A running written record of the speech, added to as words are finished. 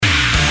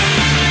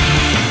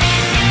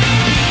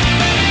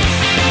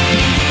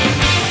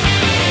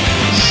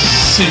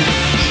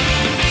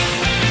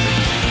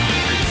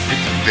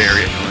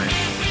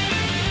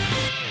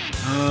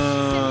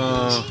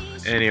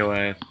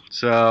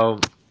So,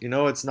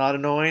 it's not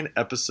annoying.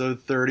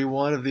 Episode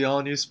 31 of the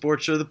All New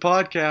Sports Show, the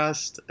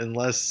podcast.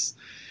 Unless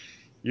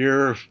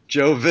you're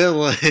Joe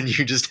Villa and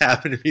you just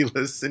happen to be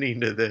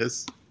listening to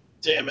this.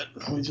 Damn it.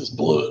 We just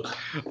blew it.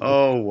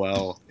 Oh,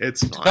 well.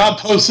 It's fine. Not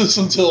post this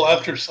until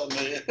after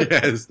Sunday.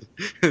 Yes.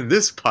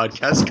 This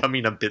podcast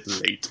coming a bit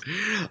late.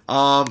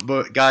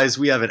 But, guys,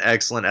 we have an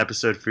excellent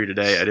episode for you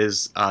today. It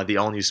is the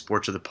All New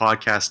Sports Show, the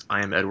podcast.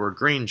 I am Edward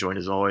Green, joined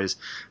as always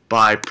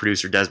by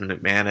producer Desmond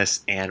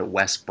McManus and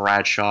Wes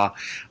Bradshaw.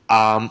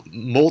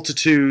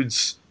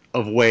 Multitudes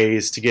of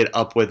ways to get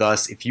up with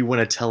us. If you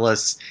want to tell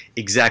us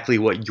exactly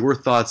what your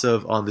thoughts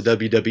on the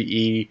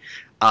WWE,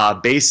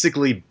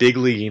 basically big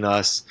leaguing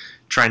us,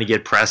 trying to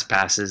get press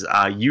passes,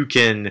 you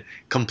can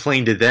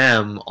complain to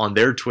them on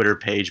their Twitter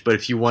page. But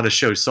if you want to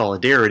show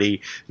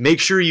solidarity,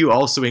 make sure you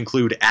also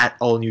include at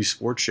All New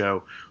Sports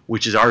Show,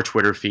 which is our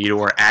Twitter feed,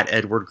 or at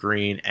Edward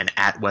Green and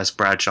at Wes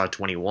Bradshaw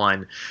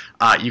 21.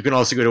 You can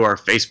also go to our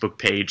Facebook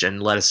page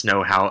and let us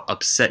know how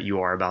upset you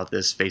are about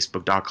this,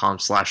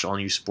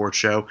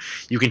 facebook.com/allnewsportshow.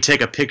 You can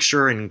take a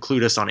picture and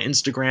include us on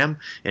Instagram,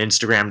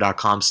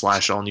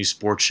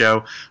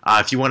 instagram.com/allnewsportshow.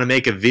 If you want to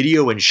make a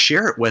video and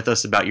share it with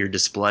us about your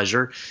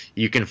displeasure,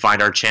 you can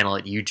find our channel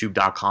at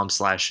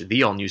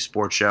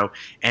youtube.com/theallnewsportshow.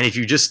 And if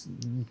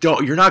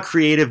you're not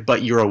creative,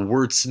 but you're a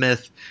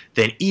wordsmith,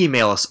 then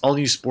email us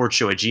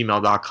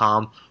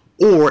allnewsportshow@gmail.com.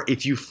 Or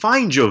if you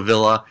find Joe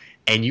Villa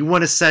and you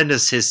want to send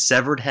us his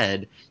severed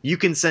head, you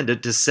can send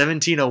it to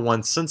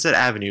 1701 Sunset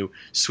Avenue,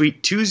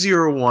 Suite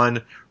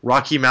 201,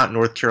 Rocky Mount,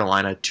 North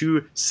Carolina,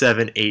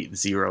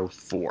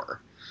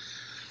 27804.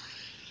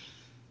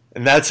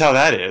 And that's how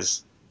that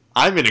is.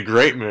 I'm in a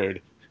great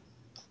mood.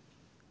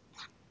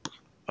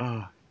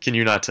 Can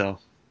you not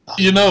tell?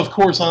 Of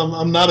course,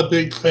 I'm not a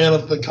big fan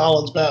of the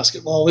college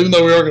basketball, even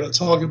though we are going to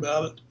talk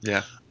about it.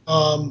 Yeah.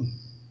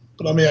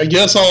 But I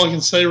guess all I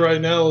can say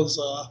right now is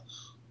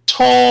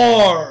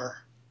tar.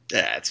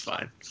 Yeah, it's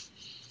fine.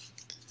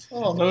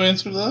 Oh, no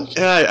answer to that?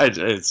 Yeah,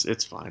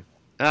 it's fine.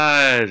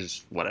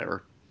 Just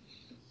whatever.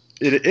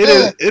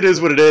 It is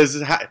what it is.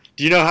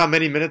 Do you know how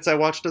many minutes I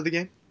watched of the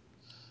game?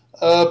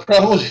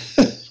 Probably.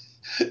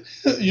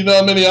 You know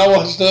how many I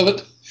watched of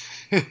it?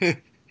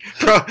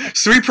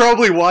 So we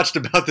probably watched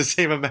about the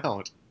same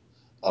amount.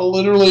 I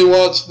literally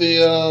watched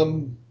the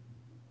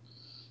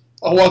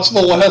last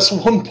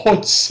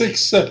 1.6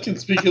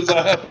 seconds because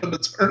I happened to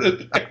turn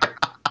it back.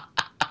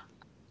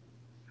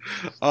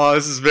 Oh,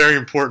 this is very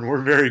important.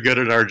 We're very good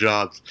at our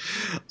jobs.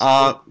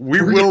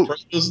 We will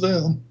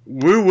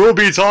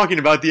be talking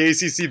about the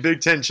ACC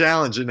Big Ten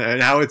Challenge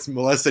and how it's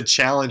less a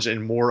challenge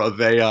and more of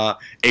a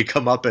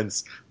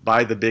comeuppance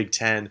by the Big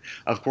Ten.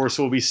 Of course,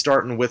 we'll be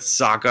starting with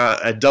soccer,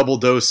 a double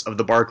dose of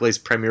the Barclays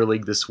Premier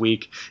League this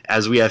week,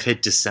 as we have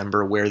hit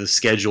December, where the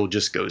schedule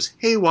just goes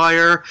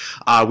haywire.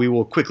 We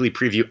will quickly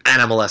preview an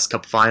MLS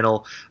Cup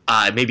final,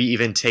 maybe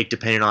even take,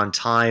 depending on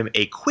time,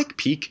 a quick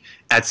peek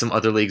at some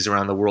other leagues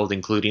around the world,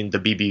 including the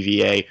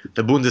BBVA,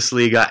 the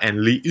Bundesliga,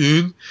 and Ligue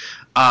 1.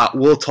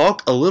 We'll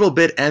talk a little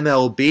bit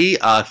MLB,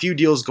 a few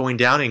deals going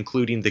down,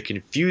 including the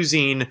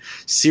confusing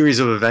series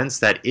of events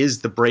that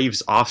is the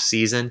Braves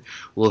offseason.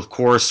 We'll, of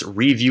course,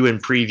 review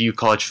and preview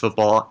college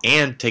football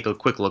and take a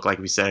quick look, like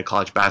we said, at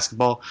college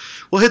basketball.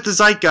 We'll hit the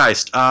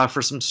zeitgeist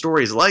for some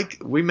stories, like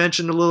we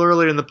mentioned a little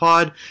earlier in the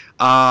pod,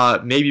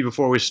 maybe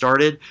before we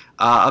started,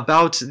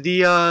 about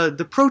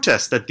the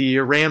protest that the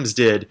Rams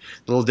did,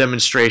 the little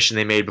demonstration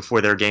they made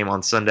before their game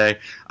on Sunday.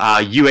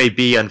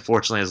 UAB,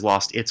 unfortunately, has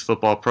lost its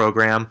football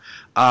program.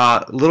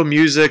 A little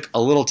music, a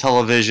little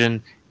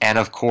television, and,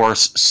 of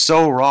course,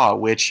 So Raw,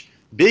 which,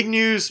 big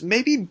news,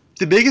 maybe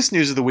the biggest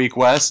news of the week,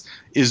 Wes,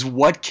 is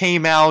what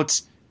came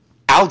out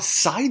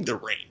outside the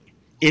ring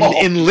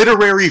in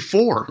literary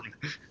form.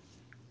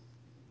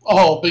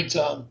 Oh, big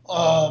time.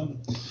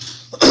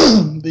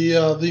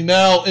 The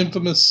now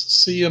infamous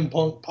CM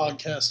Punk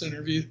podcast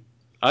interview.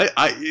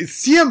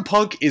 CM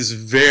Punk is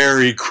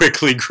very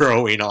quickly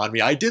growing on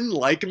me. I didn't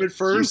like him at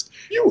first.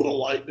 You would have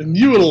liked him.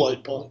 You would have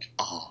liked Punk.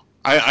 Oh,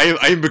 I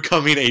am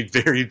becoming a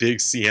very big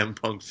CM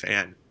Punk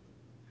fan.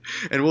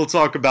 And we'll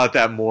talk about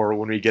that more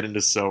when we get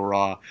into So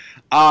Raw.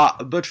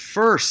 But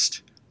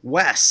first,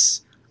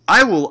 Wes,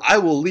 I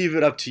will leave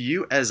it up to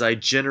you, as I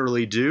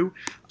generally do.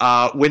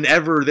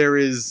 Whenever there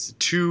is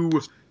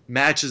two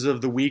matches of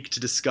the week to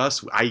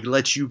discuss, I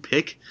let you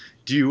pick.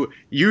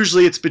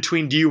 Usually it's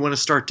between, do you want to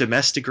start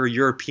domestic or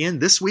European?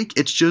 This week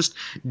it's just,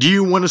 do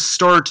you want to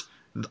start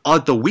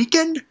on the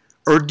weekend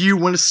or do you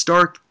want to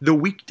start the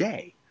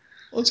weekday?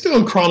 Let's go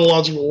in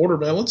chronological order,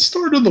 man. Let's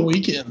start on the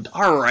weekend.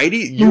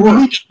 Alrighty.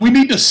 We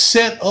need to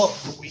set up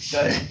the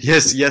weekday.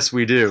 Yes,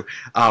 we do.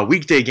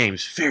 Weekday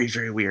games, very,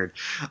 very weird,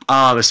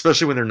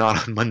 especially when they're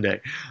not on Monday.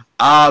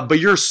 But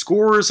your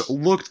scores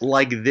looked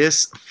like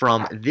this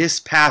from this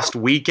past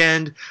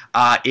weekend.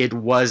 It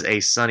was a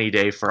sunny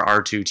day for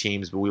our two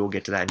teams, but we will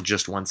get to that in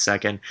just 1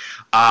 second.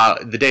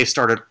 The day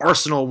started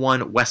Arsenal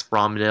 1, West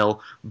Brom 0.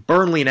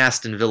 Burnley and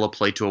Aston Villa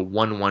played to a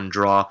 1-1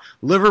 draw.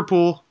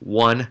 Liverpool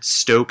 1,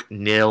 Stoke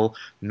 0.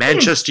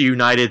 Manchester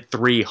United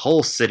 3,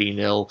 Hull City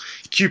 0.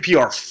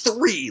 QPR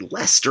 3,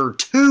 Leicester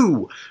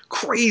 2.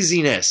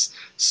 Craziness.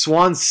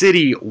 Swan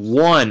City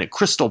 1,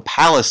 Crystal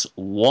Palace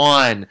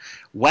 1.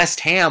 West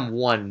Ham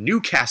 1,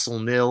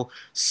 Newcastle 0.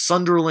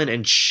 Sunderland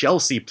and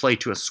Chelsea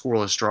played to a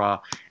scoreless draw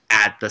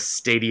at the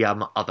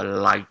Stadium of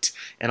Light.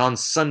 And on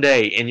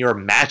Sunday, in your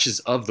matches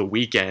of the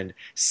weekend,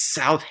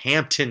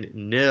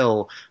 Southampton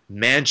 0,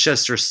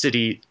 Manchester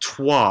City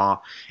 2,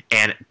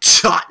 and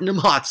Tottenham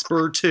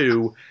Hotspur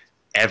 2,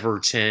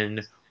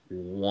 Everton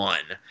 1.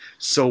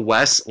 So,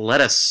 Wes, let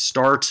us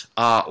start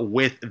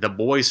with the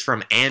boys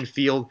from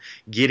Anfield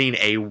getting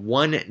a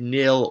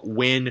 1-0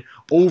 win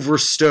over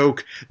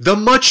Stoke. The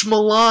much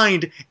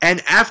maligned,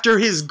 and after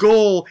his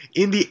goal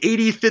in the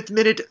 85th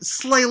minute,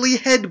 slightly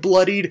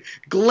head-bloodied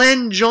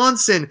Glenn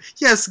Johnson.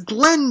 Yes,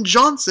 Glenn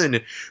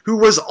Johnson, who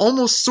was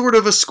almost sort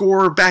of a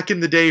scorer back in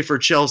the day for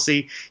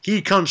Chelsea.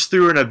 He comes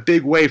through in a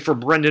big way for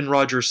Brendan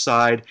Rodgers'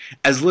 side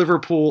as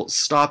Liverpool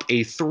stop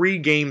a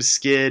 3-game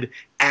skid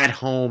at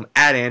home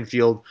at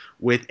Anfield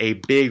with a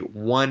big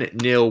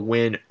 1-0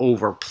 win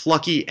over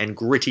plucky and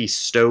gritty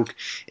Stoke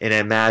in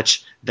a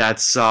match that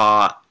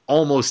saw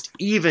almost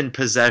even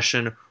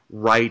possession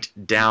right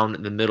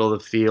down the middle of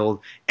the field.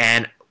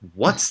 And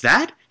what's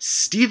that?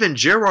 Steven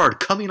Gerrard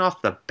coming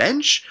off the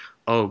bench?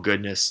 Oh,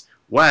 goodness.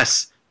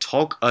 Wes,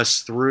 talk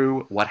us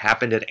through what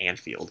happened at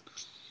Anfield.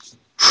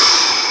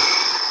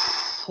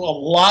 A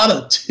lot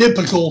of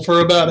typical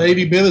for about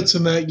 80 minutes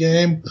in that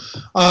game.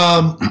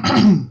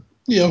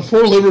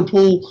 For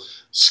Liverpool,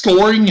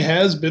 scoring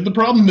has been the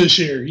problem this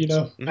year.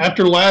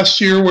 After last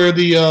year where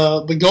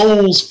the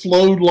goals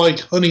flowed like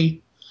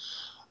honey,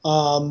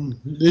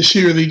 this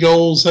year the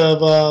goals have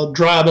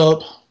dried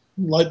up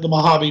like the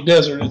Mojave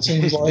Desert, it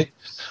seems like.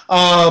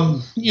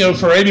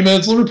 For 80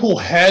 minutes, Liverpool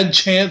had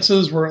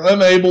chances, were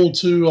unable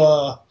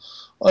to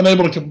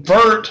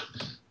convert.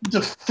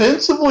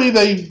 Defensively,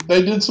 they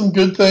did some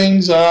good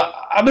things.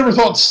 I never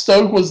thought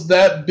Stoke was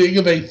that big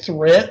of a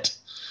threat.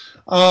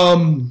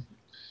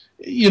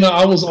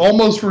 I was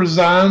almost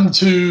resigned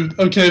to,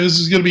 okay, this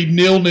is going to be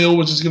 0-0,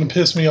 which is going to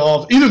piss me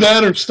off. Either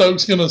that or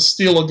Stoke's going to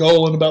steal a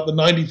goal in about the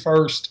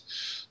 91st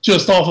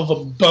just off of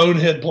a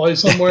bonehead play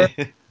somewhere.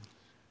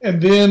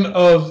 And then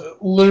of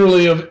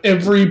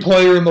every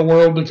player in the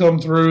world to come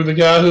through, the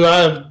guy who I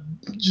have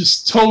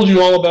just told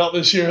you all about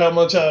this year, how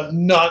much I have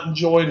not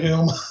enjoyed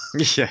him.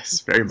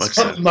 Yes, very much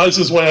so. The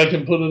nicest way I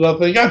can put it, I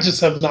think. I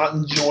just have not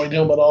enjoyed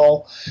him at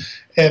all.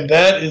 And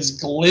that is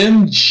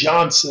Glenn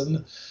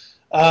Johnson.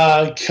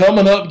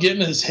 Coming up,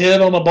 getting his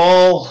head on the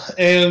ball,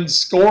 and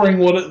scoring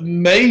what it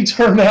may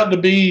turn out to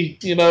be,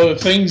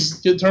 if things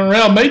get turned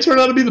around, may turn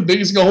out to be the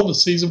biggest goal of the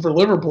season for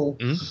Liverpool.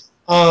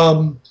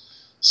 Mm-hmm.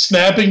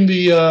 Snapping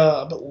the,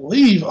 I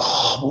believe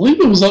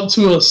it was up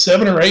to a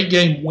 7 or 8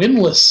 game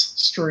winless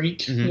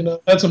streak. Mm-hmm.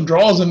 Had some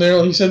draws in there.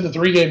 Like you said, the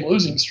 3-game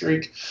losing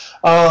streak.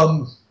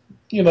 Obviously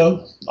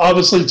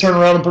turned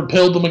around and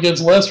propelled them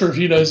against Leicester a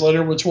few days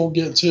later, which we'll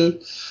get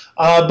to.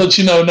 But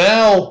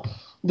now,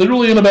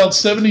 literally in about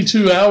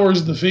 72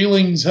 hours, the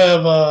feelings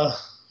have,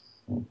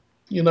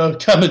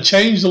 kind of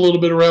changed a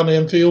little bit around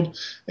Anfield.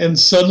 And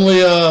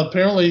suddenly,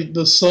 apparently,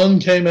 the sun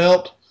came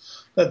out.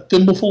 That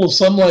thimbleful of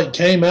sunlight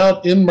came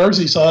out in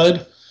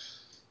Merseyside.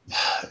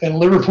 And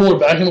Liverpool are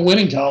back in the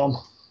winning column.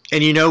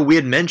 And we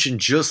had mentioned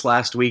just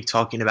last week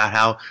talking about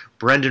how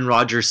Brendan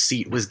Rodgers'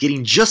 seat was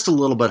getting just a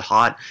little bit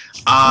hot.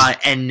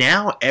 And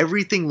now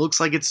everything looks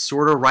like it's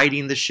sort of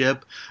righting the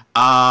ship.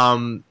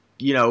 You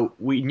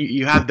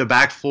have the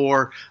back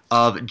four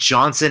of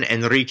Johnson,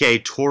 Enrique,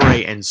 Torre,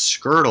 and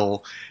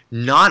Skrtel.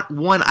 Not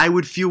one I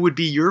would feel would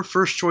be your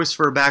first choice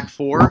for a back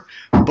four,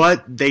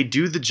 but they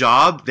do the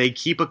job. They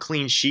keep a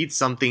clean sheet,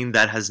 something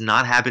that has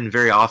not happened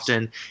very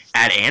often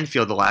at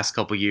Anfield the last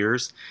couple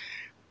years.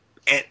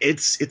 And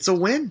it's a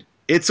win.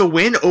 It's a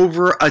win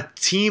over a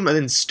team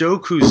in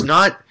Stoke who's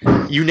not,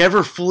 you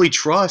never fully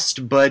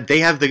trust, but they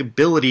have the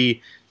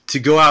ability to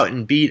go out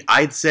and beat,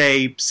 I'd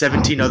say,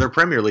 17 other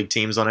Premier League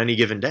teams on any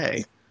given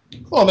day.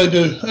 Well, they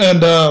do.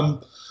 And,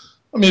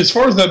 as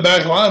far as that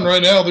back line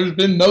right now, there's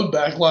been no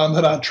back line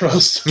that I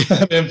trust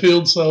at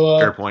Anfield. So,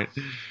 fair point.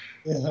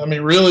 Yeah,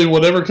 really,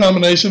 whatever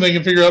combination they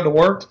can figure out to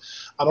work,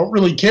 I don't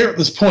really care at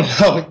this point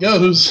how it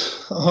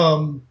goes.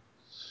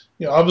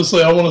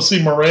 Obviously, I want to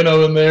see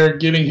Moreno in there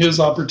getting his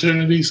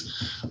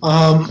opportunities.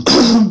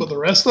 But the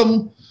rest of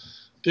them,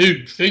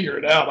 dude, figure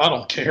it out. I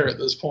don't care at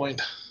this point.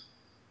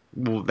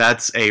 Well,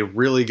 that's a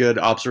really good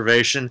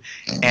observation,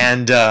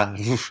 and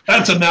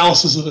that's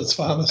analysis at its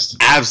finest.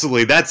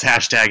 Absolutely, that's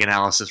hashtag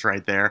analysis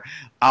right there.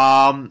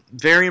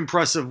 Very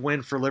impressive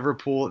win for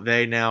Liverpool.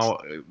 They now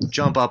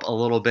jump up a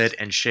little bit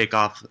and shake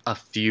off a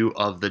few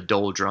of the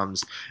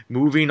doldrums.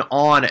 Moving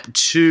on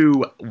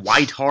to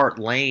White Hart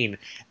Lane,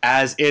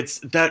 as it's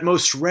that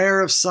most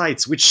rare of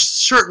sights, which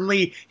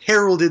certainly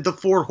heralded the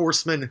four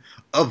horsemen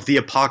of the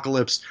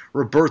apocalypse.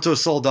 Roberto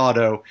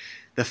Soldado,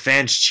 the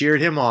fans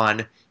cheered him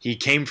on. He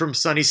came from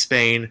sunny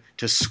Spain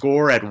to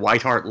score at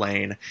White Hart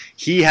Lane.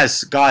 He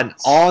has gotten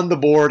on the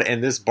board in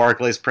this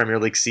Barclays Premier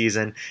League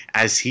season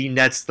as he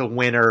nets the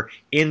winner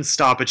in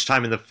stoppage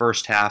time in the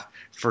first half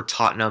for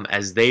Tottenham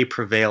as they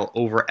prevail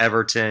over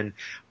Everton.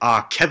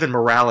 Kevin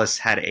Morales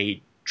had a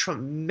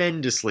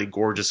tremendously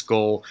gorgeous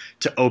goal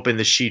to open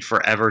the sheet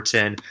for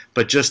Everton,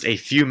 but just a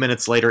few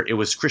minutes later, it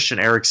was Christian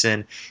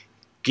Eriksen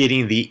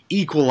getting the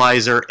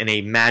equalizer in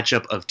a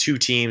matchup of two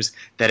teams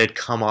that had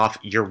come off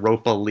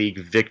Europa League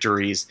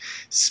victories.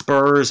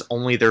 Spurs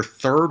only their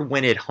third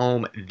win at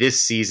home this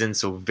season,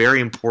 so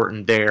very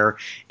important there.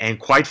 And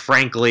quite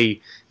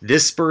frankly,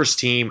 this Spurs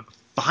team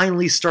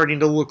finally starting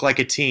to look like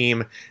a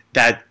team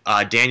that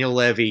Daniel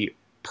Levy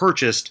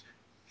purchased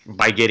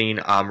by getting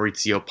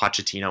Mauricio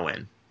Pochettino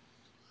in.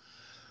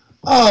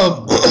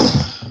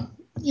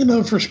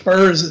 For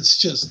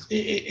Spurs,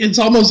 it's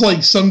almost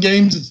like some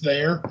games it's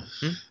there.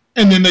 Mm-hmm.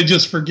 And then they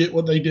just forget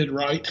what they did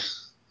right.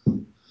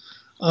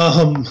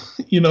 Of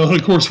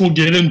course, we'll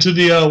get into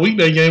the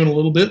weekday game in a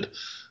little bit.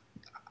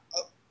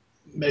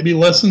 Maybe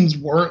lessons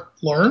weren't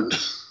learned.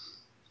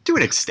 To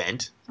an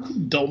extent.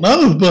 Don't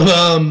know, but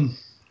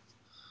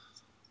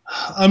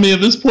at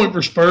this point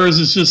for Spurs,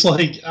 it's just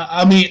like,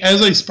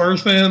 as a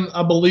Spurs fan,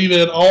 I believe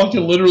it. All I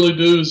can literally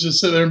do is just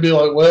sit there and be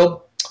like,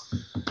 well,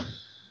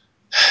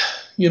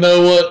 you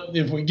know what?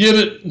 If we get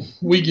it,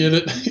 we get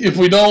it. If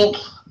we don't,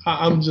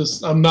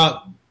 I'm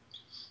not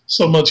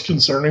so much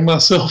concerning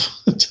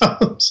myself at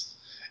times.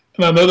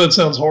 And I know that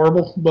sounds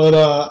horrible, but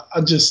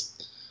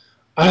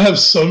I have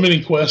so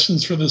many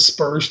questions for this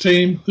Spurs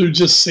team who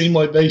just seem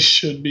like they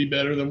should be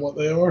better than what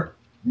they are.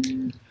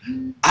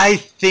 I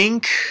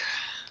think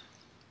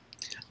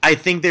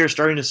they're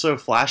starting to show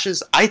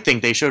flashes. I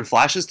think they showed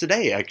flashes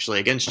today, actually,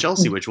 against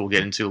Chelsea, which we'll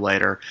get into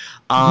later.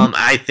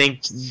 I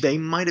think they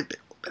might have been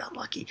a little bit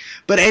unlucky.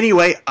 But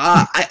anyway,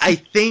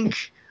 I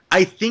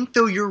think,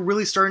 though, you're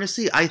really starting to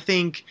see. I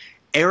think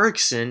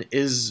Eriksen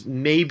is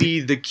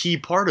maybe the key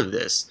part of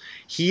this.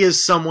 He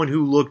is someone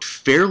who looked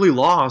fairly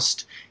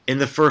lost in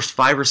the first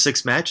 5 or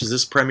 6 matches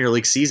this Premier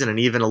League season and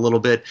even a little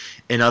bit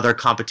in other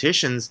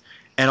competitions.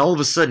 And all of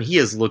a sudden, he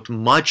has looked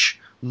much,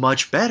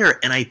 much better.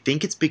 And I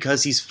think it's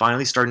because he's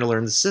finally starting to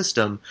learn the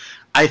system.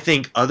 I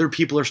think other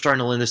people are starting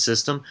to learn the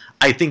system.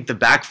 I think the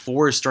back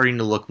four is starting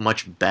to look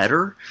much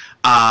better.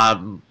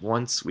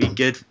 Once we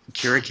get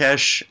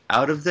Kirikesh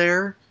out of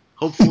there,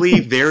 hopefully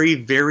very,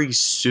 very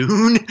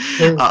soon.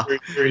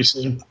 Very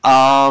soon.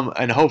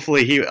 And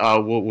hopefully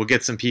we'll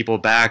get some people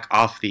back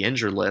off the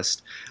injured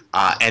list.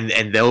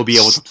 And they'll be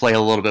able to play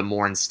a little bit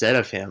more instead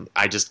of him.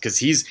 Because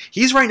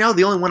he's right now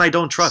the only one I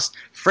don't trust.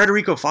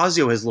 Federico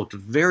Fazio has looked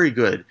very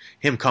good,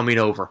 him coming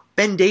over.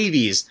 Ben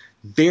Davies,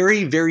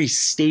 very, very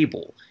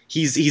stable.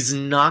 He's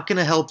not going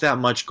to help that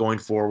much going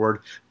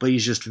forward, but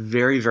he's just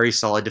very, very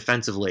solid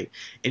defensively.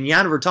 And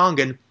Jan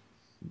Vertonghen,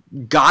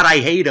 God, I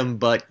hate him,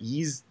 but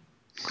he's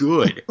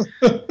good.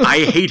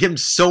 I hate him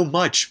so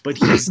much, but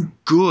he's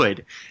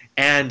good.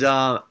 And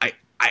I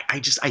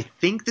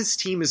think this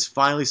team is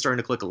finally starting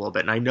to click a little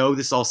bit. And I know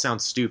this all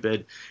sounds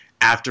stupid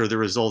after the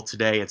result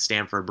today at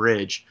Stamford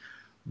Bridge,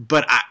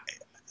 but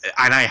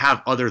I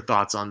have other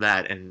thoughts on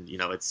that. And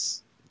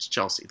it's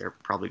Chelsea. They're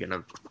probably going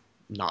to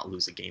not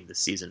lose a game this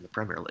season in the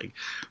Premier League.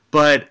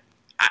 But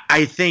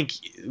I think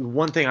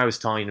one thing I was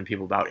telling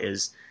people about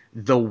is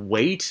the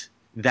weight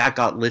that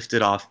got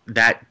lifted off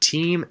that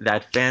team,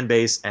 that fan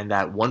base, and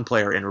that one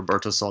player in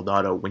Roberto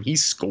Soldado when he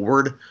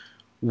scored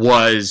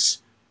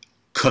was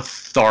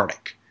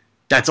cathartic.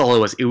 That's all it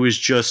was. It was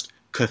just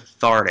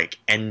cathartic.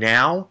 And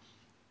now,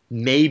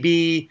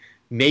 maybe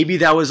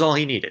that was all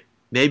he needed.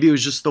 Maybe it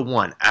was just the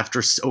one.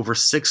 After over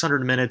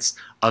 600 minutes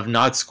of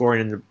not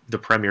scoring in the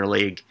Premier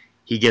League,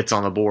 he gets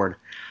on the board.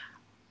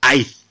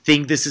 I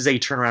think this is a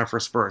turnaround for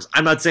Spurs.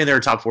 I'm not saying they're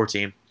a top 4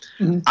 team.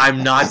 Mm-hmm.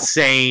 I'm not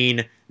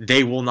saying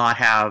they will not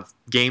have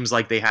games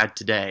like they had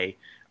today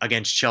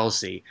against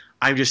Chelsea.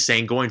 I'm just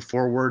saying going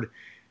forward,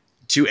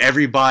 to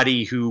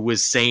everybody who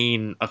was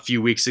saying a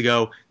few weeks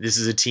ago, this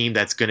is a team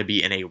that's going to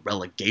be in a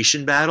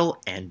relegation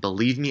battle, and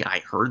believe me, I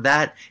heard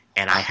that,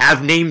 and I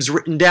have names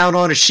written down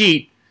on a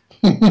sheet.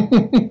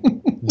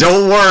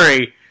 Don't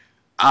worry.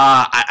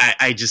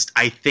 I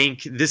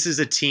think this is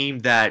a team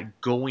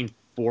that going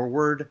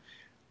forward,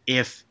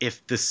 if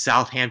the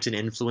Southampton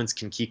influence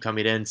can keep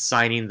coming in,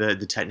 signing the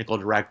technical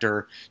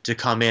director to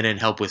come in and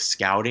help with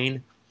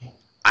scouting,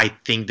 I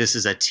think this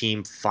is a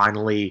team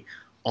finally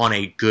on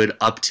a good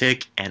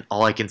uptick, and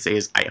all I can say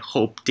is I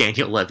hope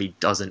Daniel Levy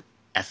doesn't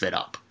F it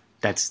up.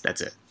 That's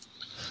it.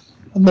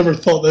 I never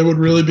thought they would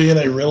really be in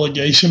a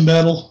relegation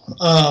battle.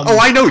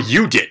 I know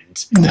you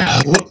didn't. No,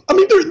 I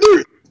mean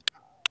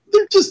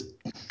they're just.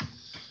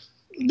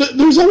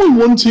 There's only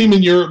one team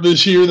in Europe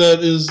this year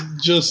that is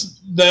just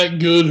that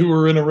good who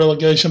are in a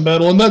relegation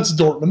battle, and that's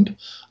Dortmund.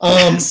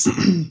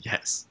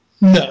 Yes.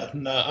 No.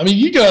 I mean,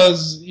 you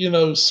guys,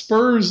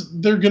 Spurs,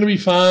 they're going to be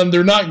fine.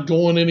 They're not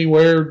going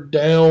anywhere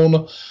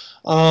down.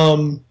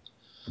 I'm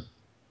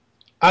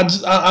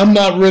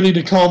not ready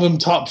to call them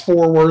top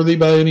four worthy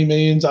by any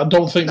means. I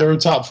don't think they're a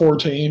top four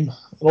team.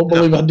 I don't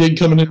believe I did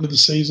coming into the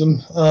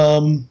season.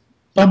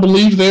 I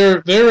believe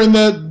they're in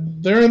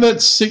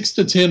that 6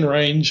 to 10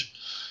 range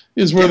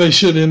is where they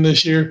should end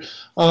this year.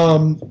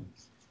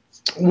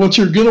 What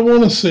you're going to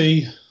want to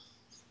see,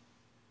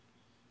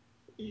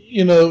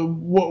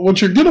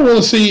 what you're going to want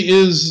to see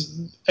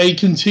is a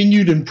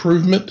continued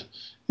improvement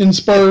in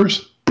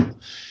Spurs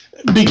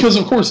because,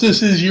 of course,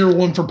 this is year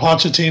one for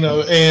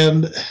Pochettino.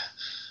 And,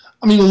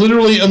 I mean,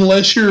 literally,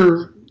 unless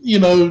you're,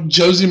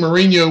 Jose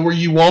Mourinho, where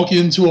you walk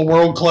into a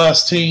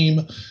world-class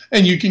team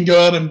and you can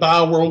go out and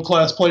buy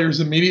world-class players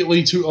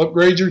immediately to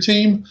upgrade your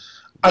team,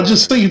 I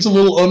just think it's a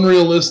little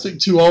unrealistic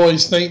to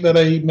always think that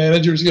a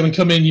manager is going to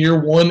come in year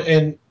one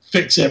and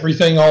fix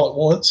everything all at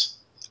once.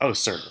 Oh,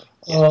 certainly.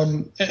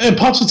 And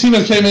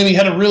Pochettino came in, he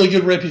had a really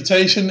good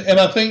reputation, and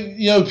I think,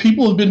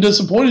 people have been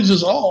disappointed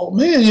just, oh,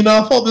 man,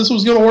 I thought this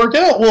was going to work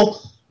out.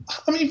 Well,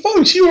 I mean,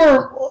 folks,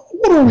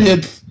 what are we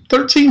at,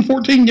 13,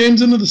 14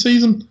 games into the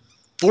season?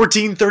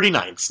 14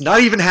 39ths,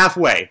 not even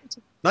halfway,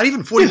 not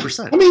even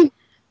 40%. Yeah, I mean,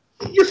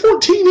 you're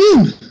 14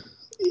 in.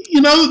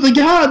 The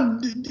guy,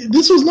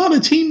 this was not a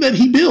team that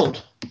he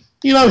built.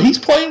 He's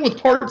playing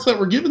with parts that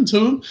were given to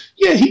him.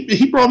 Yeah,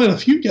 he brought in a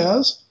few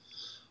guys.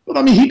 But,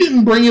 I mean, he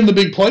didn't bring in the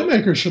big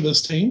playmakers for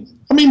this team.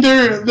 I mean,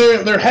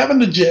 they're having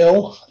to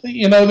gel.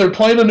 They're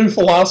playing a new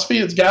philosophy.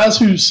 It's guys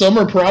who some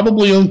are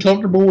probably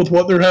uncomfortable with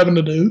what they're having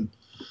to do.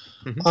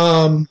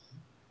 Mm-hmm.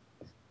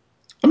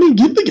 I mean,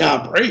 give the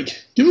guy a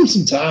break. Give him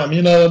some time.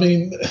 I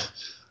mean,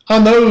 I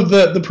know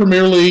that the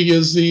Premier League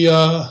is the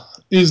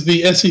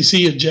SEC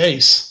of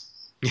Jace.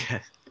 Yeah.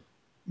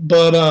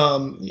 But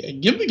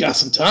give the guy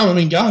some time. I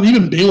mean, God,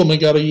 even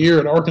Bielema got a year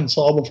at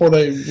Arkansas before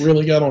they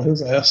really got on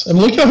his ass. And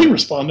look how he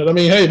responded. I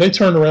mean, hey, they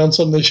turned around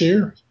some this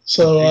year.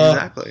 So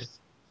exactly.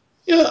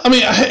 Yeah, I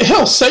mean,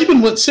 hell,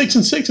 Saban went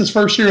 6-6 his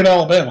first year at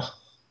Alabama.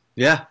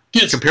 Yeah.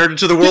 Compared it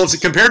to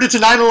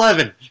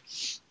 9/11.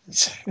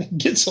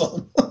 Get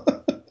some.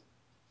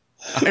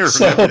 I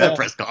remember that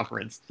press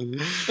conference.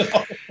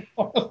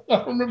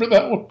 I remember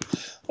that one.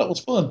 That was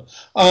fun.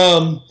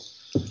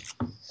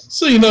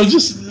 So,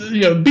 just,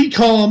 be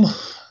calm.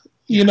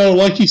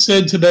 Like you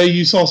said today,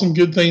 you saw some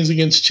good things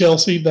against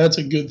Chelsea. That's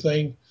a good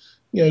thing.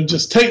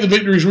 Just take the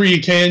victories where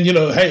you can.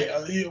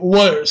 Hey,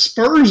 what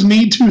Spurs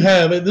need to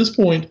have at this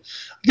point,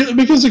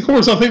 because, of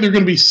course, I think they're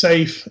going to be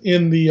safe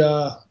in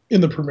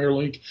the Premier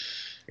League.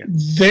 Yeah.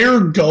 Their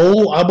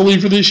goal, I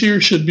believe, for this year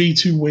should be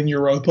to win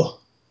Europa.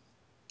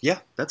 Yeah,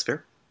 that's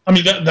fair. I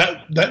mean,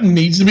 that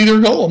needs to be their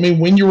goal. I mean,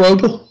 win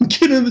Europa,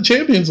 get in the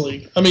Champions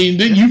League. I mean,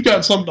 then you've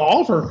got something to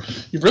offer.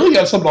 You've really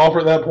got something to offer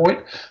at that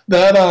point.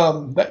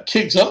 That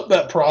kicks up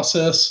that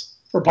process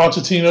for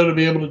Pochettino to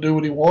be able to do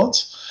what he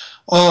wants.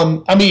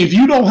 I mean, if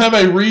you don't have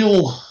a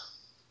real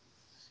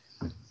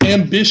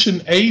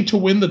ambition, A, to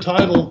win the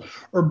title,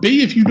 or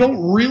B, if you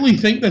don't really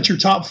think that your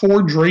top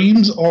four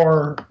dreams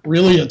are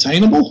really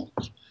attainable,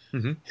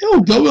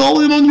 hell, go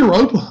all in on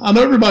Europa. I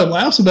know everybody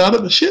laughs about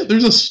it, but shit,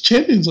 there's a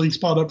Champions League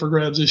spot up for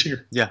grabs this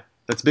year. Yeah,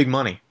 that's big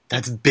money.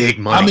 That's big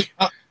money.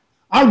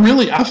 I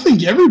mean, I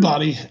think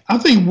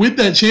with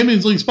that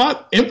Champions League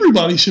spot,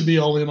 everybody should be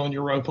all in on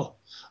Europa.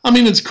 I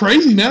mean, it's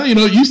crazy now. It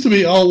used to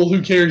be, oh, well,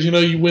 who cares?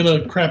 You win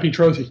a crappy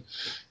trophy.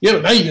 Yeah,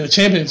 but now you get a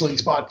Champions League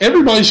spot.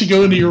 Everybody should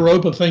go into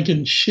Europa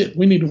thinking, shit,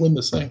 we need to win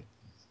this thing.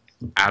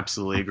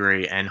 Absolutely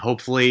agree. And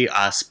hopefully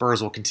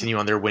Spurs will continue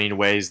on their winning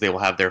ways. They will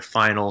have their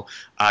final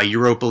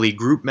Europa League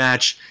group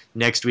match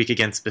next week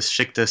against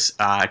Besiktas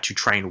to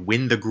try and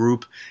win the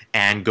group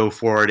and go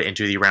forward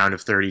into the round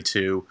of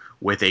 32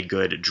 with a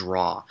good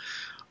draw.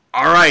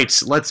 All right,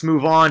 let's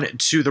move on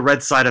to the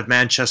red side of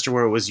Manchester,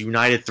 where it was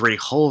United 3,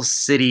 Hull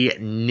City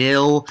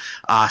 0.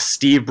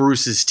 Steve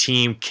Bruce's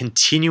team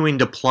continuing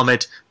to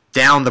plummet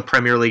down the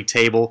Premier League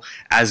table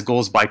as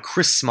goals by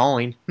Chris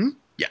Smalling,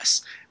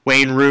 yes,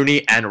 Wayne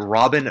Rooney, and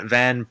Robin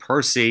van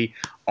Persie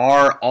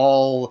are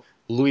all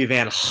Louis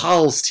van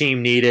Gaal's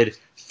team needed.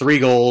 3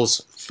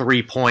 goals,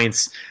 3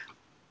 points.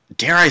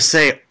 Dare I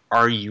say,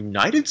 are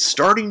United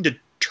starting to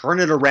turn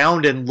it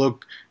around and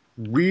look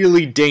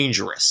really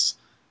dangerous?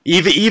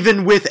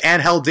 Even with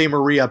Angel Di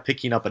Maria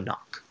picking up a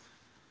knock.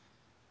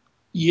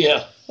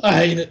 Yeah, I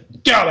hate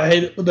it. God, I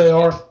hate it, but they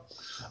are.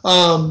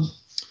 And,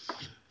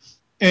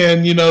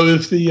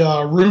 if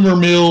the rumor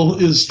mill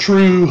is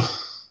true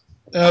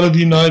out of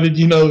United,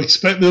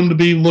 expect them to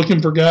be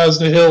looking for guys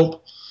to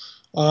help,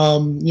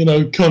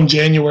 come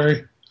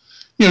January.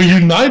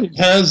 United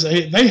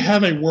they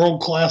have a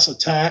world-class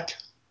attack.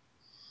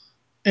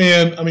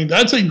 And, I mean,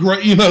 that's a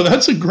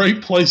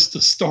great place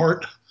to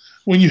start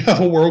when you have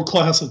a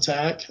world-class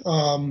attack.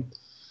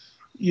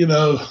 you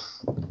know,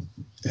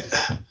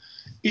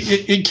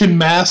 it can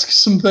mask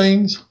some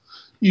things.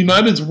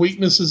 United's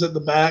weakness is at the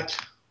back,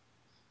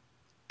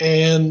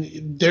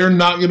 and they're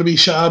not going to be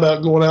shy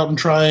about going out and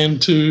trying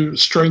to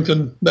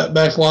strengthen that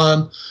back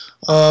line.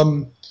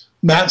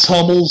 Mats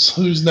Hummels,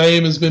 whose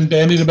name has been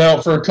bandied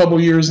about for a couple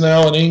years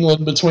now in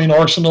England between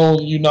Arsenal,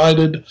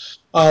 United,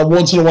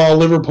 once in a while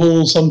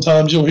Liverpool,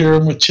 sometimes you'll hear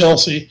him with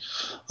Chelsea.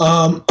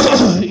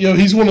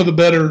 He's one of the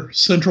better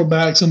central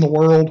backs in the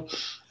world.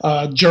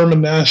 German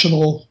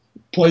national,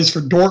 plays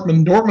for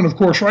Dortmund. Dortmund, of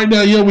course, right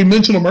now, we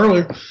mentioned him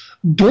earlier.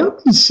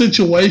 Dortmund's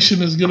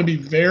situation is going to be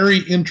very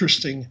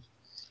interesting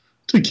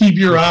to keep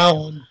your eye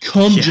on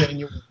come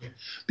January.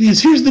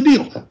 Because here's the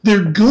deal.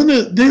 They're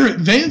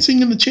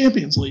advancing in the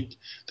Champions League.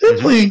 They're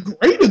playing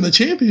great in the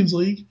Champions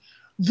League.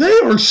 They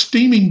are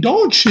steaming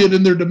dog shit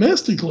in their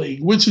domestic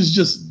league, which is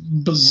just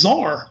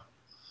bizarre.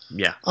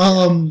 Yeah.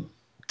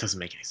 Doesn't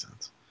make any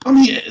sense. I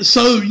mean,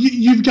 so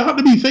you've got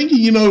to be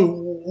thinking,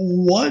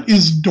 what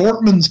is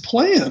Dortmund's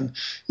plan?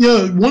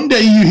 One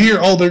day you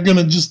hear, they're going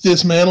to just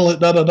dismantle it,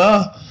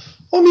 da-da-da.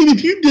 I mean,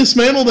 if you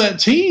dismantle that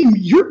team,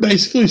 you're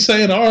basically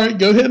saying, all right,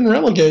 go ahead and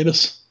relegate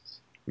us.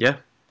 Yeah.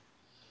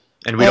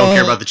 And we don't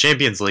care about the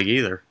Champions League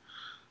either.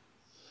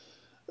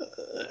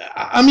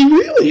 I mean,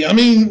 really. I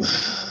mean,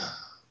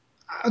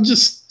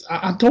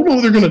 I don't know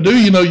what they're going to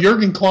do.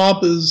 Jurgen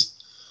Klopp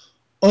is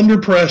under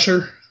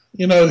pressure.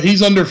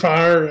 He's under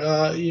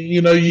fire.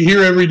 You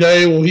hear every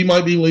day, well, he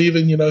might be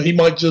leaving. He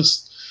might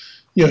just,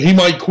 he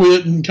might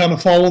quit and kind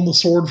of fall on the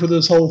sword for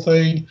this whole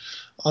thing.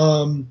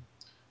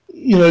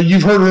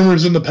 You've heard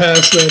rumors in the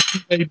past that he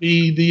may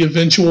be the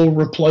eventual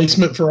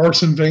replacement for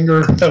Arsene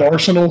Wenger at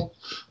Arsenal,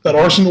 that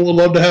Arsenal would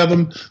love to have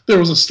him. There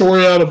was a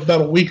story out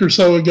about a week or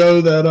so ago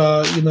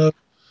that,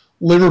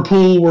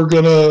 Liverpool were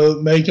going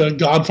to make a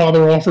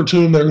Godfather offer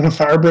to him. They're going to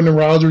fire Brendan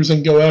Rodgers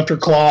and go after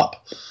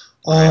Klopp.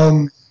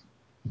 I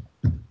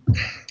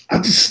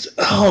just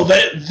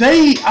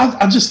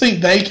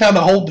think they kind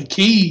of hold the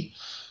key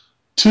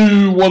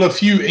to what a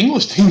few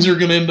English teams are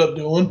going to end up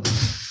doing.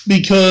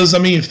 Because, I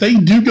mean, if they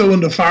do go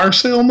into fire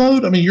sale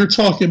mode, I mean, you're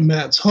talking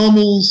Mats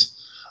Hummels,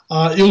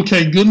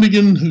 Ilkay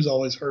Gundogan, who's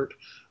always hurt,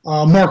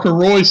 Marco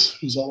Reus,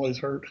 who's always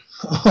hurt.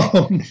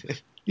 Henrik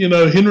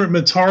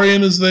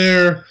Mkhitaryan is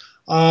there.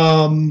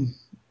 I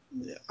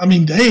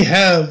mean, they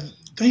have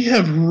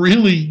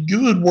really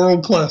good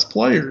world-class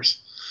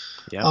players.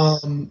 Yeah.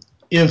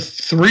 If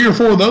 3 or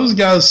 4 of those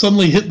guys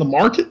suddenly hit the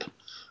market,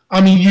 I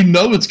mean,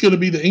 it's going to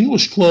be the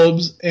English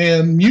clubs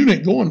and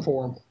Munich going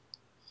for them.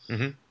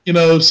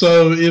 Mm-hmm.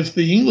 So if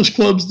the English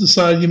clubs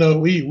decide,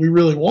 we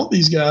really want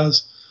these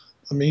guys,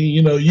 I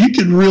mean, you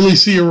could really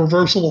see a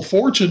reversal of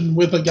fortune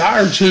with a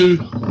guy or two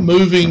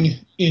moving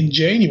in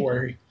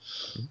January.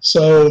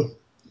 So,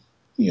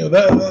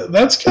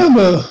 that's kind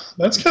of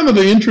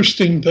the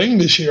interesting thing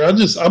this year. I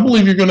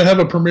believe you're going to have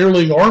a Premier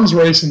League arms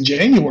race in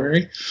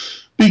January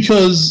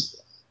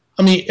because,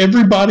 I mean,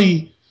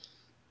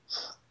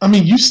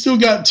 you still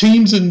got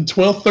teams in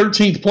 12th,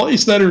 13th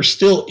place that are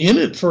still in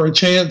it for a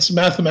chance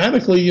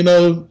mathematically,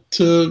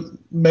 to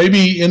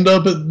maybe end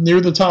up near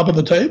the top of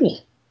the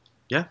table.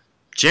 Yeah.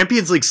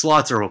 Champions League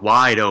slots are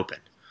wide open.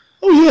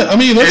 Oh, yeah. I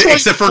mean,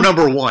 except for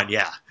number 1,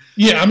 yeah.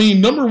 Yeah, I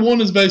mean, number 1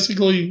 is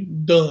basically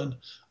done.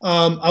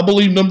 I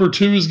believe number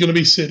 2 is going to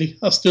be City.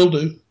 I still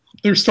do.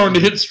 They're starting to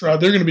hit stride.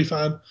 They're going to be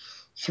fine.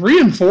 3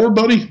 and 4,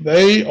 buddy,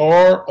 they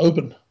are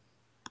open.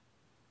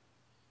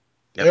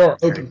 Yep, they are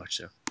open. Very much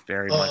so.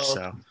 Very much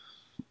so.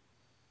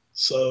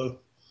 So,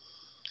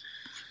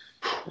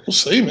 we'll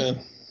see,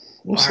 man.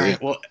 We'll see.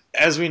 Right. Well,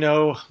 as we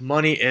know,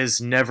 money is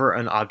never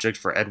an object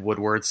for Ed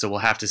Woodward, so we'll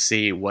have to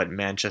see what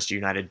Manchester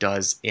United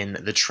does in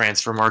the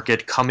transfer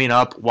market coming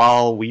up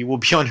while we will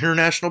be on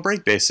international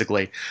break,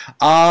 basically.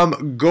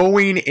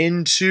 Going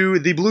into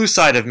the blue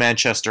side of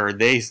Manchester,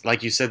 they,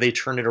 like you said, they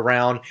turned it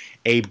around.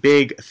 A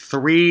big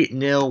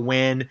 3-0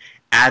 win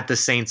at the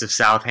Saints of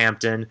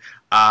Southampton.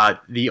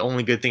 The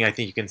only good thing I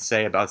think you can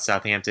say about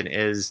Southampton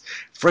is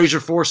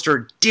Fraser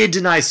Forster did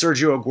deny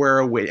Sergio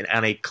Aguero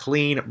on a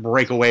clean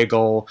breakaway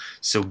goal,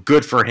 so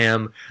good for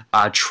him,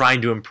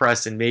 trying to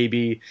impress and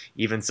maybe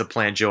even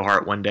supplant Joe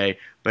Hart one day.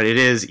 But it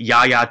is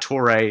Yaya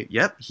Toure,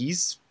 yep,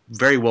 he's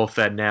very well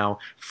fed now,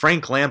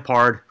 Frank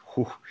Lampard,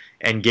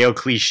 and Gael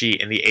Clichy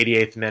in the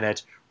 88th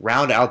minute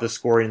round out the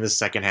scoring in the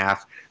second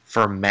half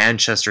for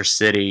Manchester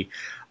City.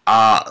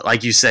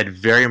 Like you said,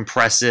 very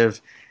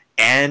impressive,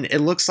 and it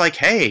looks like,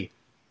 hey,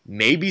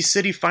 maybe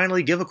City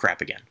finally give a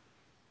crap again.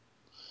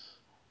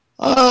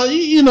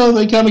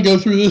 They kind of go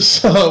through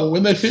this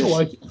when they feel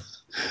like it.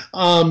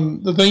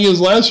 The thing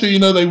is, last year,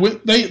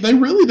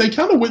 they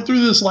kind of went through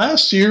this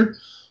last year,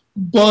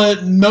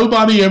 but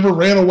nobody ever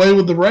ran away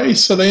with the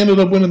race, so they ended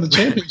up winning the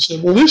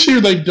championship. Well, this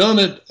year they've done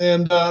it,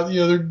 and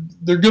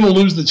they're going to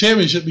lose the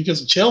championship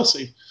because of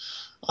Chelsea,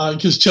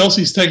 because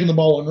Chelsea's taking the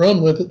ball and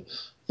run with it.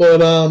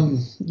 But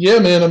yeah,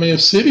 man, I mean,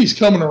 if City's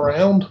coming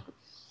around,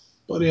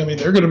 buddy, I mean,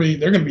 they're gonna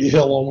be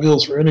hell on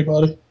wheels for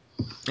anybody.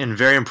 And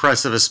very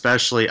impressive,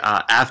 especially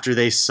after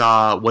they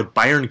saw what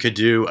Bayern could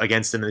do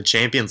against them in the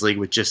Champions League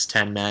with just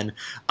 10 men.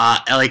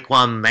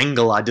 Eliaquim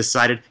Mangala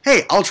decided,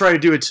 hey, I'll try to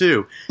do it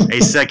too.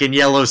 A second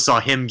yellow saw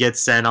him get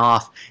sent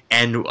off,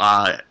 and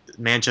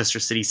Manchester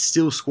City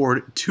still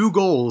scored 2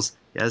 goals.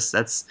 Yes,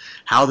 that's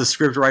how the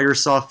scriptwriter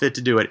saw fit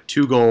to do it.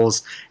 2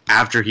 goals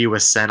after he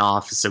was sent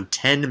off. So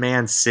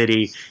 10-man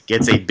City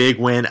gets a big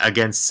win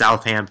against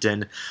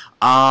Southampton.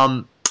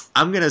 I'm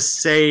going to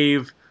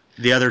save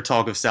the other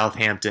talk of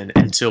Southampton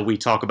until we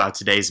talk about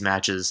today's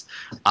matches,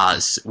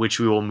 which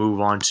we will move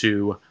on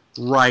to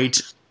right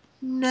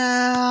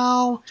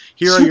now.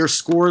 Here are your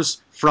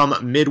scores from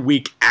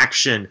midweek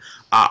action.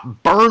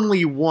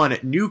 Burnley 1,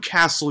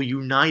 Newcastle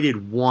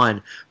United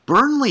 1.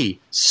 Burnley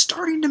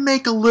starting to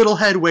make a little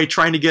headway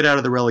trying to get out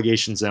of the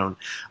relegation zone.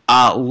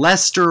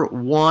 Leicester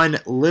 1,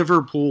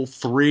 Liverpool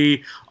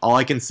 3. All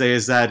I can say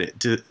is that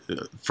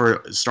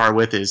for start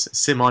with is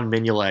Simon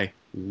Mignolet.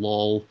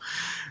 Lol.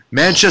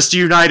 Manchester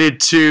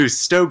United 2,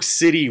 Stoke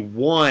City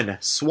 1,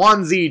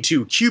 Swansea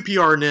 2,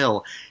 QPR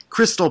 0,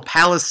 Crystal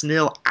Palace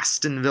 0,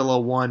 Aston Villa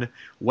 1,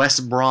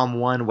 West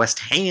Brom 1, West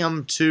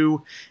Ham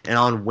 2, and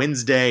on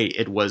Wednesday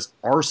it was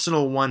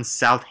Arsenal 1,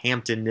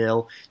 Southampton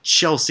 0,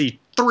 Chelsea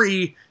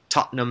 3,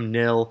 Tottenham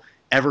 0,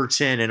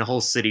 Everton and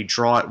Hull City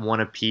draw at 1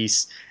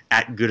 apiece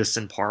at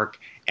Goodison Park,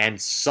 and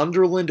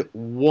Sunderland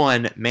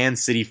 1, Man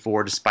City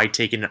 4, despite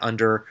taking an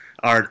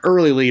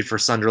early lead for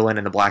Sunderland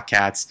and the Black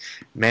Cats.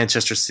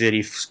 Manchester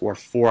City score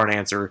 4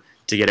 unanswered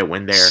to get a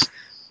win there.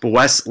 But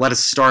Wes, let us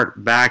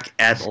start back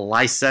at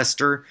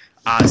Leicester.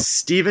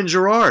 Steven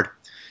Gerrard.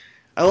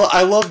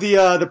 I love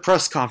the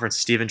press conference.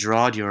 Steven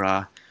Gerrard,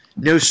 you're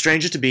no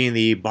stranger to being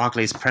the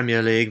Barclays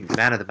Premier League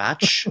man of the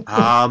match.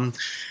 How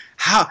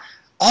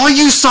are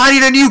you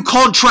signing a new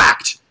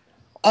contract?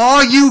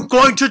 Are you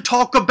going to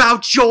talk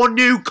about your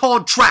new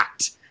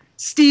contract?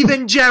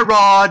 Steven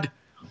Gerrard,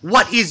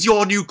 what is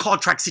your new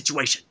contract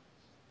situation?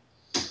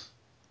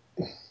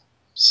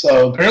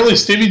 So apparently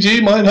Stevie G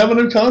might have a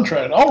new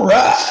contract. All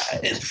right.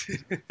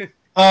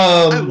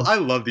 I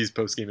love these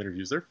post-game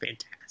interviews. They're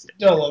fantastic.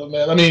 I love it,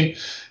 man. I mean,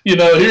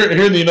 here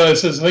in the United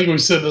States, I think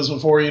we've said this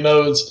before, it's,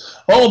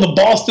 the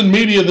Boston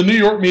media, the New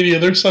York media,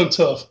 they're so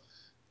tough.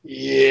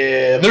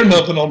 Yeah, they're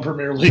nothing on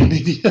Premier League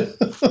media.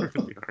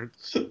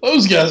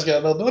 Those guys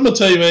got nothing. I'm going to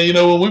tell you, man,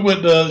 when we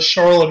went to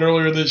Charlotte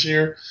earlier this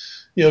year,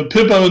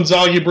 Pippo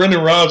Inzaghi,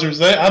 Brendan Rodgers,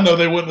 I know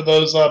they went to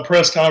those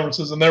press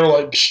conferences, and they were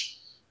like, psh,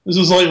 this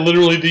is like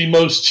literally the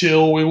most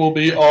chill we will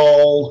be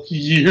all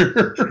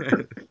year.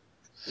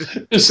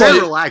 It's very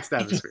relaxed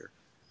atmosphere.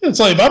 It's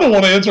like, if I don't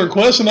want to answer a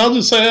question, I'll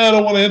just say I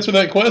don't want to answer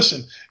that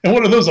question. And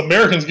what are those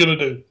Americans going to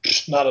do?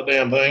 Psh, not a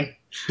damn thing.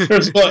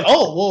 It's like,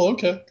 oh, well,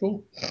 okay,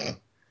 cool.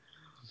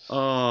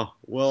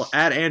 Well,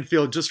 at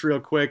Anfield, just real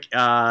quick,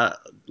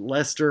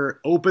 Leicester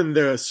opened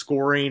the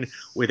scoring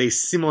with a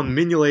Simon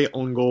Mignolet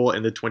own goal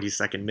in the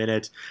 22nd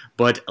minute,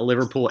 but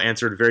Liverpool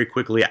answered very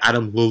quickly.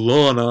 Adam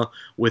Lallana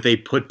with a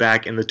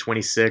putback in the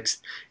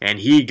 26th, and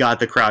he got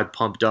the crowd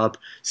pumped up.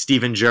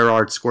 Steven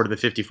Gerrard scored in the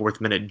 54th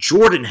minute.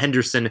 Jordan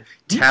Henderson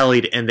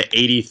tallied in the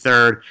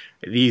 83rd.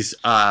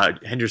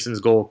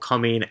 Henderson's goal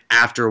coming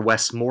after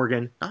Wes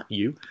Morgan, not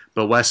you,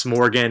 but Wes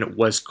Morgan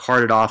was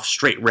carted off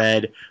straight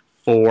red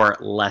for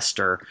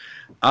Leicester.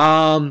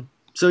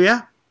 So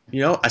yeah,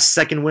 a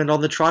second win on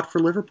the trot for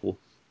Liverpool.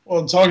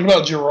 Well, talking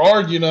about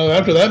Gerrard,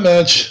 after that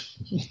match,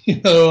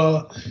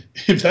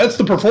 if that's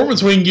the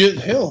performance we can get,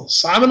 hell,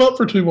 sign him up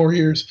for 2 more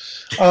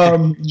years.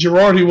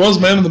 Gerrard, he was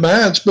man of the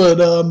match, but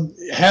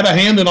had a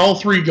hand in all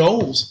 3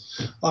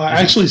 goals.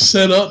 Actually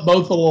set up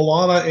both the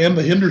Lallana and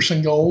the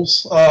Henderson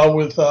goals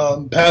with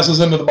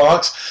passes into the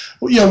box.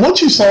 Well, what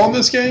you saw in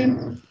this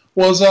game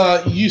was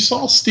you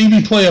saw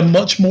Stevie play a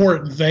much more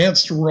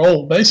advanced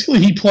role. Basically,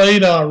 he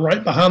played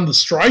right behind the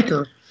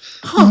striker,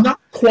 not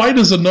quite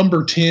as a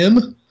number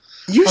 10.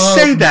 You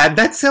say that.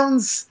 That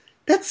sounds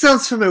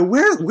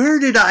familiar. Where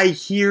did I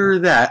hear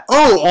that?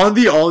 Oh, on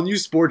the All New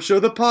Sports Show,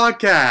 the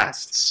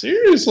podcast.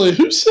 Seriously,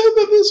 who said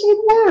that this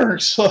would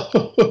work?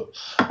 So,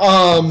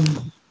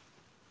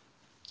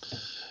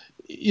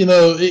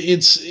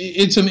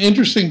 it's an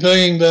interesting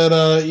thing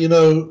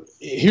that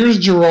here's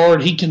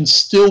Gerrard. He can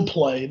still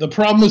play. The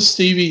problem with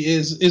Stevie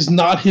is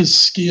not his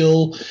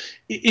skill.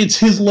 It's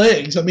his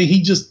legs. I mean,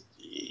 he's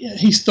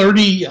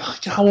 30,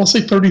 I want to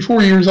say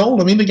 34 years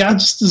old. I mean, the guy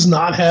just does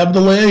not have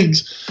the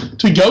legs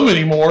to go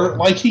anymore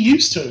like he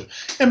used to.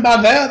 And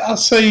by that, I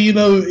say,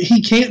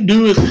 he can't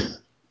do it,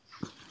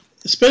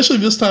 especially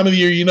this time of the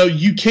year.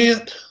 You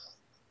can't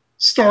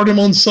start him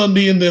on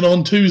Sunday and then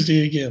on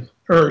Tuesday again,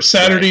 or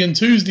Saturday and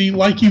Tuesday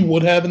like you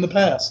would have in the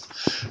past.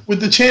 With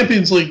the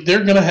Champions League,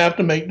 they're going to have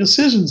to make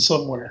decisions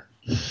somewhere.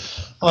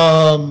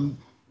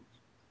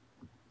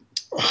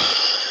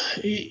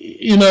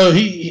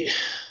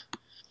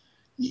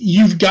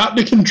 You've got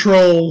to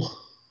control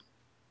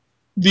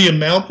the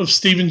amount of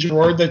Steven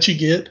Gerrard that you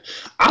get.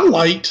 I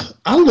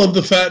love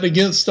the fact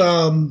against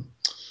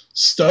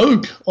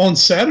Stoke on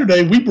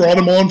Saturday, we brought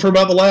him on for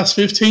about the last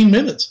 15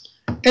 minutes,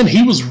 and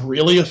he was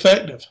really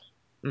effective.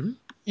 Mm-hmm.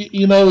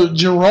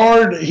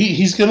 Gerrard,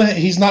 he's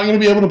not gonna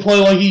be able to play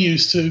like he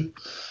used to,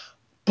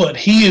 but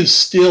he is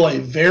still a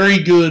very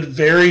good,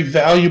 very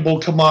valuable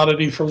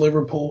commodity for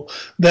Liverpool.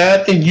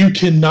 And you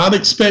cannot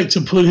expect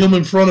to put him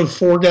in front of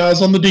 4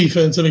 guys on the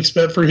defense and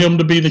expect for him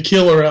to be the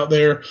killer out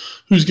there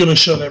who's going to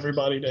shut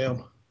everybody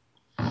down.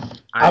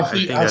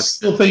 I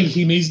still think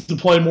he needs to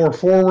play more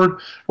forward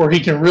where he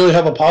can really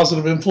have a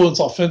positive influence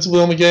offensively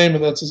on the game,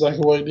 and that's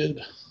exactly what he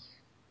did.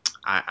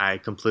 I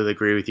completely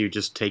agree with you.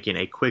 Just taking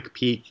a quick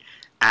peek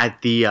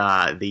at the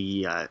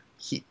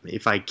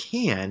if I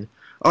can.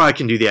 Oh, I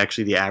can do the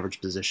average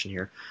position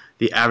here.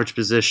 The average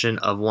position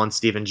of one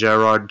Steven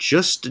Gerrard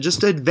just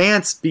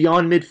advanced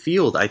beyond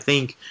midfield. I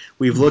think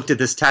we've looked at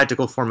this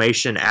tactical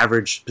formation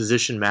average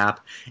position map,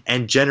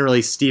 and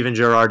generally Steven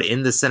Gerrard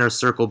in the center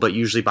circle, but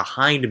usually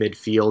behind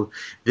midfield.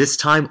 This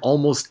time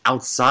almost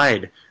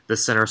outside the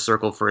center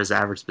circle for his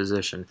average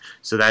position.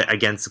 So that,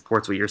 again,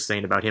 supports what you're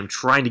saying about him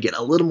trying to get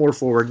a little more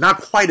forward. Not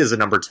quite as a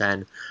number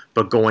 10,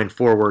 but going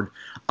forward.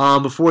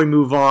 Before we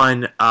move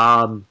on,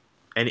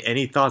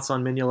 any thoughts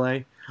on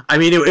Mignolet? I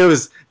mean, it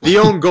was the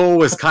own goal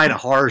was kind of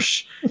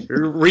harsh,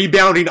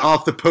 rebounding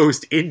off the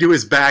post into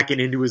his back and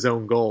into his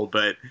own goal.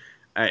 But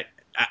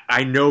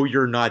I know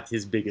you're not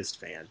his biggest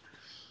fan.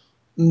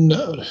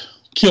 No,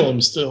 kill him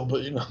still,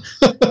 but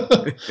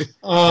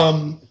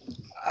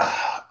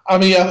I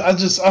mean,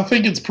 I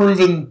think it's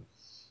proven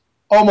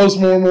almost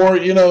more and more.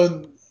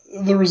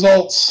 The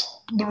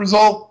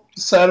result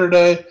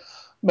Saturday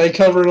may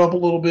cover it up a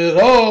little bit.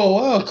 Oh,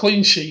 wow,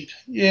 clean sheet.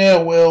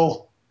 Yeah,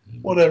 well.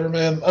 Whatever,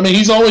 man. I mean,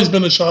 he's always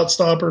been a shot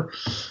stopper.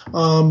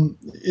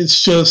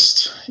 It's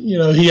just,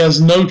 he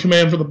has no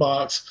command for the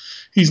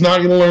box. He's not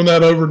going to learn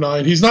that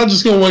overnight. He's not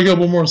just going to wake up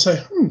one morning and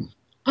say,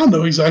 I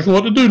know exactly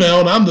what to do now,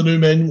 and I'm the new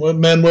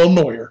Manuel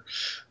Neuer.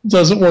 It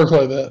doesn't work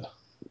like that.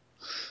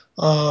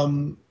 I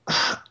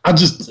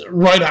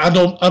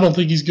don't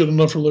think he's good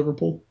enough for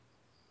Liverpool.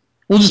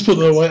 We'll just put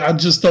it that way. I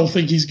just don't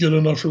think he's good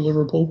enough for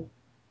Liverpool.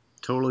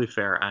 Totally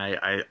fair.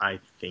 I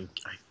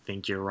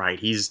think you're right.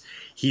 He's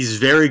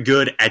very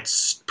good at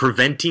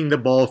preventing the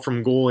ball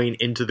from going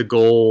into the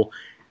goal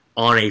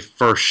on a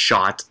first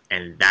shot,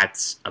 and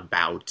that's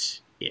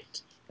about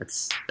it.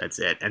 That's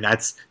it, and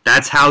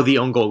that's how the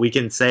own goal. We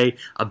can say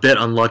a bit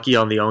unlucky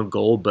on the own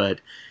goal,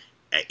 but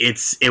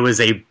it was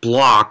a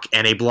block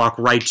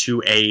right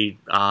to a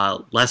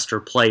Leicester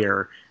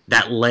player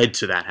that led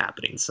to that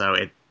happening. So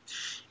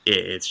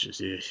it's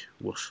just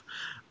woof.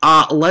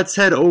 Let's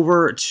head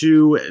over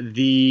to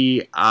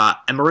the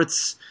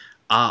Emirates,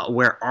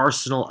 where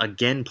Arsenal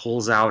again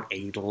pulls out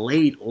a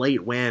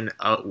late win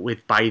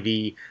by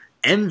the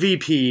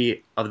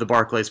MVP of the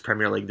Barclays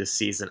Premier League this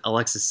season,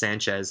 Alexis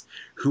Sanchez,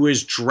 who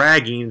is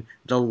dragging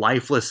the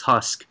lifeless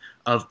husk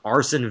of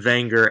Arsene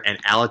Wenger and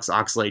Alex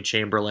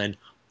Oxlade-Chamberlain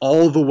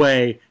all the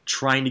way,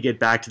 trying to get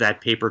back to that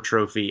paper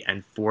trophy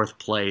and 4th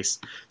place.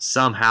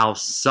 Somehow,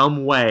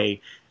 some way,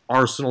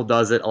 Arsenal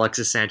does it.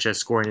 Alexis Sanchez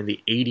scoring in the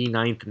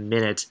 89th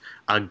minute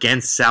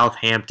against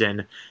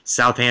Southampton.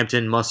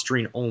 Southampton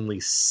mustering only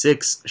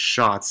 6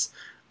 shots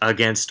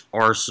against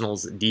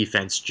Arsenal's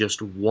defense,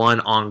 just 1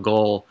 on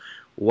goal.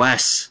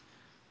 Wes,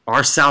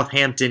 are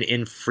Southampton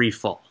in free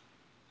fall?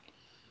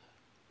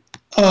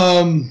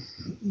 To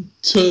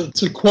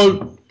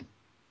quote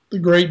the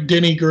great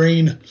Denny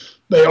Green,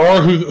 they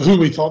are who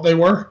we thought they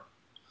were.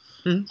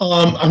 Mm-hmm.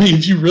 I mean,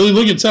 if you really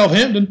look at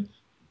Southampton,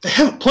 they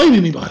haven't played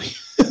anybody.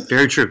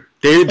 Very true.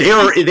 They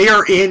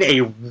are in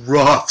a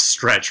rough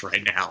stretch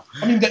right now.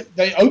 I mean,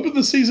 they opened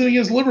the season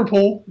against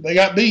Liverpool. They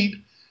got beat.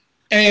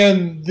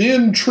 And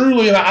then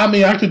truly, I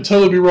mean, I could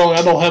totally be wrong.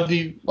 I don't have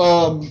the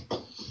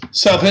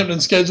Southampton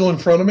schedule in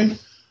front of me.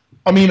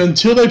 I mean,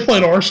 until they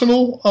played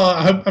Arsenal,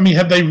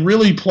 have they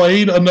really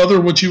played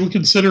another what you would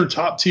consider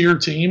top-tier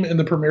team in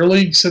the Premier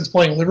League since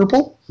playing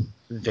Liverpool?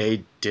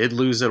 They did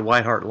lose at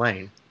White Hart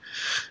Lane.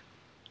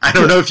 I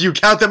don't know if you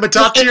count them a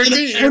top-tier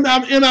team.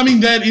 And I mean,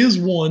 that is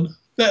one.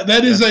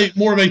 That is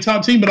more of a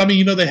top team, but I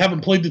mean, they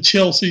haven't played the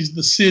Chelseas,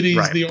 the Cities,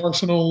 right, the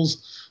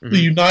Arsenals,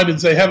 the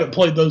Uniteds. They haven't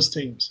played those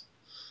teams.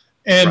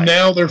 And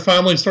now they're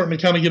finally starting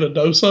to kind of get a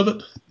dose of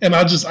it. And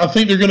I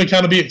think they're going to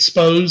kind of be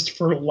exposed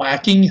for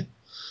lacking.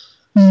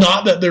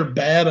 Not that they're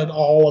bad at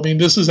all. I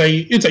mean,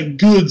 it's a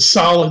good,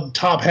 solid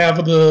top half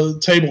of the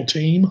table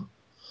team.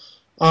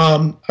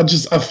 I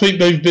think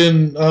they've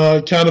been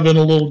kind of in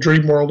a little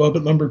dream world up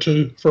at number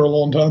 2 for a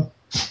long time.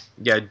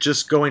 Yeah,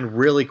 just going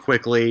really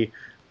quickly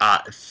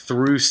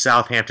through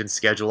Southampton's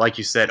schedule. Like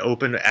you said,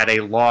 open at a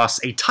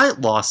tight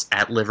loss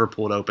at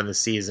Liverpool to open the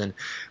season.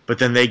 But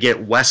then they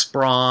get West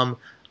Brom,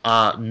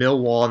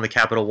 Millwall in the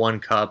Capital One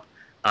Cup,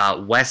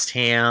 West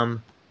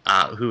Ham,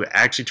 who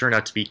actually turned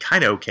out to be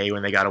kind of okay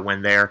when they got a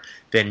win there.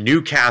 Then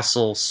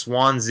Newcastle,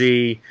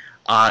 Swansea.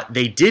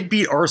 They did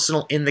beat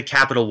Arsenal in the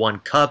Capital One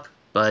Cup,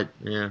 but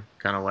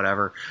kind of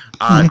whatever.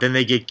 Then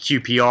they get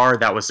QPR.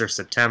 That was their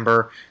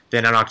September.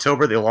 Then in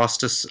October, they lost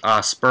to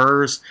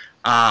Spurs.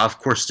 Of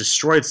course,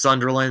 destroyed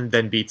Sunderland,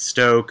 then beat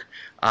Stoke.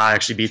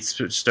 Actually beat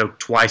Stoke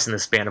twice in the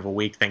span of a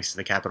week, thanks to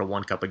the Capital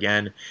One Cup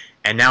again.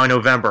 And now in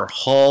November,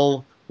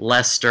 Hull,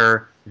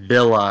 Leicester,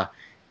 Villa.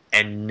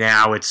 and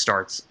now it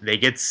starts. They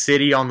get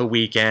City on the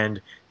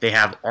weekend. They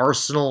have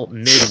Arsenal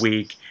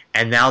midweek,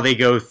 and now they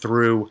go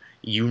through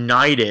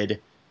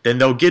United. Then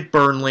they'll get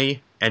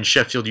Burnley and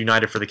Sheffield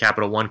United for the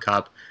Capital One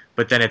Cup.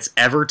 But then it's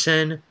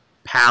Everton,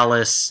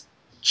 Palace,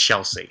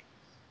 Chelsea.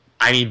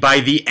 I mean, by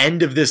the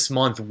end of this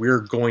month, we're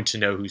going to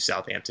know who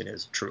Southampton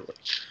is, truly.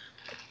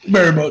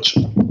 Very much.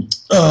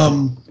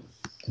 And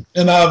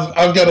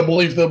I've got to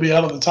believe they'll be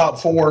out of the top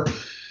 4.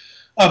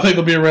 I think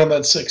they'll be around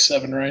that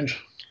 6-7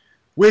 range.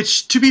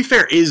 Which, to be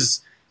fair,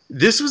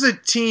 this was a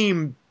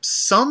team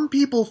some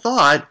people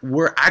thought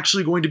were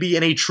actually going to be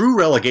in a true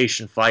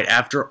relegation fight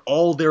after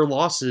all their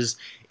losses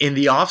in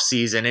the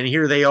offseason. And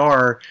here they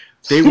are.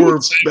 They were...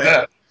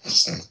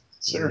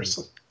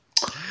 Seriously.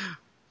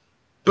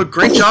 But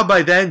great job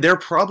by them. They're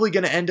probably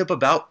going to end up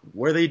about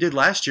where they did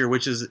last year,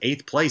 which is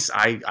 8th place.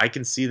 I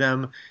can see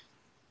them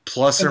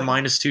plus or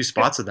minus 2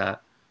 spots of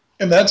that.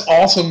 And that's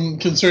awesome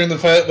considering the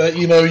fact that,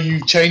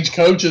 you change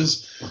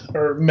coaches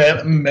or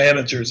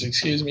managers,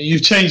 excuse me.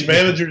 You've changed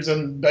managers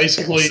and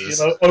basically,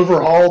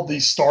 overhauled the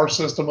star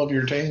system of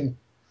your team.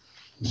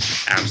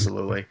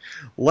 Absolutely.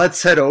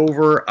 Let's head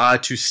over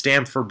to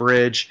Stamford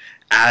Bridge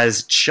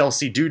as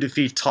Chelsea do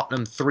defeat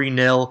Tottenham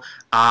 3-0.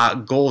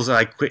 Goals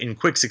in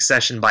quick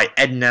succession by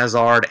Eden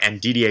Hazard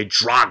and Didier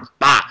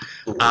Drogba.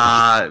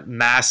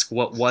 Mask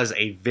what was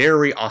a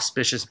very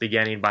auspicious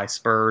beginning by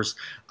Spurs.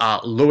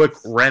 Loic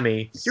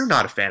Remy, you're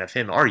not a fan of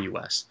him, are you,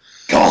 Wes?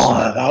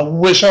 God, I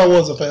wish I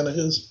was a fan of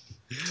his.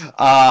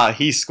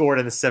 He scored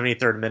in the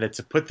 73rd minute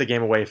to put the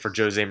game away for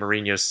Jose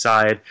Mourinho's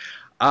side.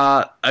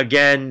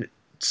 Again,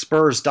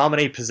 Spurs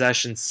dominate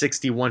possession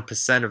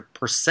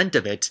 61%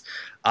 of it,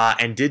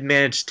 and did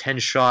manage 10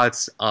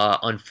 shots.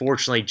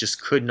 Unfortunately,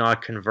 just could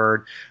not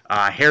convert.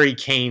 Harry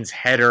Kane's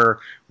header,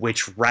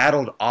 which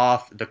rattled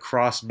off the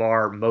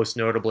crossbar, most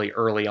notably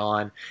early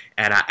on,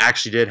 and I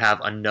actually did have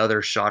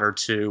another shot or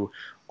two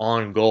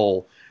on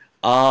goal.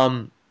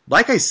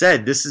 Like I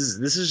said, this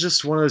is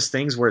just one of those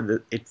things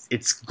where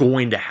it's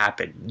going to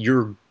happen.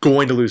 You're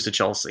going to lose to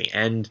Chelsea,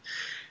 and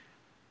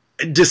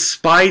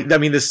despite,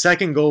 the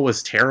second goal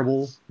was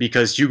terrible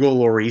because Hugo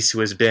Lloris, who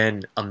has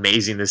been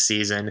amazing this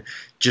season,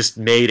 just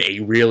made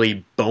a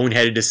really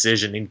boneheaded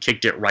decision and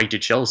kicked it right to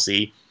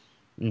Chelsea.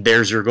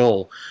 There's your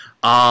goal.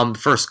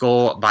 First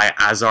goal by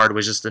Hazard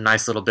was just a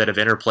nice little bit of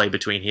interplay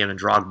between him and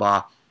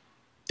Drogba.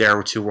 There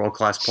were 2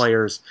 world-class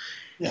players.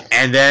 Yeah.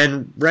 And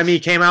then Remy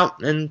came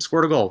out and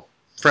scored a goal,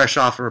 fresh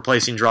off and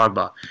replacing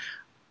Drogba.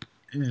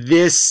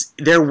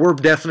 There were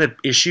definite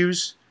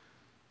issues,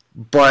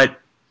 but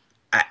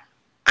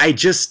I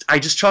just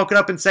chalk it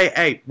up and say,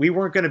 hey, we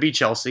weren't going to beat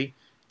Chelsea.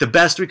 The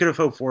best we could have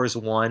hoped for is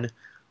 1.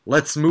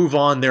 Let's move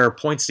on. There are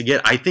points to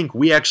get. I think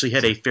we actually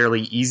hit a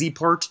fairly easy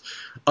part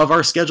of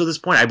our schedule at this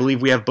point. I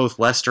believe we have both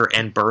Leicester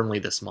and Burnley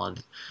this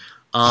month.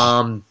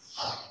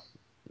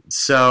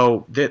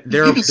 So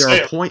there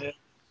are points.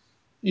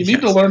 You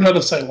need to learn how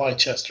to say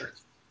Leicester.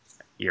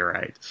 You're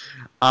right.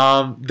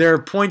 There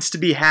are points to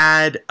be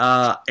had.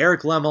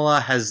 Eric Lamela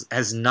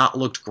has not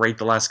looked great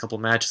the last couple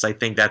of matches. I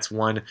think that's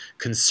one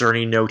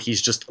concerning note.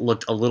 He's just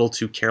looked a little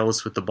too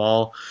careless with the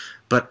ball.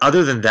 But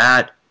other than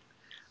that,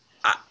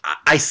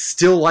 I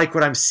still like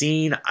what I'm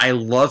seeing. I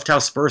loved how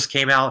Spurs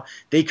came out.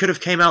 They could have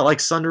came out like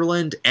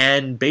Sunderland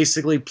and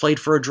basically played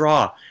for a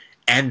draw.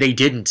 And they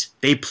didn't.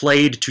 They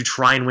played to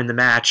try and win the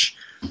match.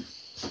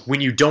 When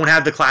you don't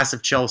have the class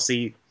of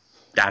Chelsea,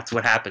 that's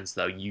what happens,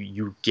 though.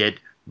 You get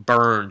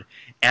burned.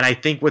 And I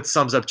think what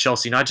sums up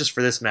Chelsea, not just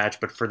for this match,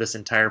 but for this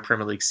entire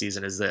Premier League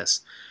season, is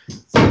this.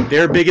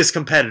 Their biggest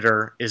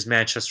competitor is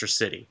Manchester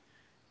City.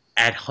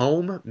 At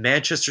home,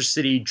 Manchester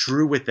City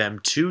drew with them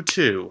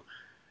 2-2,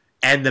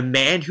 and the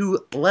man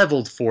who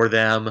leveled for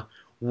them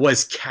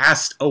was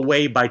cast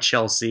away by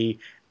Chelsea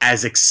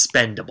as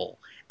expendable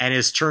and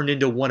has turned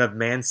into one of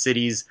Man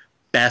City's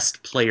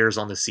best players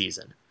on the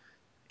season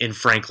in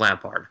Frank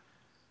Lampard.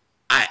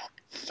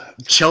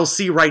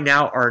 Chelsea right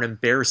now are an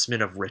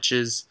embarrassment of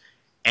riches,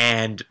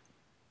 and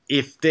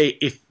if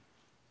the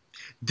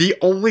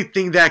only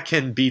thing that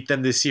can beat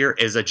them this year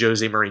is a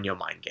Jose Mourinho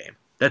mind game.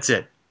 That's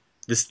it.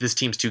 This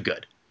team's too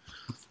good.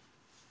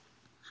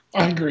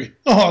 I agree.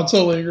 Oh, I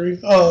totally agree.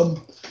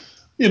 That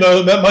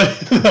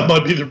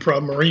might be the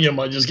problem. Mourinho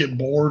might just get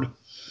bored.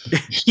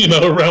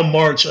 Around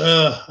March.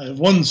 I've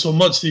won so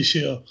much this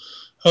year.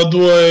 How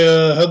do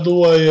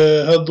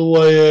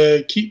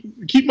I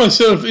keep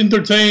myself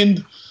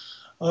entertained?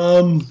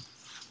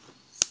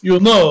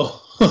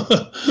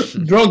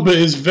 Drogba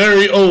is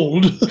very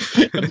old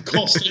and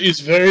Costa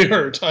is very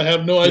hurt. I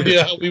have no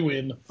idea how we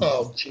win.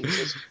 Oh,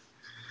 Jesus.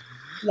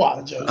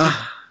 Why, Joe?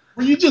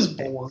 Were you just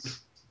bored?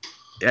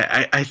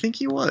 Yeah, I think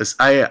he was.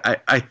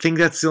 I think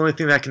that's the only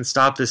thing that can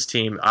stop this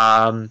team.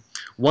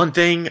 One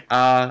thing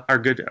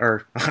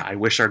I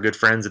wish our good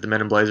friends at the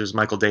Men in Blazers,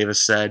 Michael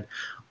Davis, said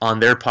on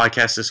their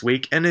podcast this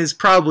week, and is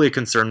probably a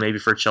concern maybe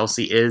for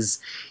Chelsea, is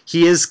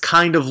he is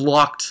kind of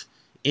locked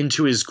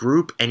into his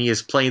group, and he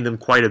is playing them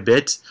quite a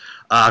bit.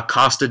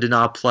 Costa did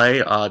not play.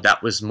 That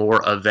was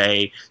more of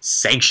a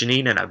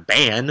sanctioning and a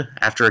ban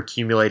after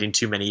accumulating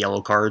too many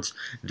yellow cards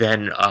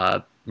than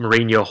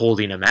Mourinho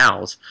holding him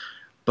out.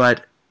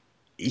 But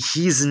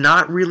he's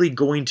not really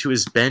going to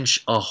his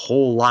bench a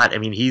whole lot. I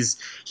mean, he's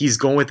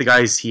going with the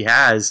guys he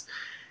has.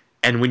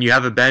 And when you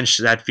have a bench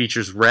that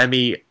features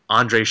Remy,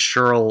 Andre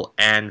Schürrle,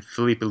 and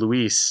Filipe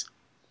Luis,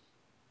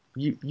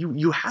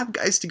 you have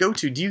guys to go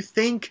to. Do you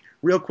think,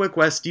 real quick,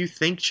 Wes, do you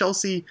think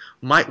Chelsea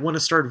might want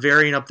to start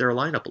varying up their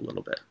lineup a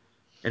little bit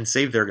and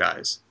save their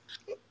guys?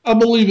 I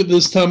believe at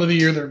this time of the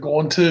year they're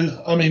going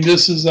to. I mean,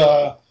 this is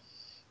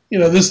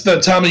this is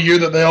that time of year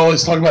that they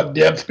always talk about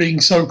depth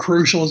being so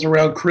crucial is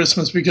around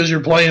Christmas because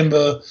you're playing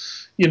the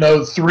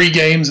 3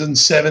 games in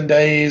 7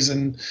 days.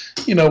 And,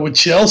 with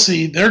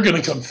Chelsea, they're going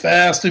to come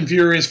fast and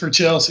furious for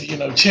Chelsea.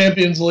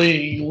 Champions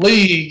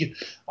League,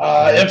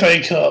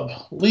 FA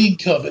Cup, League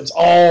Cup, it's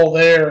all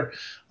there.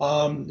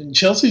 And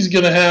Chelsea's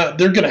they're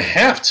going to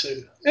have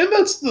to. And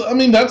that's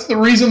the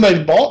reason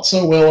they've bought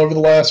so well over the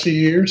last few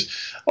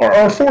years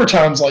or 4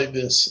 times like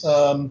this.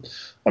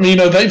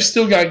 They've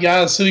still got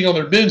guys sitting on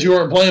their bench who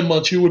aren't playing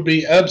much who would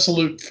be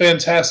absolute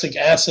fantastic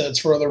assets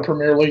for other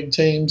Premier League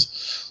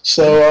teams.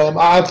 So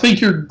I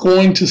think you're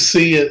going to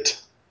see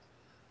it.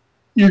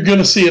 You're going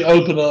to see it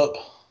open up.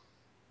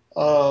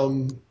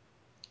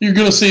 You're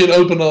going to see it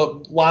open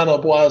up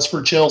lineup-wise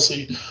for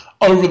Chelsea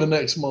over the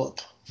next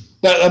month.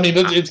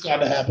 It's got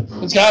to happen.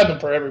 It's got to happen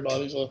for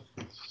everybody. So.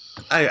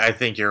 I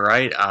think you're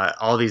right.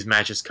 All these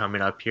matches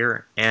coming up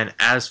here. And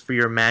as for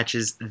your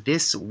matches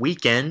this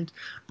weekend,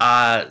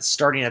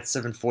 starting at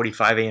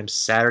 7:45 a.m.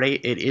 Saturday,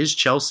 it is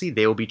Chelsea.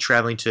 They will be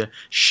traveling to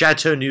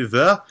Chateau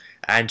Neuf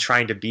and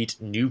trying to beat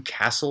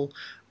Newcastle.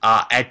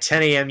 At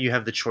 10 a.m., you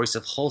have the choice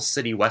of Hull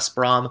City, West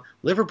Brom,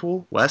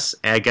 Liverpool, West,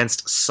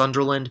 against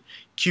Sunderland,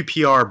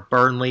 QPR,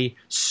 Burnley,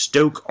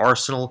 Stoke,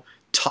 Arsenal,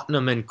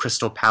 Tottenham and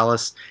Crystal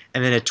Palace.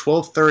 And then at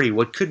 12:30,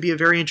 what could be a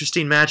very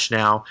interesting match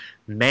now,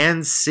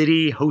 Man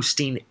City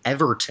hosting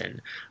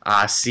Everton.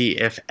 See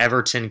if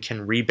Everton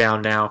can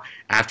rebound now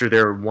after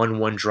their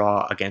 1-1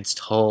 draw against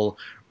Hull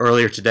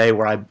earlier today,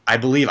 where I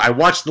believe I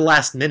watched the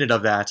last minute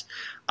of that.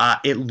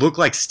 It looked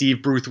like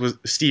Steve Bruce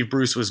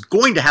was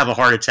going to have a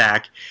heart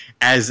attack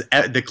as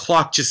the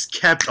clock just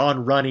kept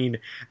on running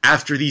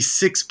after these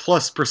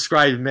 6+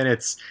 prescribed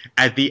minutes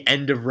at the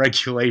end of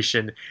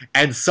regulation,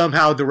 and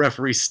somehow the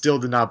referee still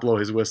did not blow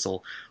his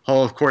whistle.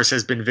 Hull, of course,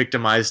 has been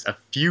victimized a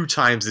few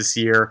times this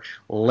year,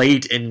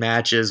 late in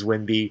matches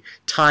when the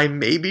time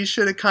maybe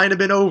should have kind of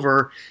been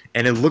over,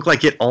 and it looked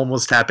like it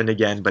almost happened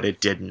again, but it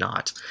did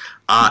not.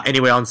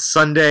 Anyway, on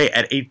Sunday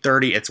at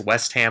 8:30, it's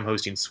West Ham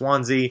hosting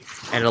Swansea,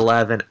 and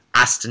 11,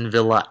 Aston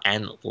Villa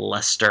and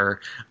Leicester.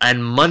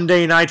 And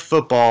Monday Night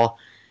Football,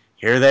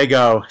 here they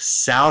go.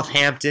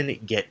 Southampton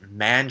get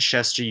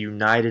Manchester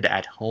United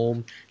at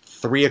home,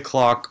 3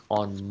 o'clock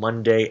on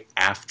Monday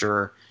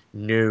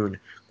afternoon.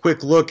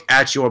 Quick look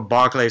at your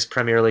Barclays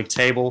Premier League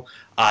table.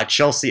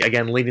 Chelsea,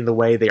 again, leading the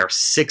way. They are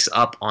 6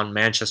 up on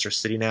Manchester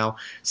City now.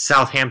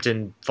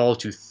 Southampton fall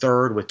to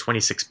 3rd with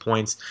 26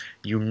 points.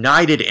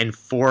 United in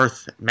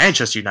 4th,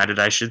 Manchester United,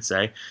 I should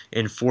say,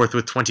 in 4th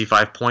with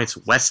 25 points.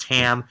 West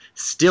Ham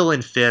still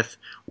in 5th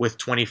with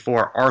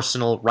 24.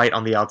 Arsenal right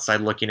on the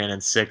outside looking in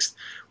 6th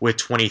with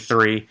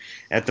 23.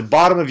 At the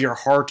bottom of your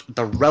heart,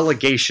 the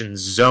relegation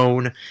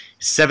zone.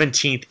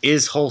 17th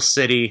is Hull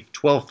City,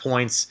 12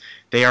 points.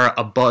 They are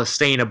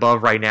staying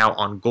above right now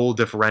on goal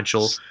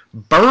differential.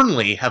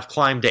 Burnley have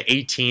climbed to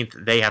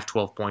 18th. They have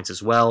 12 points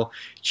as well.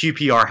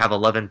 QPR have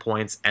 11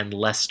 points. And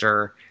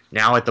Leicester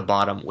now at the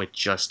bottom with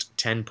just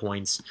 10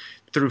 points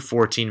through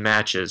 14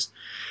 matches.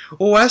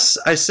 Well, Wes,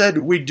 I said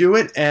we'd do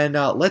it. And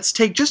let's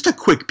take just a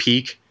quick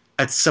peek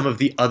at some of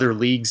the other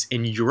leagues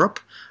in Europe.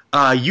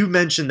 You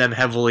mentioned them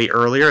heavily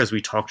earlier as we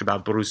talked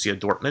about Borussia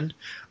Dortmund.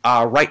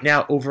 Right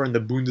now over in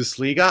the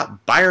Bundesliga,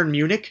 Bayern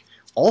Munich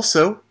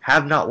also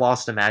have not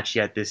lost a match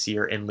yet this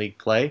year in league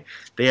play.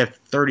 They have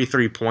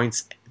 33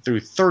 points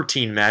through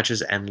 13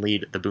 matches and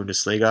lead the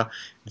Bundesliga.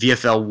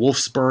 VfL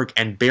Wolfsburg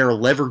and Bayer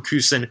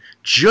Leverkusen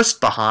just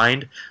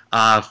behind.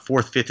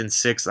 4th, 5th, and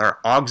 6th are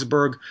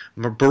Augsburg,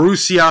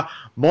 Borussia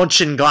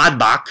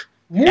Mönchengladbach,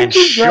 and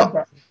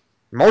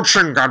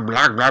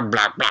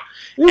Mönchengladbach,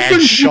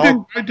 and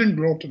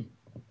Schalke.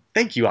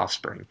 Thank you,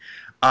 Offspring.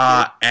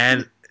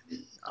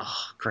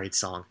 Great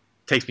song.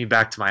 Takes me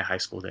back to my high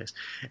school days.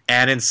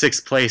 And in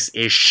 6th place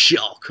is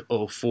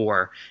Schalke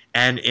 04.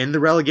 And in the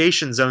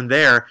relegation zone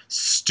there,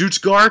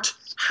 Stuttgart,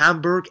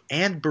 Hamburg,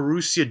 and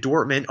Borussia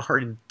Dortmund are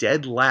in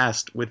dead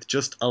last with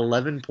just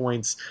 11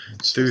 points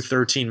through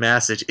 13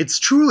 matches. It's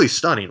truly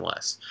stunning,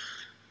 Wes.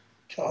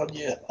 God,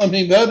 yeah.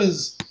 That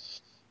is...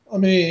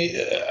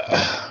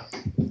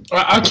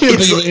 I can't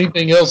think of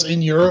anything else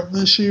in Europe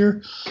this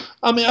year.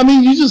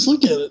 You just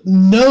look at it.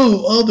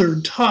 No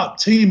other top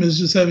team is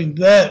just having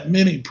that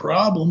many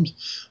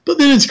problems. But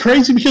then it's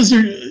crazy because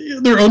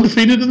they're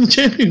undefeated in the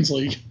Champions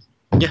League.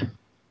 Yeah,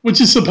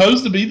 which is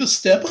supposed to be the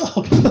step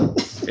up.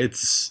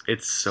 It's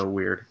so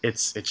weird.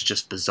 It's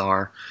just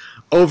bizarre.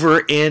 Over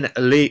in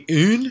Ligue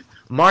 1,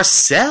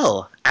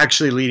 Marseille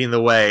actually leading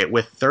the way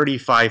with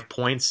 35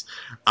 points.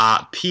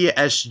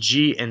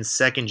 PSG in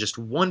second, just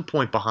 1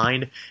 point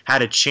behind,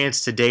 had a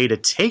chance today to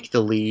take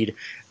the lead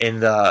in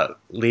the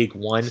League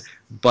One,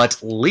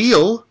 but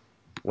Lille,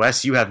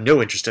 Wes, you have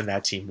no interest in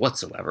that team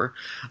whatsoever.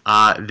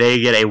 They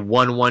get a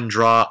 1-1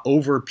 draw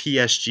over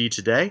PSG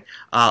today.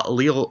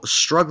 Lille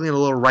struggling a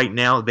little right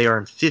now. They are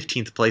in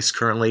 15th place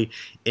currently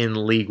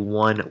in League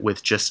One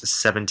with just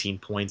 17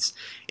 points.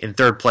 In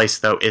third place,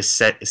 though, is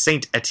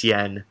Saint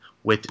Etienne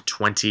with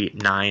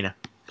 29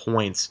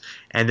 points.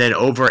 And then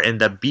over in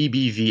the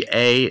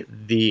BBVA,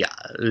 the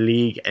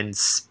league in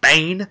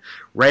Spain,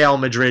 Real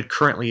Madrid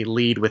currently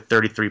lead with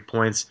 33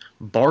 points.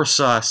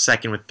 Barca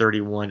second with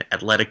 31.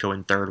 Atletico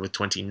in third with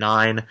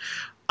 29.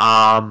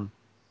 I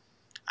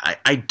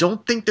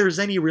don't think there's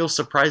any real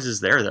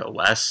surprises there, though,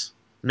 Wes.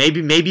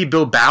 Maybe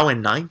Bilbao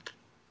in ninth?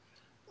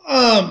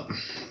 No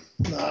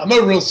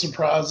real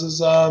surprises.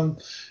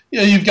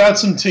 You've got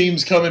some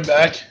teams coming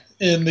back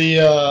in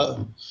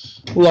the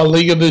La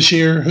Liga this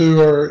year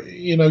who are,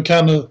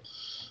 kind of,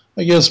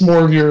 I guess,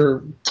 more of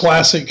your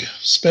classic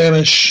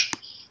Spanish,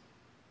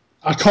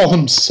 I call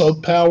them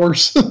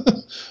sub-powers,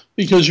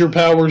 because your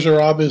powers are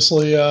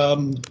obviously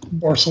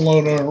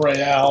Barcelona,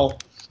 Real,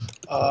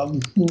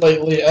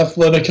 lately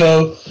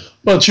Atletico,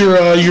 but your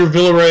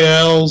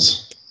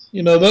Villarreals,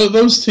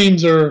 those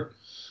teams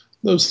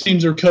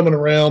are coming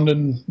around,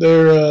 and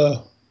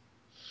they're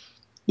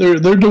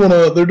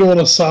doing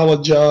a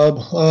solid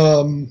job.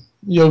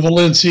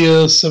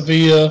 Valencia,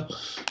 Sevilla,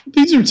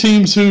 these are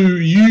teams who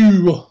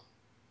you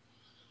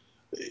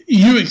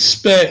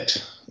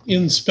expect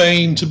in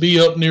Spain to be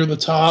up near the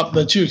top,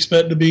 that you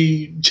expect to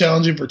be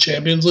challenging for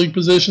Champions League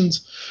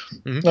positions.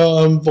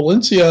 Mm-hmm.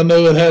 Valencia, I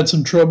know, had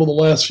some trouble the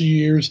last few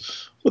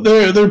years, but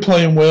they're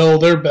playing well.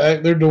 They're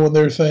back. They're doing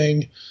their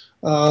thing.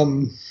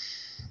 That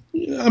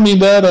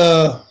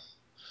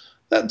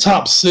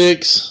top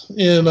six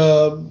in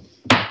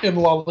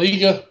La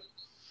Liga,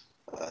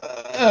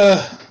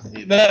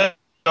 that's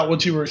not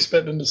what you were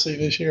expecting to see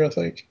this year, I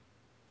think.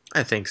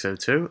 I think so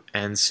too,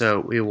 and so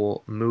we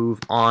will move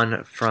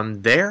on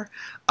from there.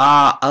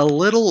 A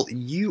little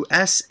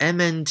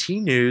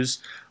USMNT news.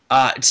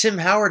 Tim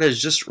Howard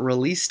has just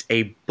released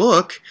a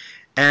book,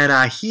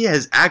 and he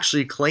is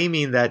actually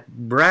claiming that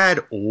Brad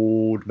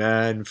Old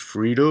Man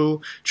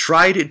Friedel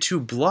tried to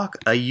block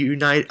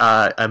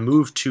a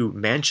move to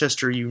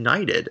Manchester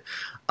United.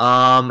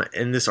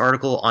 In this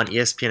article on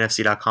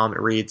ESPNFC.com, it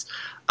reads,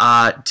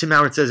 Tim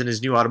Howard says in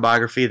his new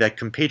autobiography that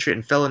compatriot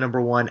and fellow number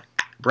one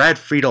Brad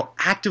Friedel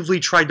actively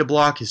tried to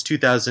block his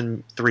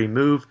 2003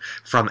 move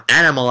from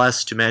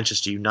NMLS to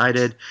Manchester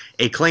United,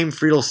 a claim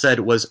Friedel said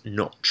was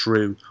not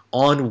true.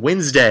 On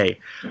Wednesday,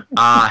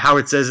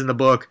 Howard says in the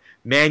book,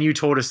 Man U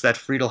told us that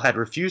Friedel had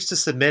refused to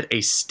submit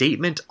a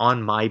statement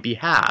on my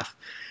behalf.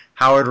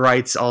 Howard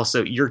writes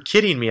also, You're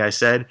kidding me, I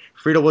said.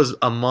 Friedel was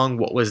among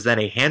what was then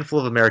a handful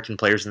of American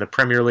players in the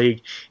Premier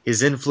League.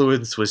 His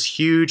influence was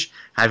huge.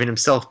 Having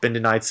himself been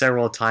denied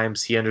several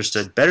times, he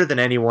understood better than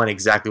anyone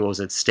exactly what was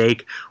at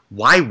stake.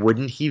 Why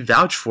wouldn't he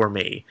vouch for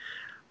me?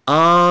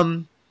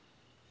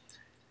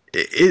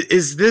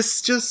 Is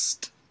this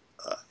just...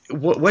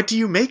 What do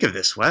you make of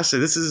this, Wes?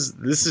 This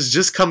is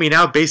just coming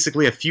out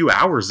basically a few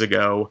hours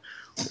ago.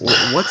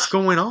 What's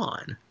going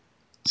on?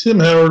 Tim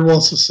Howard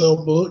wants to sell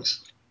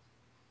books.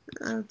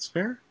 That's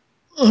fair.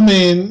 I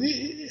mean,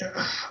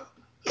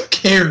 who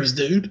cares,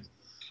 dude?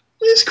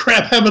 This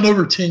crap happened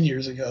over 10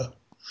 years ago.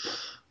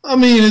 I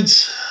mean,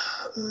 it's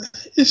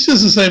just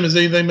the same as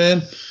anything,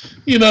 man.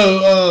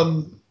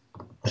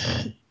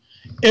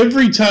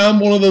 Every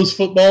time one of those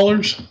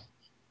footballers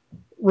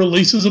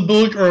releases a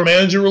book or a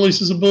manager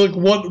releases a book,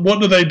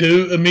 what do they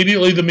do?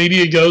 Immediately the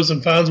media goes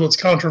and finds what's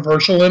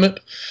controversial in it,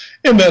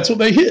 and that's what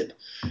they hit.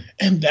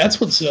 And that's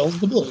what sells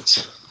the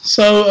books.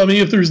 So, I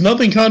mean, if there's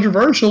nothing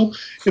controversial,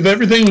 if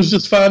everything was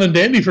just fine and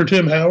dandy for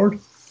Tim Howard,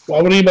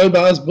 why would anybody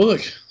buy his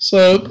book?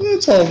 So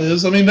that's all it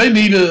is. I mean, they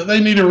need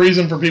a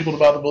reason for people to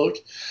buy the book,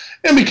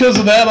 and because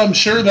of that, I'm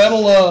sure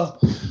that'll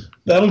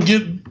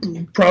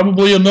get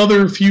probably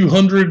another few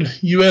hundred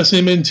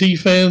USMNT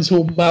fans who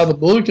will buy the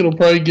book. It'll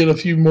probably get a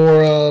few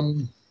more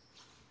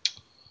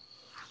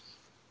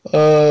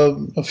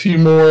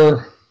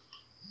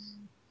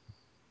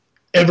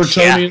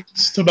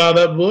Evertonians to buy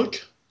that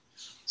book.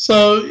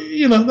 So,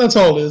 that's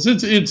all it is.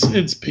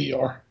 It's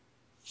PR.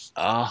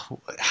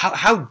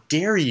 How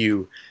dare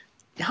you?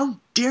 How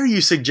dare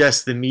you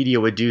suggest the media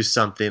would do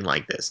something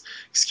like this?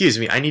 Excuse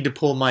me, I need to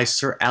pull my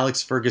Sir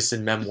Alex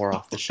Ferguson memoir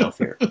off the shelf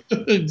here.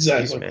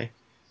 Exactly.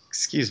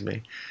 Excuse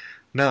me.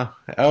 No.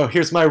 Oh,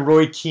 here's my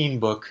Roy Keane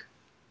book.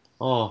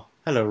 Oh,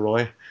 hello,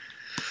 Roy.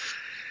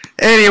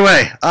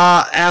 Anyway,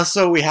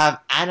 also we have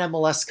an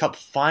MLS Cup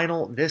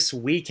final this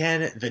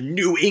weekend. The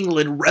New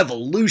England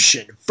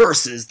Revolution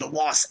versus the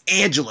Los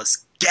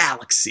Angeles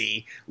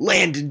Galaxy.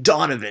 Landon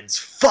Donovan's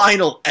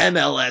final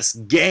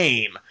MLS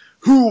game.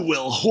 Who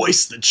will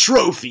hoist the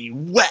trophy,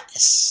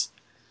 Wes?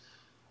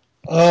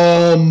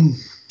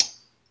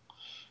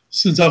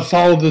 Since I've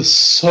followed this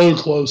so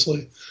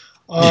closely,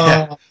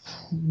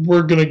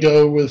 we're gonna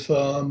go with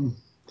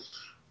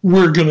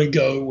we're going to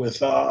go with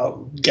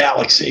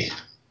Galaxy.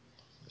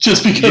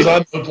 Just because I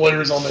know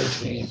players on their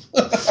team.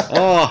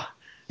 Oh,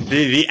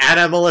 the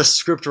NMLS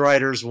script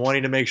writers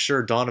wanting to make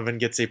sure Donovan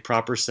gets a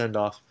proper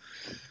send-off.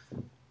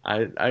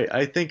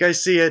 I think I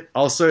see it.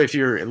 Also, if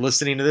you're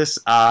listening to this,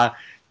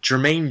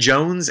 Jermaine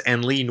Jones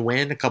and Lee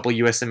Nguyen, a couple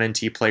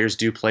USMNT players,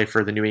 do play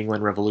for the New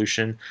England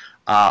Revolution.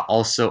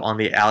 Also on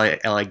the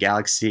LA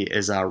Galaxy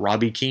is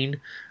Robbie Keane,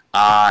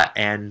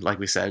 and like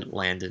we said,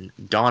 Landon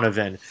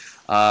Donovan.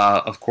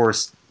 Of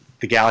course,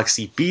 the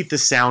Galaxy beat the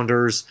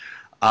Sounders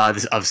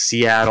of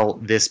Seattle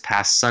this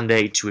past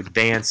Sunday to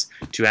advance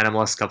to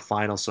NMLS Cup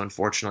Final. So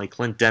unfortunately,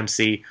 Clint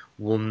Dempsey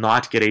will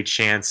not get a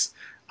chance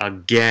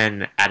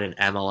again at an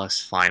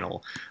MLS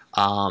Final.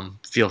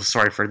 Feel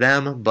sorry for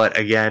them, but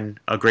again,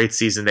 a great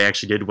season. They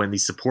actually did win the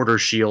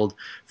Supporters Shield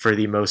for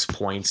the most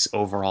points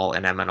overall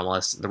in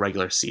NMLS the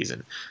regular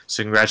season.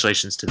 So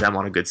congratulations to them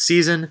on a good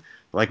season.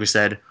 Like we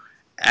said,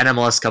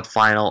 NMLS Cup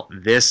Final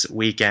this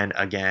weekend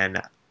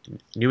again.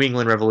 New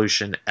England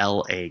Revolution,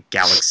 LA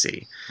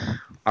Galaxy.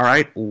 All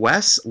right,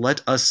 Wes,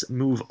 let us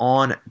move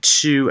on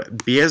to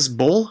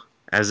baseball,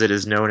 as it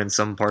is known in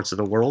some parts of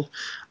the world.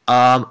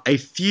 A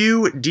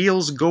few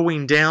deals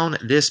going down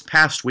this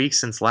past week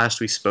since last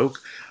we spoke.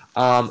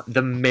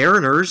 The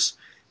Mariners,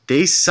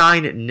 they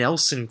signed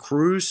Nelson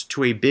Cruz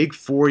to a big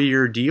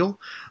 4-year deal.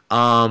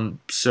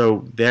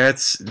 So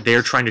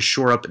they're trying to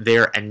shore up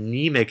their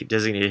anemic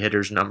designated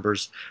hitters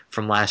numbers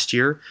from last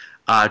year.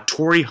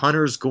 Torrey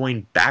Hunter's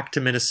going back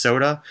to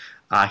Minnesota.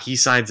 He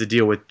signs a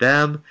deal with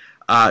them.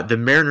 The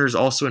Mariners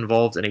also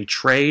involved in a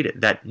trade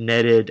that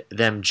netted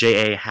them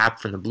J.A.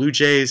 Happ from the Blue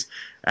Jays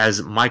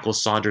as Michael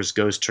Saunders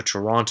goes to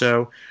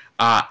Toronto.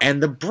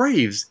 And the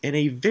Braves, in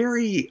a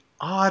very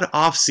odd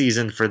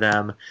offseason for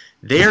them,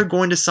 they are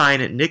going to sign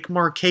Nick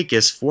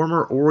Markakis,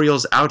 former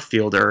Orioles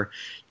outfielder,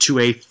 to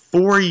a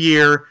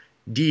 4-year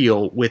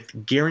deal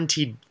with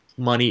guaranteed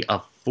money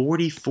of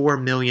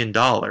 $44 million.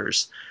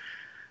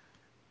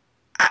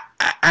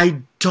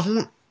 I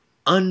don't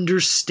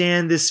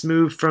understand this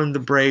move from the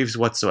Braves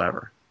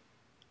whatsoever.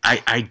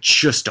 I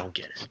just don't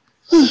get it.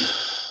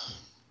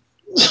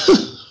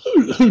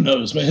 Who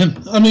knows,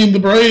 man? I mean, the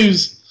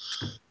Braves,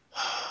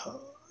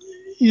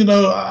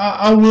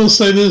 I will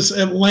say this.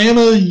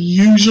 Atlanta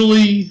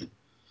usually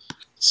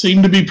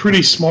seem to be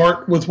pretty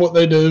smart with what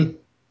they do.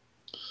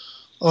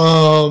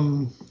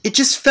 It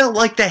just felt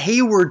like the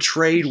Hayward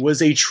trade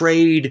was a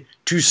trade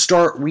to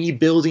start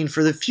rebuilding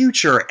for the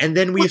future, and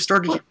then we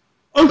started...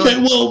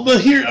 Okay, well, but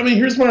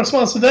here's my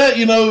response to that.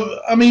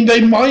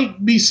 They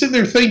might be sitting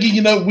there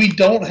thinking, we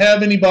don't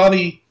have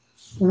anybody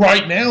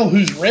right now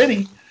who's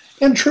ready.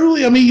 And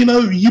truly,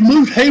 you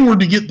moved Hayward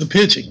to get the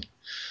pitching.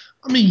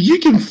 You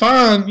can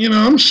find,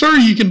 I'm sure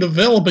you can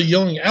develop a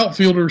young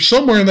outfielder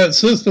somewhere in that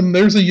system.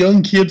 There's a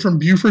young kid from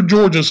Buford,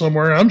 Georgia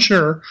somewhere, I'm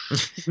sure.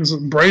 Because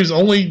Braves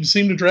only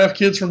seem to draft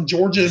kids from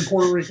Georgia and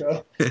Puerto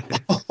Rico.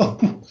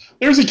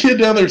 There's a kid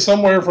down there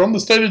somewhere from the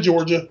state of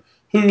Georgia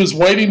who is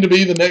waiting to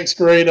be the next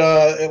great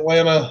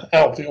Atlanta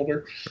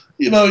outfielder.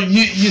 You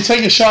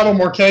take a shot on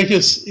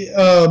Markakis.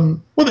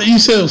 You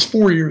said it was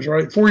 4 years,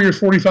 right? 4 years,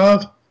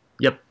 45?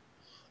 Yep.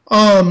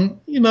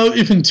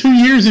 If in 2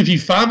 years, if you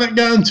find that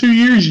guy in 2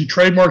 years, you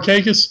trade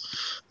Markakis.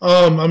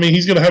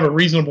 He's going to have a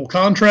reasonable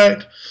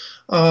contract.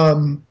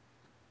 Or,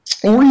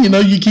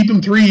 you keep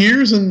him 3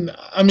 years. And,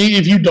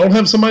 if you don't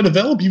have somebody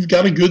develop, you've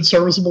got a good,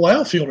 serviceable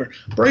outfielder.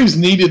 Braves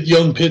needed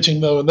young pitching,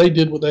 though, and they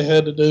did what they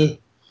had to do.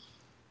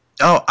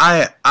 Oh,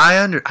 I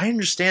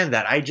understand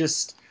that.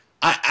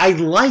 I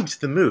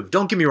liked the move.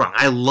 Don't get me wrong.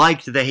 I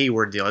liked the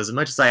Hayward deal as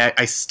much as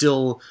I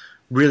still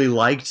really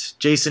liked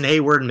Jason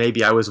Hayward.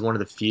 Maybe I was one of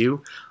the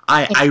few.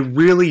 I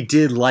really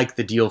did like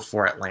the deal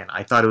for Atlanta.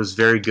 I thought it was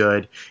very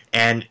good.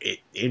 And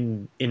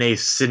in a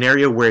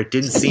scenario where it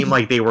didn't seem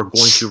like they were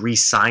going to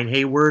re-sign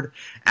Hayward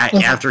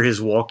after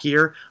his walk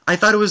year, I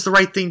thought it was the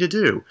right thing to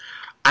do.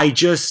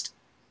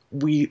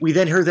 We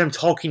then heard them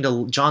talking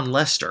to John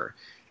Lester.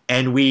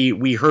 And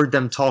we heard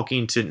them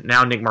talking to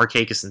now Nick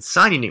Markakis and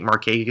signing Nick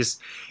Markakis.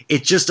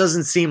 It just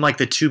doesn't seem like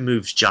the two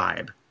moves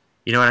jibe.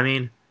 You know what I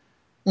mean?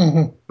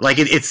 Mm-hmm. Like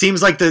it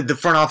seems like the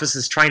front office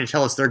is trying to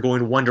tell us they're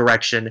going one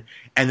direction,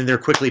 and then they're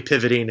quickly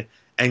pivoting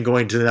and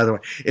going to another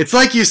one. It's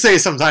like you say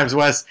sometimes,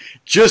 Wes.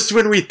 Just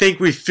when we think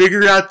we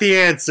figured out the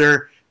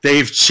answer,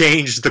 they've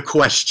changed the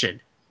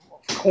question.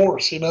 Of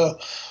course,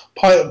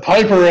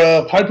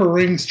 Piper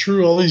rings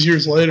true all these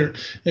years later.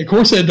 And of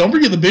course, don't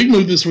forget the big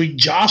move this week,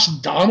 Josh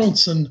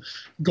Donaldson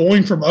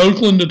going from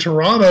Oakland to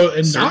Toronto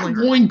and Certainly.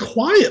 Not going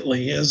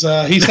quietly as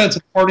he's had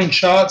some parting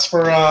shots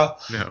for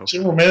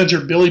General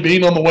Manager Billy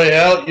Beane on the way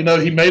out.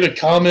 He made a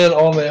comment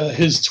on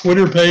his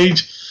Twitter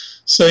page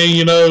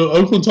saying,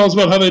 Oakland talks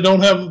about how they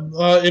don't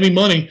have any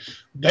money.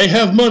 They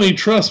have money.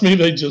 Trust me,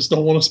 they just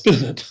don't want to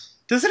spend it.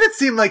 Doesn't it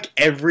seem like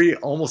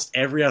almost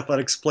every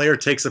athletics player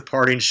takes a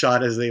parting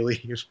shot as they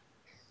leave?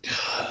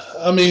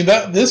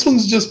 This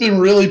one's just been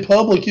really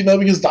public,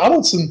 because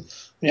Donaldson,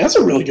 that's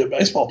a really good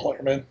baseball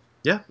player, man.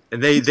 Yeah,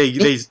 and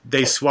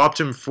they swapped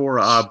him for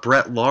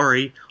Brett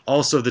Laurie,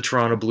 also the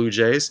Toronto Blue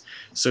Jays.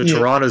 So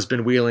Toronto's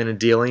been wheeling and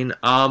dealing.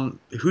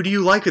 Who do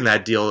you like in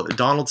that deal?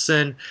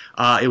 Donaldson.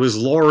 It was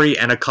Laurie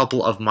and a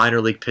couple of minor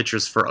league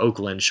pitchers for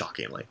Oakland.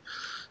 Shockingly.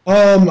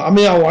 I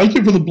like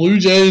it for the Blue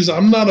Jays.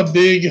 I'm not a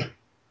big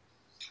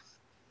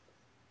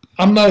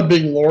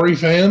Laurie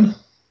fan.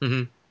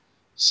 Mm-hmm.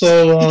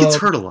 So he gets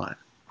hurt a lot.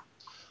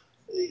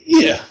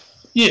 Yeah.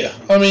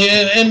 I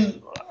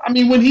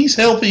mean, when he's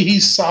healthy,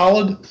 he's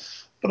solid.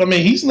 But I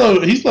mean, he's no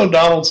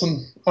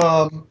Donaldson.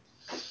 I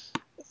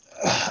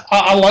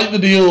like the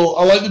deal.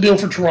 I like the deal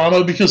for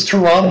Toronto because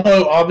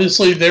Toronto,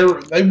 obviously, they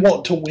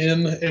want to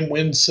win and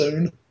win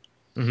soon.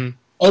 Mm-hmm.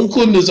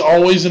 Oakland is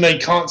always in a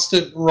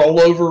constant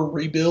rollover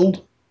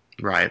rebuild.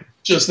 Right.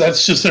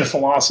 That's just their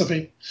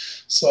philosophy.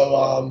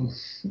 So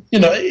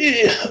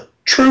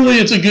truly,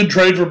 it's a good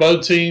trade for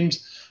both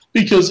teams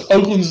because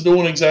Oakland's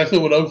doing exactly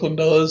what Oakland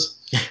does.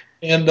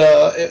 And,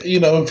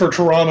 for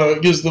Toronto,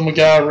 it gives them a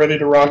guy ready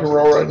to rock and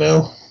roll right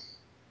now.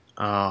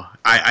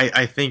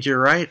 I think you're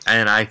right.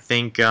 And I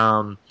think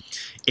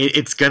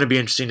it's going to be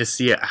interesting to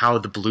see how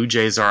the Blue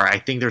Jays are. I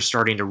think they're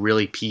starting to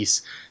really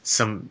piece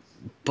some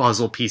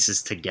puzzle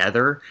pieces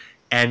together.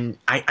 And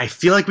I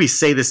feel like we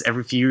say this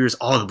every few years,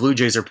 the Blue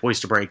Jays are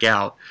poised to break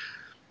out.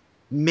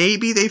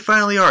 Maybe they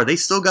finally are. They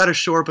still got to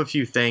shore up a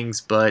few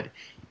things, but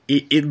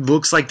it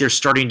looks like they're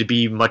starting to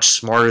be much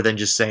smarter than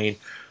just saying,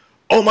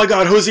 oh my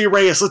God, Jose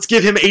Reyes, let's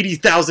give him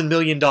 $80,000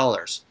 million.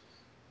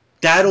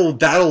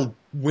 That'll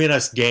win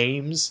us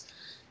games.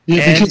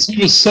 Yeah, because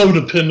he was so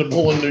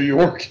dependable in New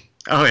York.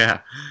 Oh yeah.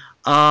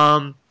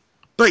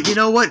 But you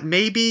know what?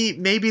 Maybe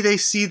they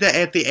see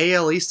that the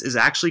AL East is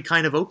actually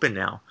kind of open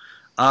now.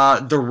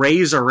 The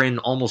Rays are in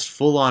almost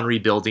full-on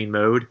rebuilding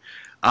mode.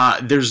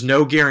 There's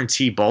no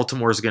guarantee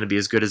Baltimore is going to be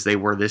as good as they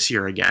were this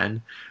year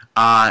again.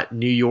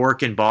 New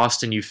York and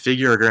Boston, you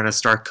figure, are going to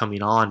start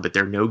coming on, but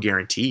there are no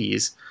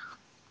guarantees.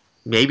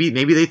 Maybe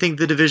they think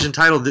the division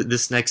title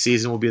this next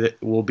season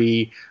will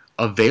be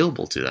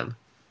available to them.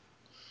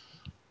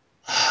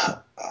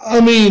 I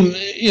mean,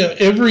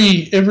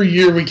 every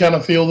year we kind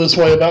of feel this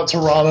way about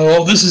Toronto.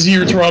 Oh, this is the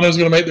year Toronto's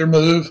going to make their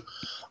move.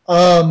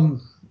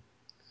 I'm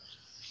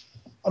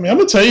going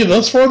to tell you,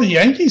 thus far the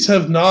Yankees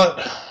have not.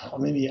 I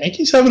mean, the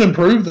Yankees haven't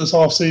improved this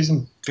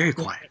offseason. Very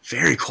quiet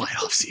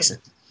offseason.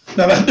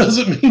 Now that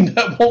doesn't mean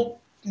that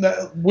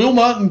will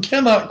not and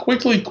cannot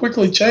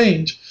quickly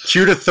change.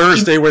 Cue to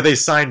Thursday where they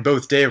signed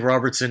both Dave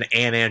Robertson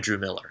and Andrew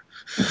Miller.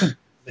 There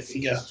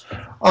you go.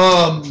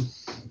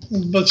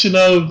 But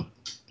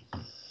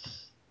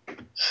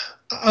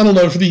I don't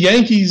know. For the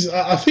Yankees,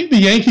 I think the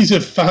Yankees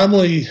have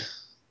finally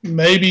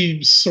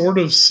maybe sort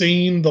of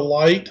seen the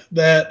light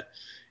that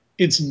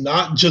it's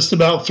not just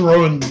about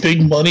throwing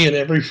big money at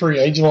every free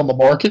agent on the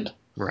market.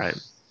 Right.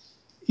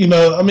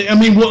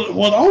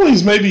 What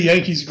always made the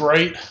Yankees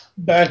great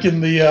back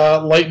in the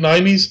late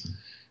 90s,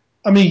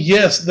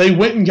 yes, they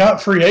went and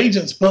got free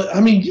agents, but,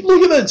 you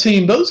look at that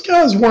team, those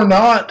guys were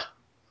not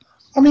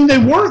 – they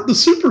weren't the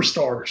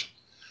superstars.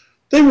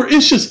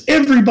 It's just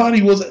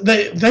everybody was –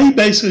 they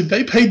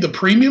basically paid the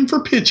premium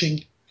for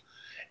pitching,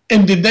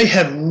 and then they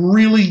had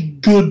really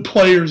good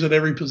players at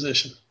every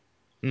position.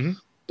 Mm-hmm.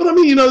 But,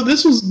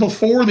 this was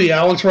before the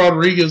Alex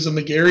Rodriguez and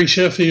the Gary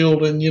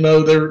Sheffield, and,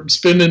 they're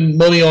spending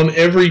money on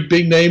every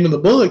big name in the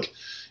book.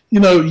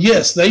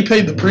 Yes, they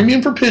paid the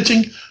premium for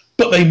pitching,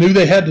 but they knew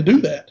they had to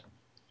do that.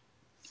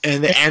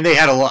 And they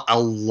had a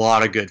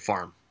lot of good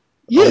farm.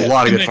 Yeah, a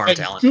lot of good farm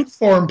talent. Good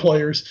farm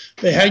players.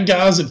 They had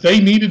guys, if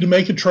they needed to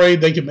make a trade,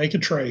 they could make a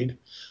trade.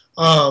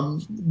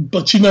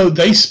 But,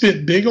 they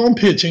spent big on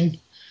pitching.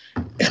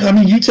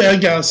 And, you tell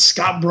guys,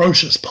 Scott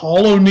Brocious,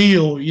 Paul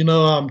O'Neill,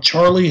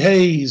 Charlie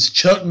Hayes,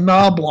 Chuck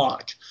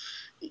Knobloch,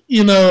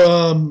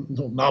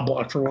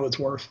 Knobloch for what it's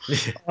worth.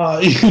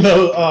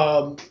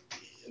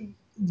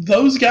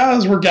 Those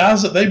guys were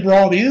guys that they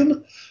brought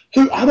in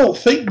who I don't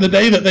think the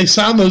day that they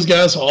signed those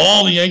guys,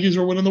 the Yankees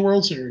were winning the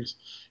World Series.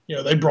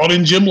 They brought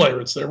in Jim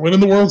Leyritz. They're winning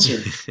the World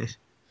Series.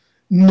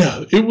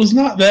 No, it was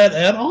not that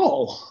at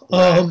all.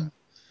 Right.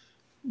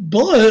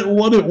 But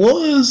what it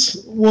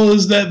was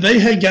that they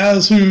had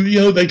guys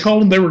who, they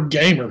called them, they were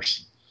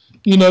gamers.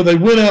 They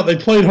went out, they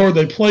played hard,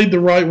 they played the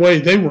right way.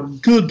 They were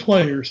good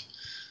players.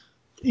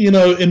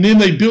 And then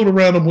they built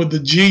around them with the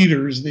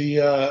Jeters,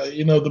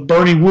 the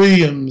Bernie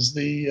Williams,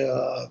 the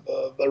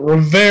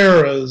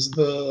Riveras,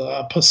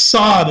 the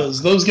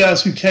Posadas, those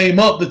guys who came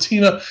up, the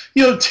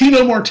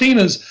Tino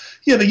Martinez.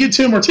 Yeah, they get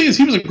Tino Martinez.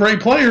 He was a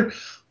great player,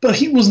 but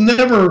he was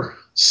never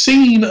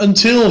seen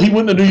until he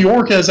went to New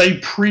York as a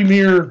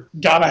premier,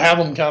 gotta have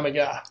him kind of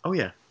guy. Oh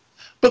yeah.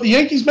 But the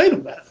Yankees made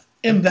him that,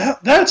 and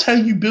that's how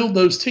you build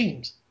those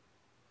teams.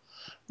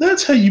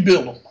 That's how you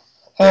build them.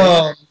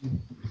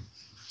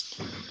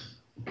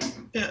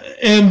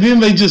 And then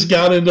they just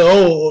got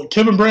into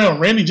Kevin Brown,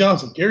 Randy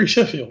Johnson, Gary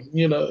Sheffield.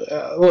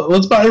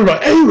 Let's buy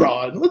everybody.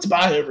 A-Rod, let's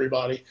buy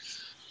everybody.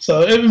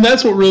 So and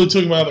that's what really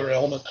took them out of their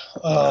element.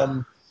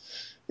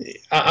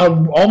 I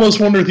almost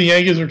wonder if the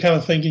Yankees are kind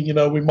of thinking,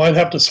 we might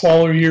have to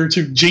swallow a year or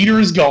two. Jeter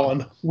is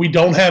gone. We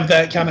don't have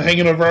that kind of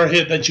hanging over our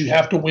head that you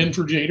have to win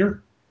for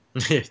Jeter.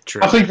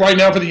 True. I think right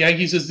now for the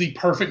Yankees is the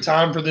perfect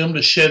time for them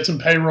to shed some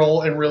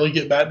payroll and really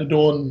get back to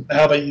doing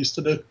how they used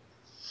to do.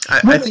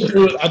 I think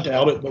I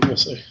doubt it, but we'll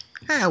see.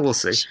 Yeah, we'll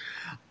see.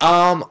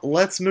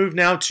 Let's move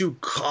now to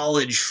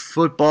college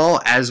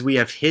football as we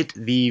have hit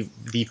the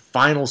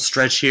final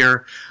stretch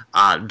here.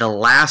 The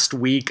last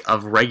week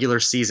of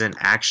regular season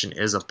action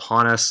is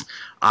upon us.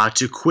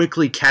 To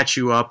quickly catch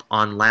you up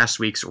on last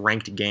week's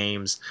ranked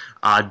games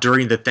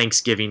during the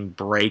Thanksgiving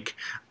break,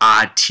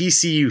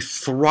 TCU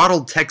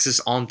throttled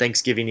Texas on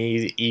Thanksgiving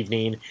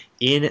evening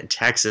in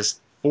Texas,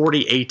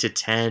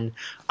 48-10.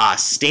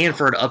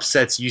 Stanford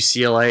upsets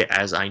UCLA,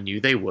 as I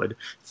knew they would,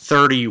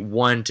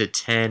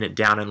 31-10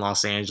 down in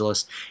Los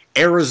Angeles.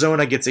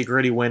 Arizona gets a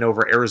gritty win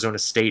over Arizona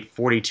State,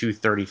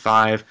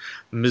 42-35.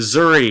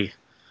 Missouri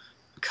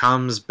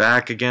comes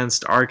back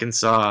against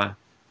Arkansas,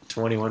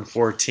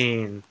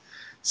 21-14.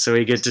 So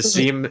we get to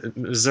see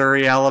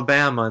Missouri,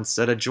 Alabama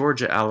instead of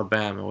Georgia,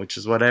 Alabama, which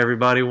is what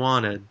everybody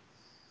wanted.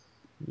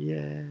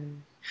 Yay.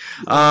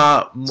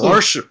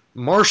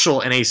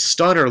 Marshall in a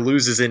stunner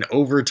loses in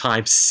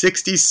overtime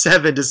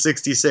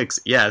 67-66,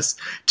 yes,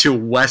 to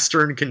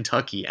Western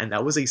Kentucky, and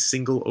that was a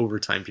single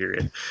overtime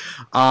period.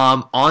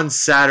 On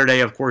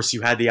Saturday, of course,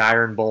 you had the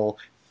Iron Bowl.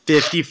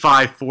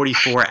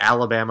 55-44,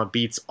 Alabama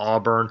beats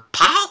Auburn.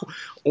 Pow!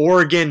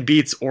 Oregon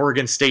beats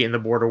Oregon State in the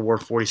Border War,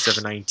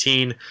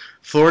 47-19.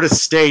 Florida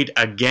State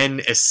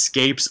again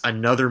escapes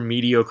another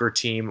mediocre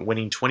team,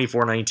 winning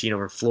 24-19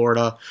 over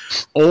Florida.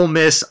 Ole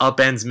Miss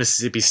upends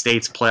Mississippi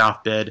State's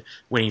playoff bid,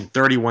 winning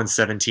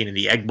 31-17 in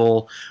the Egg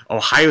Bowl.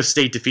 Ohio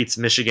State defeats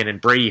Michigan in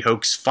Brady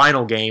Hoke's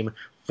final game,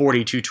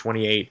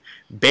 42-28.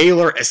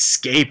 Baylor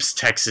escapes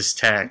Texas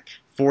Tech,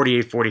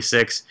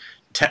 48-46.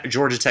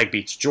 Georgia Tech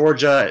beats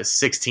Georgia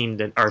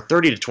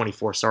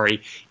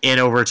 30-24, in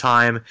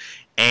overtime,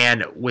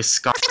 and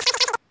Wisconsin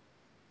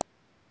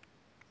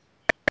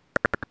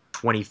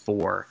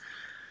 24.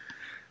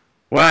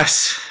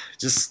 Wes,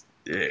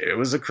 it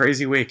was a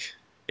crazy week.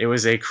 It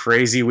was a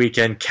crazy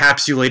weekend,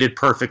 capsulated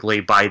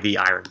perfectly by the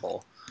Iron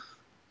Bowl.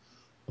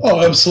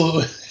 Oh,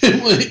 absolutely.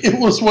 It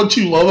was what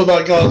you love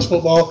about college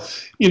football.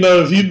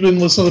 If you'd been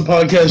listening to the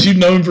podcast, you've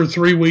known for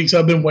 3 weeks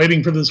I've been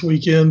waiting for this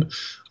weekend.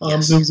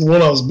 Yes. It was the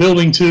one I was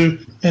building to,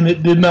 and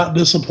it did not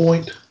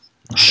disappoint.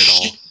 Not at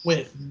all. It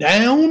went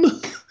down.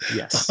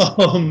 Yes.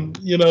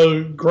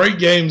 Great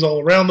games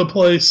all around the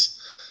place.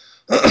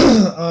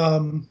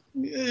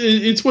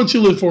 It's what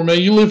you live for, man.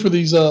 You live for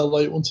these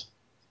late ones.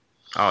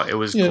 Oh, it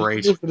was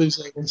great. You live for these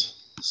late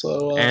ones.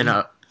 So,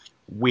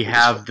 we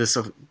have this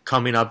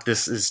coming up.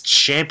 This is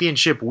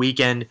championship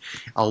weekend.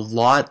 A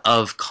lot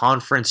of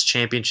conference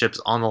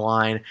championships on the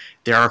line.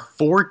 There are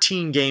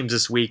 14 games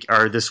this week,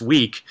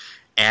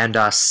 and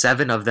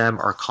 7 of them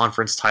are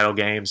conference title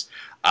games.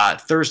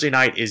 Thursday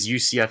night is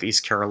UCF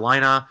East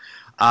Carolina.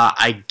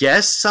 I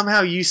guess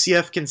somehow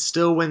UCF can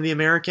still win the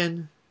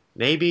American,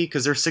 maybe,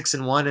 because they're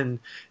 6-1 and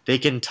they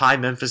can tie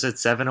Memphis at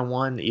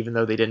 7-1, even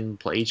though they didn't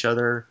play each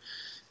other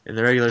in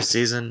the regular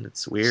season.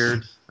 It's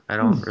weird. I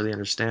don't really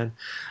understand.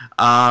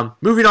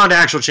 Moving on to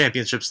actual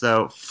championships,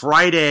 though.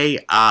 Friday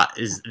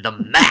is the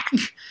MAC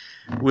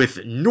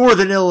with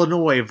Northern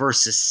Illinois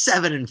versus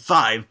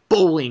 7-5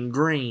 Bowling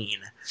Green.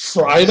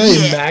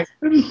 Friday, MAC?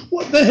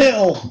 What the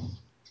hell?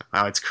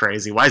 Wow, it's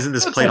crazy. Why isn't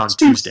this played on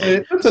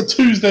Tuesday? That's a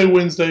Tuesday,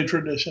 Wednesday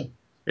tradition.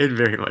 It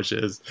very much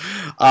is.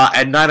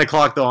 At 9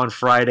 o'clock, though, on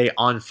Friday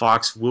on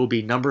Fox will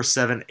be number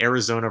 7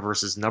 Arizona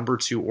versus number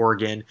 2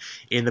 Oregon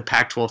in the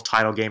Pac-12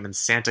 title game in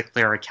Santa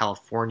Clara,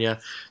 California.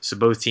 So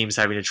both teams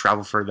having to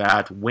travel for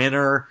that.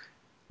 Winner,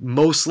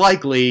 most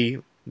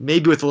likely,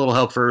 maybe with a little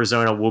help for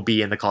Arizona, will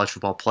be in the college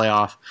football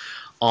playoff.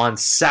 On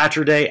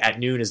Saturday at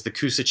noon is the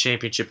Coosa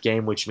Championship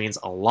game, which means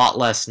a lot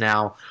less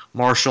now.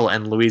 Marshall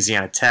and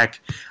Louisiana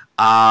Tech.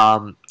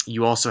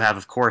 You also have,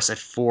 of course, at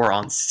 4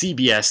 on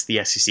CBS,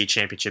 the SEC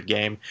Championship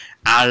game,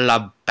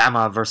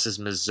 Alabama versus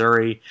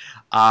Missouri.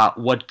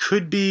 What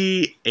could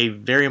be a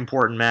very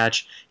important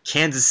match,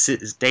 Kansas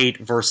State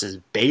versus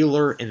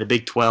Baylor in the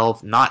Big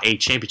 12. Not a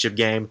championship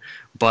game,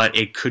 but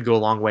it could go a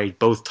long way.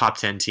 Both top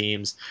 10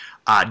 teams.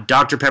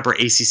 Dr. Pepper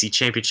ACC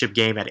Championship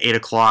game at 8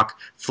 o'clock.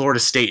 Florida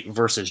State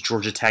versus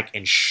Georgia Tech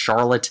in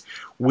Charlotte.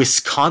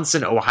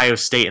 Wisconsin, Ohio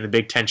State in the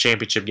Big 10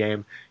 Championship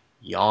game.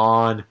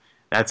 Yawn.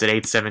 That's at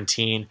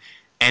 8:17.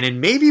 And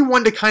in maybe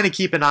one to kind of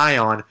keep an eye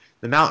on,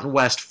 the Mountain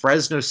West,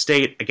 Fresno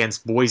State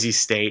against Boise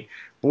State.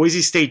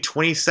 Boise State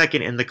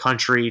 22nd in the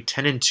country,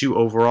 10-2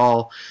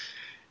 overall.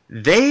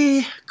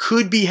 They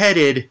could be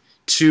headed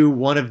to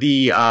one of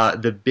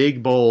the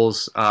big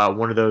bowls,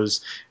 one of those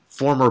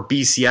former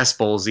BCS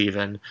bowls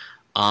even.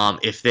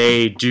 If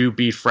they do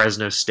beat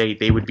Fresno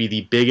State, they would be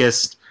the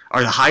biggest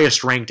or the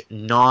highest ranked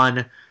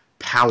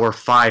non-Power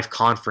 5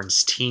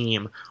 conference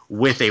team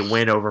with a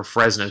win over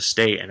Fresno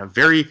State, and a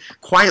very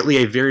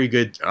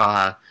good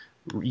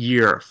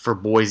year for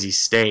Boise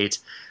State.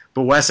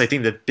 But Wes, I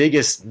think the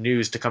biggest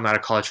news to come out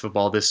of college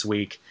football this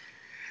week,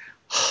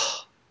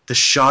 the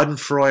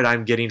schadenfreude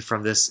I'm getting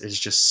from this is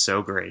just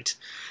so great.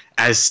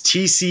 As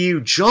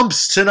TCU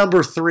jumps to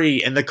number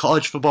 3 in the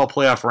college football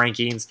playoff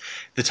rankings,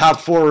 the top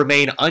 4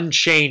 remain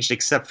unchanged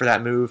except for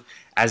that move.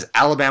 As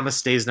Alabama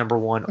stays number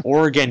 1,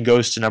 Oregon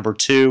goes to number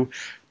 2,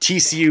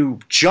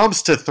 TCU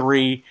jumps to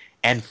 3,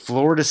 and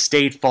Florida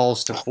State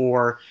falls to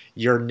 4.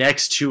 Your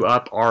next 2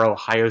 up are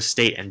Ohio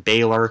State and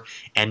Baylor,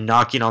 and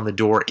knocking on the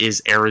door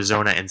is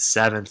Arizona in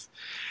 7th.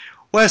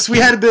 Wes, we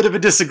had a bit of a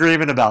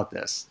disagreement about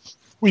this.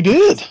 We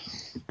did.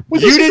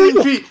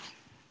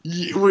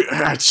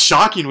 It's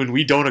shocking when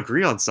we don't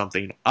agree on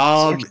something.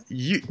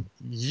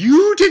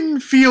 You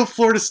didn't feel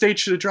Florida State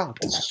should have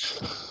dropped.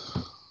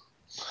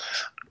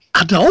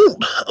 I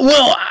don't.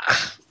 Well,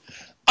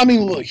 I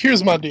mean, look,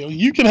 here's my deal.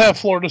 You can have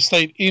Florida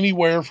State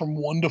anywhere from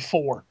 1 to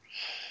 4.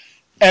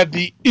 At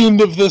the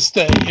end of this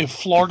day, if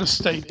Florida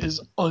State is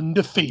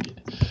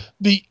undefeated,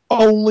 the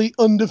only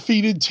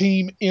undefeated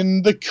team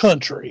in the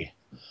country,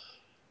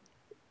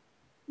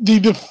 the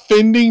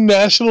defending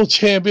national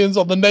champions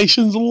on the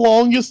nation's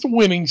longest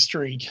winning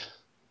streak,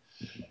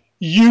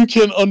 you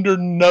can under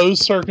no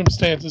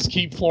circumstances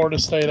keep Florida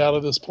State out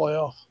of this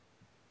playoff.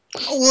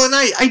 Well, and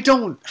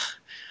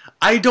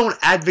I don't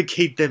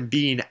advocate them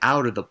being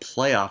out of the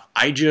playoff.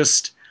 I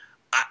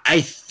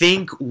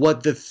think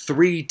what the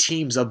 3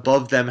 teams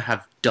above them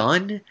have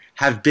done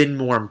have been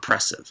more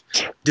impressive.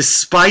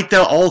 Despite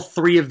all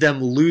 3 of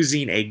them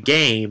losing a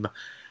game,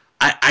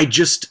 I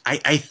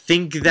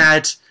think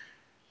that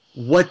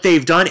what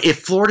they've done, if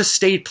Florida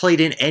State played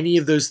in any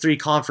of those 3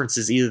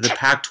 conferences, either the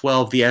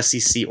Pac-12, the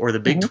SEC, or the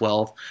Big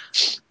 12,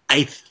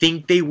 I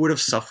think they would have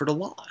suffered a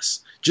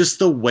loss. Just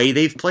the way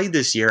they've played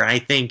this year. I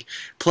think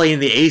playing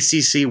the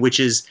ACC,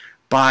 which is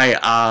by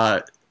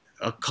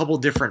a couple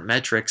different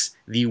metrics,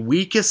 the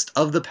weakest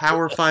of the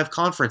Power 5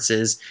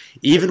 conferences,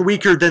 even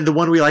weaker than the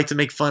one we like to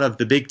make fun of,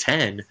 the Big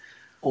 10.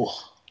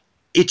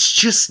 It's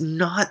just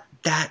not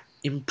that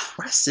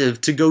impressive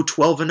to go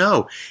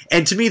 12-0.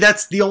 And to me,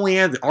 that's the only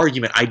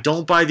argument. I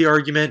don't buy the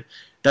argument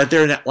that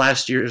they're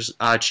last year's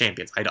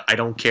champions. I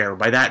don't care.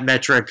 By that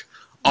metric,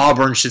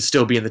 Auburn should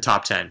still be in the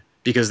top 10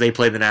 because they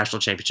played the national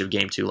championship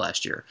game 2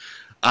 last year.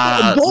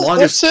 But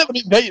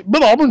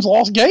Auburn's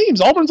lost games.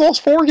 Auburn's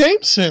lost 4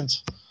 games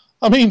since.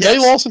 I mean, They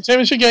lost the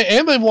championship game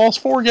and they've lost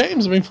 4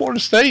 games. I mean, Florida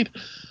State.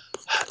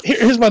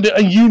 Here's my deal.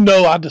 And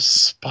I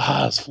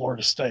despise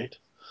Florida State.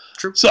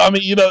 True. So, I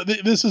mean,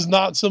 this is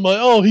not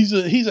somebody, he's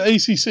an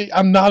ACC.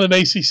 I'm not an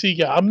ACC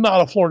guy. I'm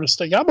not a Florida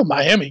State guy. I'm a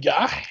Miami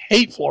guy. I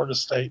hate Florida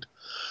State.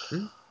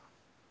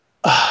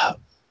 I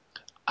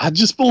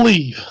just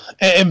believe,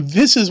 and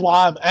this is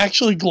why I'm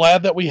actually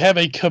glad that we have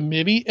a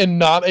committee and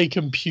not a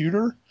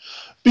computer,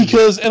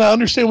 because, and I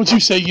understand what you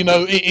say,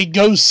 it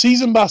goes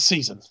season by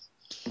season.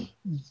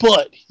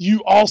 But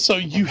you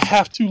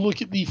have to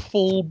look at the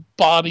full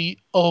body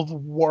of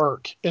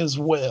work as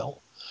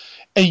well.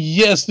 And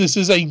yes, this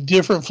is a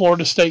different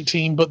Florida State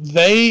team, but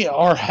they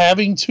are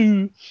having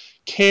to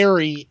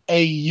carry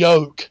a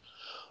yoke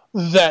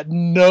that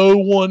no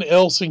one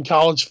else in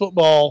college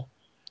football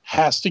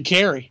has to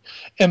carry.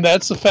 And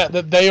that's the fact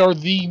that they are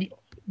the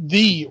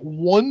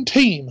one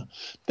team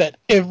that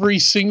every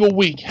single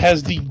week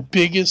has the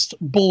biggest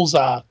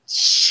bullseye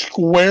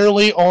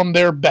squarely on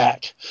their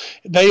back.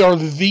 They are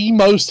the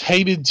most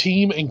hated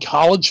team in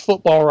college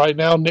football right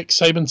now. Nick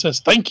Saban says,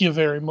 thank you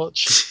very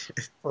much.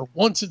 For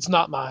once it's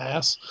not my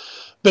ass.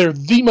 They're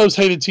the most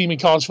hated team in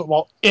college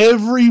football.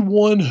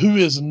 Everyone who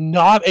is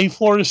not a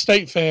Florida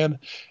State fan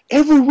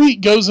every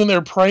week goes in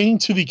there praying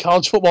to the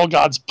college football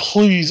gods,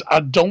 please, I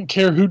don't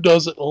care who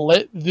does it,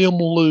 let them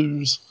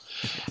lose.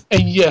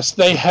 And yes,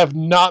 they have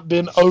not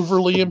been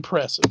overly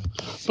impressive,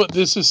 but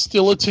this is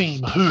still a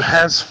team who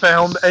has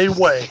found a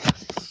way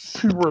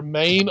to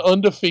remain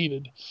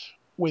undefeated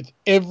with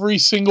every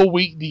single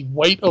week the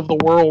weight of the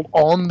world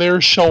on their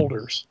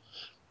shoulders.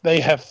 They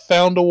have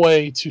found a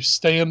way to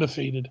stay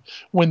undefeated.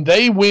 When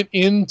they went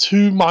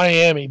into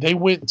Miami, they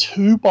went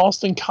to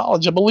Boston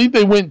College. I believe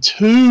they went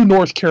to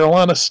North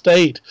Carolina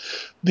State.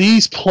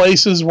 These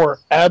places were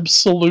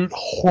absolute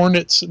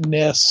hornets'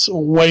 nests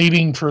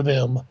waiting for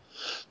them.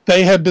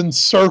 They have been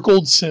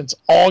circled since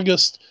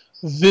August.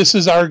 This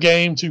is our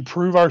game to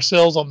prove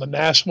ourselves on the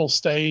national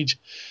stage.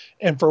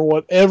 And for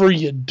whatever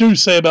you do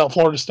say about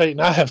Florida State, and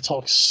I have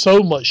talked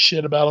so much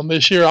shit about them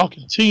this year, I'll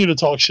continue to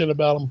talk shit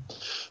about them.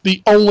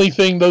 The only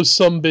thing those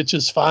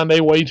sumbitches find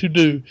a way to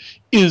do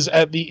is,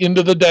 at the end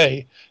of the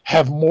day,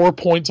 have more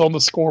points on the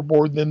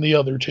scoreboard than the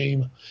other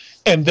team.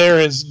 And there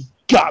has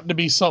got to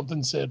be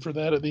something said for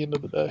that at the end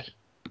of the day.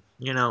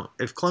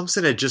 If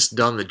Clemson had just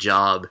done the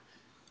job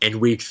in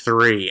week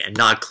 3 and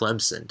not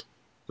Clemson,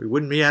 we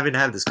wouldn't be having to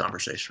have this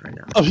conversation right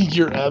now. I mean,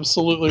 you're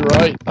absolutely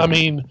right.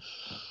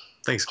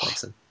 Thanks,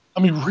 Clemson.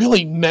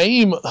 Really,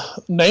 name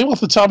off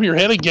the top of your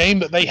head a game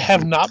that they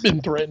have not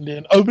been threatened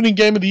in. Opening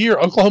game of the year,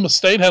 Oklahoma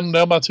State had them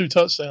down by 2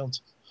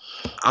 touchdowns.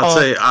 I'll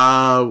say,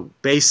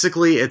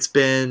 basically, it's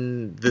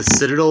been the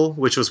Citadel,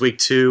 which was week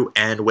 2,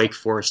 and Wake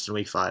Forest in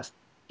week 5.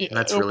 And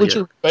that's really which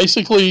are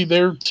basically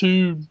their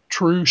 2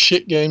 true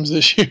shit games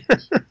this year.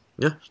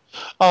 Yeah.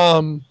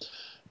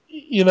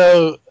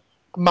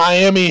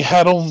 Miami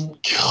had them.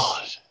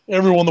 God,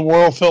 everyone in the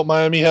world felt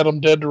Miami had them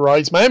dead to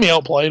rights. Miami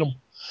outplayed them.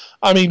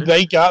 I mean,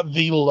 they got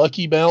the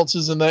lucky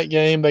bounces in that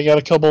game. They got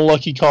a couple of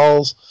lucky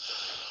calls.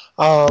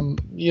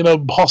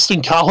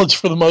 Boston College,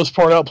 for the most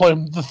part, outplayed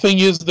them. The thing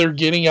is, they're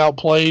getting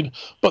outplayed,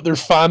 but they're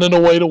finding a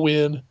way to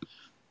win.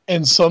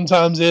 And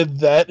sometimes, Ed,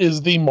 that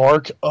is the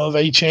mark of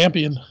a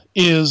champion,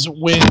 is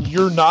when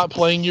you're not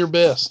playing your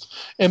best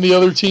and the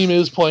other team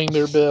is playing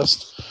their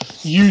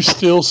best, you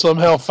still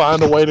somehow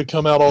find a way to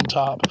come out on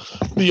top.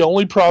 The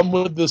only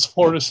problem with this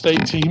Florida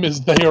State team is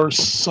they are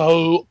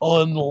so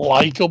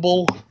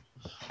unlikable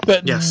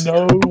that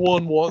no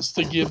one wants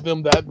to give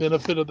them that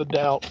benefit of the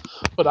doubt.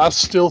 But I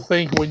still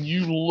think when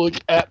you look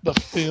at the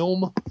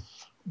film,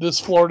 this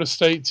Florida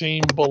State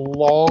team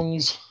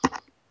belongs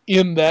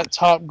in that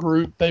top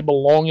group. They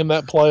belong in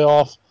that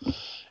playoff.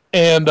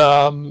 And,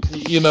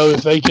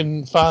 if they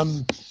can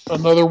find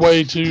another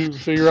way to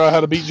figure out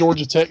how to beat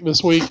Georgia Tech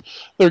this week,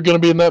 they're going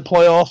to be in that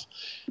playoff.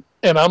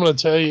 And I'm going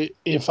to tell you,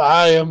 if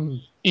I am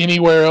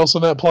anywhere else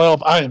in that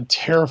playoff, I am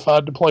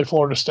terrified to play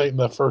Florida State in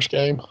that first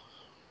game.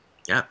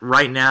 Yeah,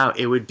 right now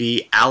it would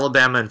be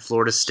Alabama and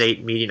Florida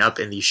State meeting up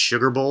in the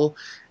Sugar Bowl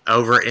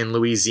over in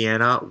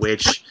Louisiana,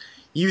 which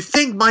you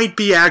think might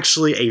be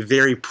actually a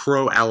very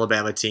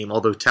pro-Alabama team,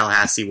 although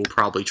Tallahassee will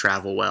probably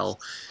travel well.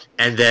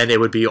 And then it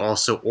would be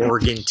also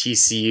Oregon,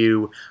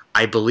 TCU,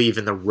 I believe,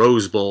 in the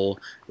Rose Bowl,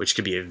 which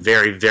could be a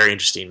very, very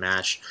interesting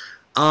match.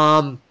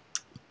 All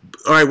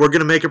right, we're going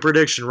to make a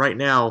prediction right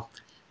now.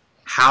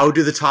 How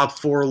do the top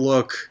four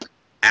look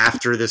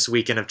after this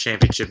weekend of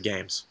championship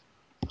games?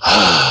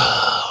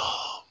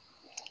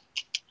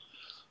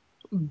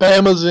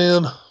 Bama's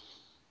in.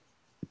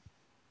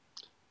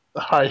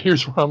 All right,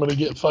 here's where I'm going to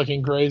get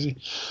fucking crazy.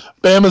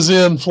 Bama's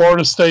in,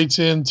 Florida State's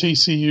in,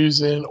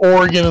 TCU's in,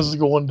 Oregon is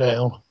going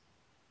down.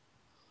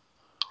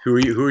 Who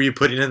are you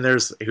putting in there?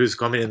 Who's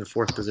coming in the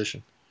fourth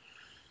position?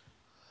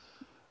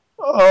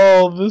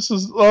 This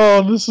is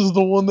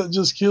the one that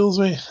just kills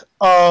me.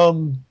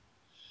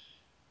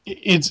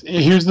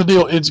 Here's the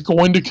deal. It's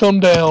going to come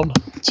down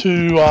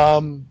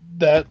to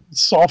that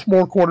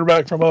sophomore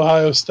quarterback from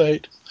Ohio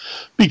State,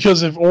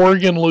 because if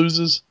Oregon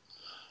loses,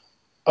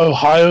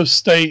 Ohio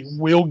State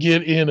will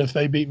get in if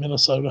they beat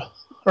Minnesota.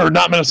 Or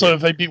not Minnesota,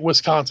 if they beat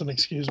Wisconsin,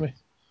 excuse me.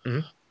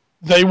 Mm-hmm.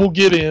 They will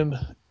get in,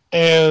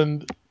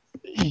 and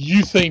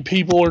you think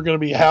people are going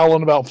to be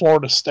howling about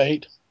Florida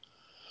State.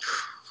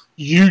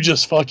 You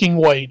just fucking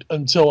wait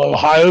until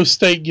Ohio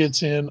State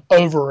gets in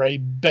over a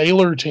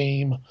Baylor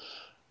team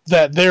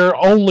that their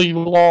only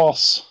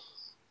loss,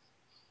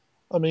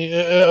 I mean,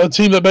 a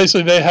team that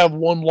basically they have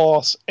one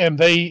loss and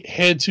they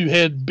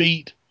head-to-head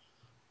beat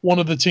one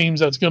of the teams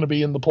that's going to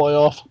be in the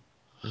playoff.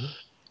 Mm-hmm.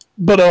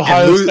 But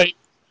Ohio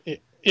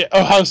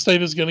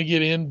State is going to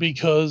get in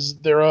because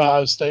they're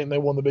Ohio State and they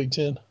won the Big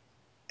Ten.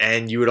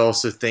 And you would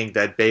also think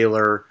that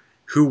Baylor,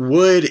 who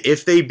would,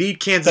 if they beat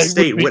Kansas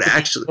State, would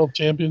actually... Big 12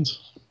 champions.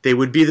 They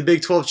would be the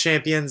Big 12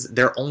 champions.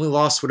 Their only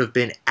loss would have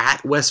been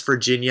at West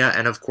Virginia.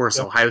 And, of course,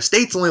 Ohio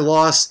State's only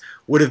loss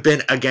would have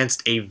been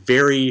against a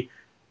very,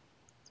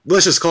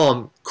 let's just call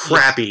them,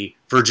 crappy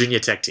Virginia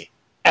Tech team.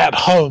 At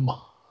home.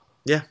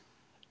 Yeah.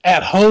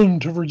 At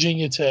home to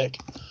Virginia Tech.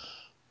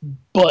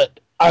 But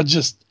I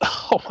just,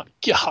 oh, my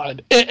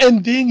God.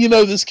 And then,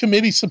 this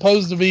committee's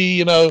supposed to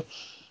be,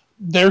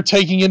 they're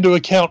taking into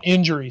account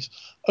injuries.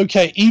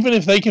 Okay, even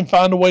if they can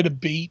find a way to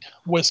beat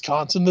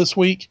Wisconsin this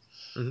week,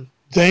 mm-hmm.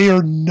 They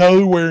are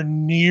nowhere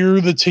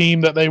near the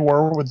team that they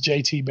were with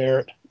JT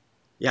Barrett.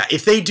 Yeah,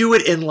 if they do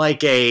it in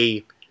like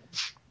a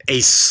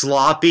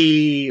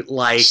sloppy,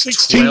 like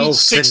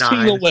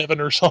 16-11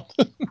 or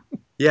something.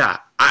 Yeah,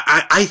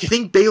 I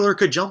think Baylor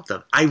could jump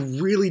them. I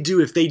really do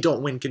if they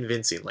don't win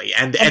convincingly,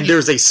 and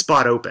there's a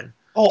spot open.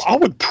 Oh, I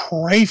would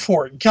pray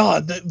for it.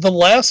 God, the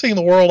last thing in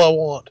the world I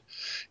want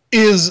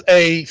is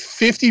a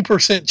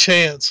 50%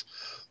 chance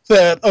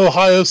that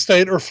Ohio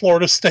State or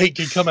Florida State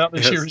can come out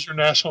this year as your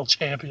national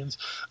champions.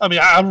 I mean,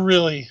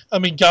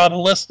 God,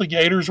 unless the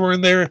Gators were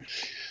in there,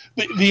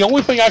 the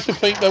only thing I could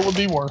think that would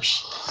be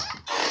worse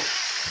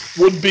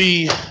would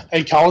be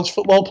a college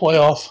football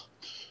playoff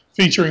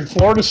featuring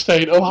Florida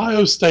State,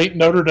 Ohio State,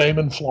 Notre Dame,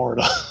 and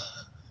Florida.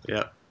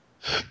 Yeah.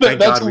 Thank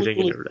God we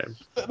didn't get Notre Dame.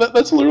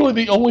 That's literally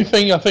the only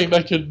thing I think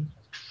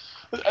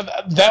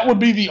that would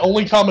be the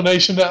only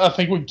combination that I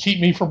think would keep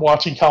me from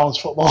watching college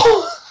football.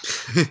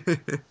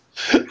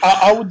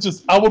 I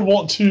would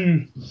want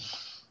to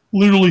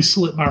literally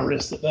slit my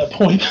wrist at that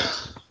point.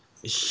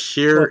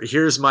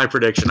 Here's my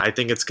prediction. I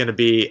think it's going to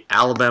be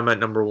Alabama at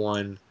number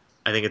 1.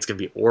 I think it's going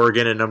to be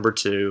Oregon at number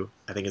 2.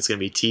 I think it's going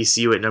to be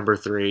TCU at number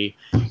 3.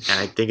 And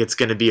I think it's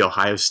going to be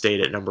Ohio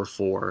State at number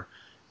 4,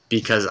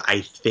 because I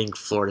think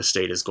Florida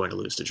State is going to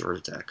lose to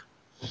Georgia Tech.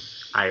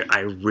 I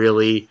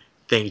really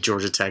think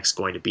Georgia Tech's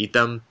going to beat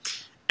them.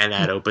 And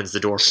that opens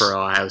the door for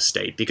Ohio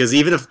State. Because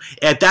even if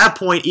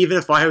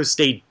Ohio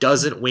State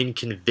doesn't win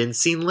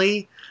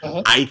convincingly,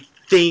 I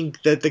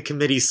think that the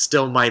committee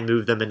still might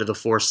move them into the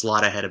 4th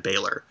slot ahead of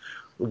Baylor,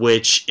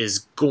 which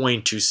is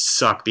going to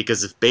suck,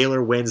 because if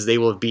Baylor wins, they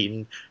will have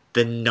beaten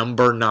the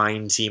number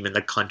 9 team in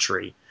the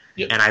country.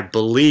 And I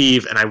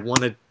believe, and I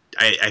want to.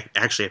 I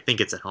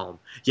think it's at home.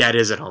 Yeah, it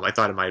is at home. I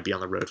thought it might be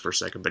on the road for a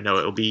second, but no,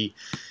 it'll be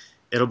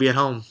at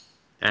home.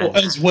 And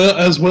as well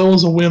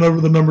as a win over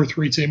the number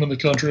 3 team in the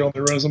country on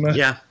their resume.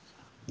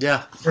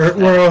 Yeah.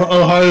 Where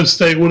Ohio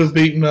State would have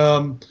beaten.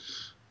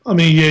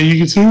 You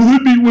can say they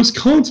beat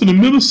Wisconsin and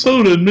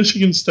Minnesota and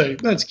Michigan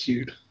State. That's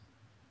cute.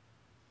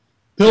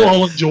 They'll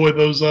all enjoy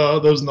those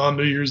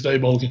non-New Year's Day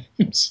bowl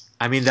games.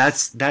 I mean,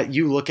 that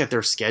you look at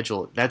their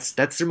schedule. That's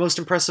their most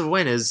impressive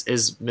win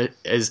is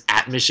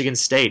at Michigan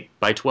State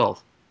by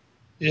 12.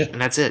 Yeah,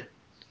 and that's it.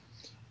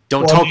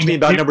 Don't talk to me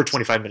about number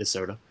 25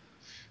 Minnesota.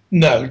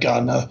 No,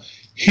 God, no.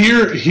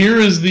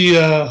 Here's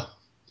the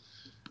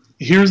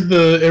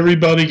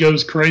everybody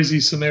goes crazy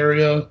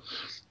scenario.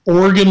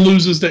 Oregon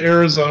loses to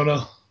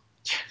Arizona.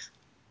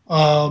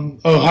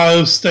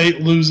 Ohio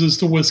State loses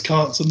to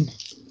Wisconsin.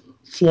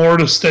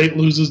 Florida State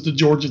loses to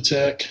Georgia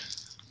Tech.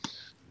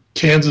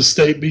 Kansas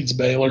State beats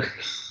Baylor.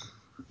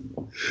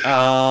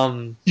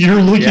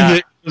 You're looking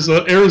at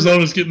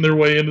Arizona's getting their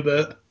way into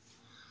that.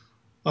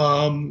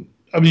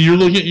 You're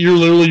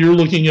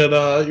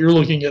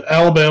looking at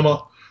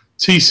Alabama,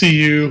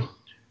 TCU,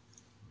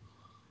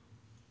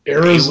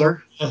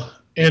 Arizona,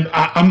 and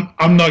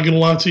I'm not going to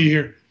lie to you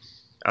here.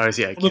 Oh,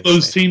 yeah, one of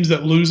those teams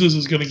that loses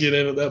is going to get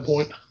in at that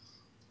point.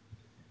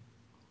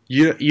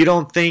 You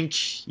don't think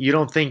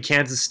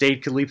Kansas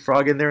State could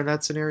leapfrog in there in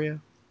that scenario?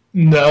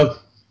 No,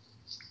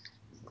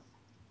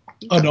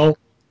 I don't.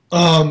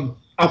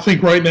 I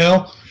think right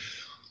now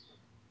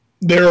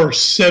there are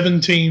 7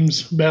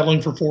 teams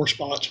battling for 4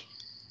 spots.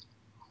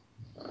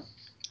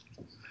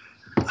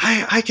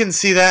 I can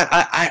see that.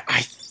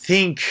 I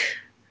think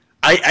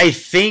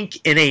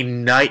in a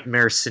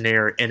nightmare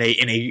scenario, in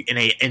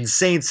a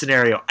insane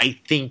scenario, I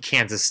think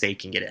Kansas State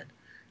can get in.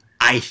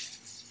 I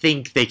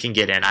think they can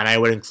get in, and I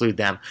would include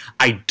them.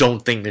 I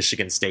don't think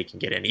Michigan State can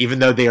get in, even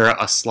though they are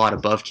a slot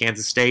above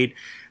Kansas State,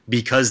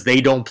 because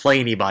they don't play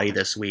anybody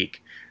this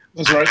week.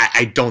 That's right.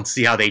 I don't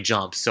see how they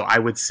jump. So I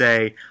would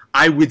say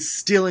I would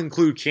still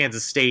include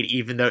Kansas State,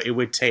 even though it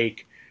would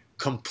take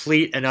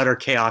complete and utter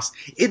chaos.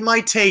 It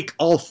might take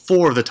all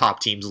 4 of the top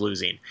teams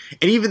losing.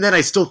 And even then,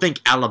 I still think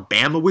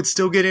Alabama would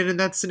still get in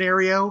that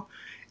scenario.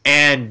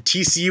 And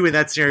TCU in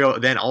that scenario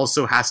then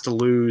also has to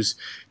lose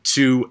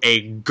to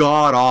a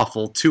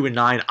god-awful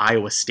 2-9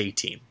 Iowa State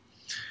team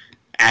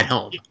at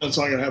home. That's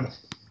not going to happen.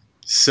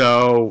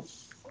 So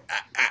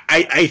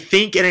I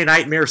think in a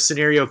nightmare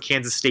scenario,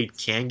 Kansas State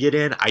can get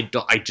in.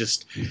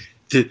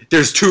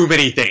 There's too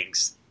many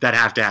things that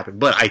have to happen.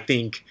 But I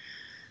think,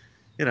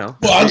 Well,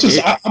 I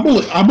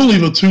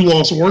believe a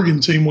 2-loss Oregon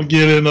team would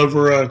get in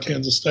over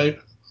Kansas State.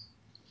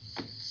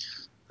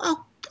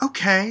 Oh,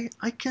 okay.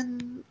 I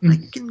can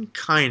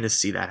kind of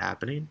see that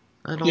happening.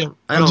 I don't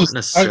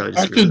necessarily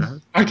disagree with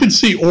that. I could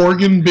see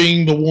Oregon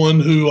being the one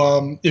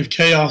who, if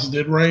chaos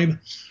did reign,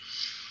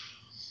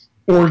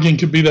 Oregon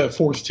could be that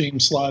 4th team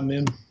sliding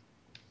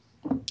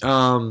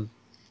in.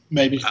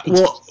 Maybe.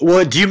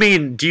 Well, do you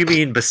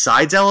mean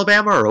besides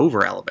Alabama or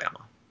over Alabama?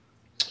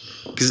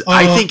 Because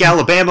I think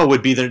Alabama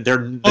would be their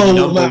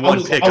number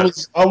 1 pick.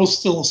 I was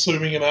still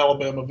assuming an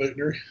Alabama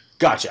victory.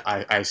 Gotcha.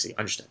 I see.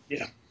 Understand.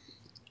 Yeah.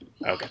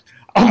 Okay.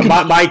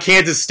 My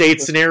Kansas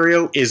State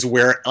scenario is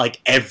where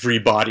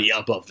everybody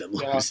above them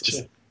loses.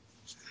 Gotcha.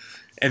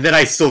 And then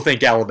I still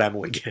think Alabama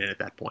would get in at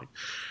that point.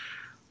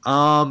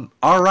 All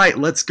right,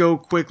 let's go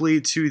quickly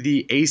to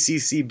the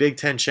ACC Big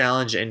Ten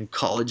Challenge and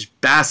college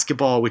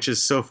basketball, which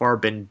has so far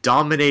been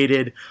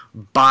dominated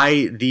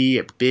by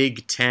the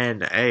Big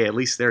Ten. Hey, at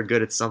least they're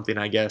good at something,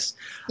 I guess.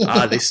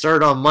 They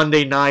started on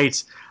Monday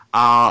night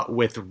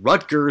with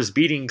Rutgers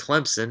beating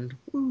Clemson,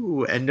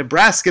 woo, and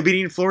Nebraska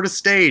beating Florida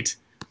State.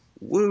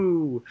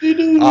 Woo!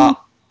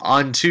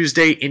 On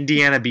Tuesday,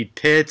 Indiana beat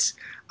Pitt.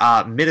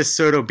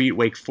 Minnesota beat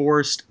Wake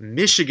Forest.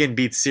 Michigan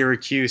beat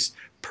Syracuse.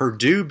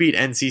 Purdue beat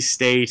NC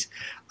State.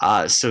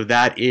 So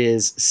that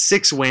is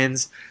 6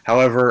 wins.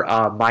 However,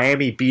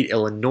 Miami beat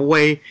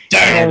Illinois.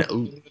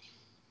 And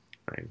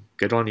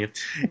good on you.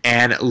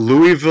 And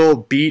Louisville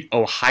beat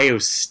Ohio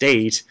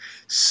State.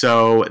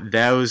 So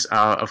those,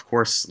 of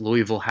course,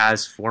 Louisville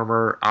has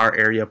former our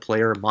area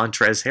player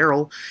Montrezl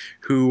Harrell,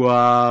 who,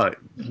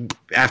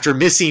 after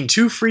missing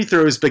 2 free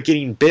throws but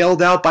getting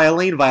bailed out by a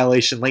lane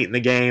violation late in the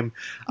game,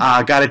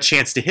 got a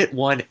chance to hit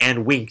one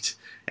and winked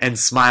and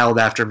smiled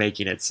after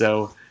making it.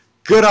 So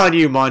good on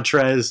you,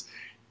 Montrez.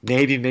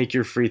 Maybe make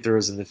your free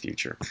throws in the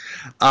future.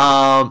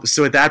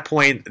 So at that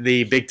point,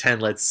 the Big Ten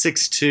led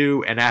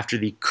 6-2, and after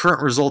the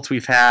current results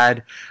we've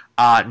had,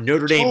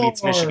 Notre Dame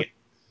beats Michigan.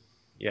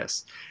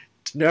 Yes.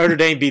 Notre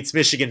Dame beats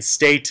Michigan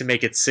State to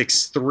make it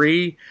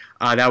 6-3.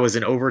 That was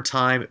in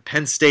overtime.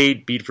 Penn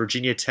State beat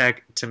Virginia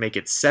Tech to make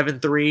it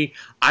 7-3.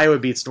 Iowa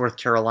beats North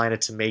Carolina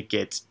to make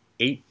it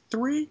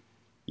 8-3.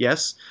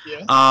 Yes.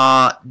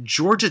 Yeah.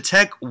 Georgia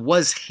Tech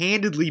was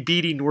handedly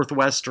beating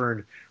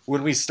Northwestern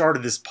when we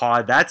started this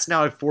pod. That's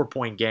now a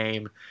 4-point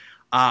game.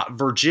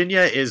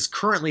 Virginia is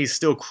currently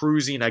still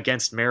cruising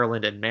against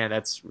Maryland, and man,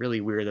 that's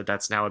really weird that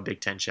that's now a Big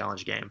Ten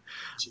Challenge game.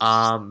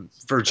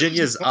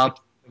 Virginia's up.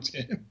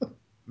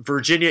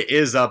 Virginia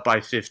is up by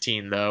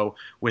 15, though,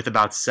 with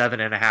about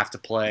 7.5 to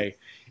play.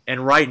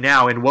 And right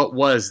now, in what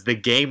was the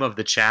game of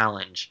the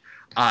challenge,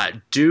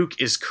 Duke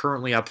is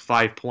currently up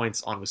 5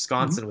 points on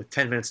Wisconsin with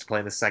 10 minutes to play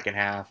in the second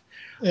half.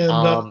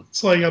 And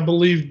it's like, I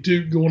believe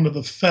Duke going to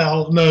the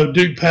foul. No,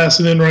 Duke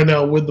passing in right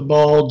now with the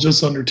ball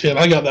just under 10.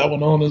 I got that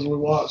one on as we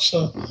watch.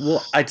 So.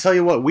 Well, I tell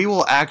you what, we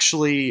will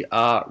actually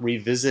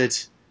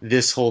revisit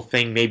this whole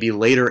thing maybe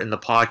later in the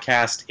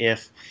podcast.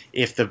 If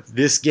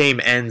this game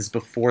ends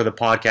before the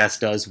podcast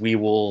does, we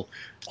will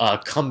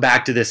come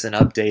back to this and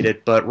update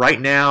it. But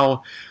right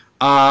now,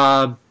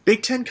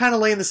 Big Ten kind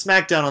of laying the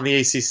smackdown on the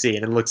ACC,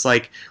 and it looks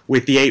like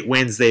with the 8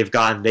 wins they've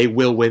gotten, they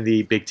will win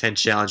the Big Ten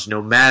Challenge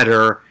no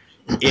matter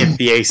if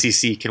the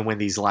ACC can win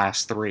these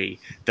last 3.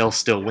 They'll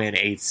still win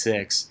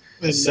 8-6.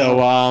 So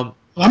I'm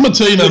going to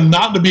tell you, man,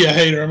 not to be a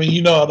hater. I mean,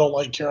 you know I don't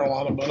like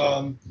Carolina, but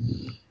I'm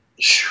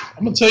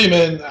going to tell you,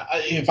 man,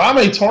 if I'm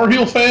a Tar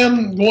Heel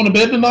fan going to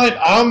bed tonight,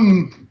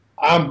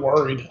 I'm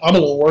worried. I'm a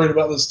little worried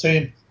about this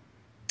team.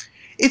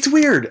 It's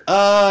weird.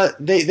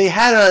 They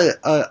had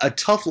a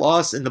tough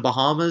loss in the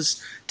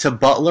Bahamas to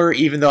Butler,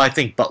 even though I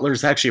think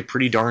Butler's actually a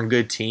pretty darn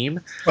good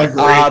team.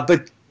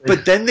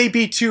 But then they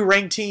beat 2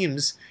 ranked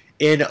teams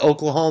in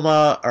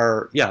Oklahoma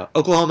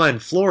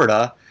and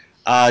Florida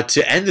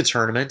to end the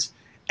tournament,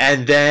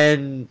 and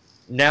then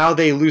now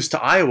they lose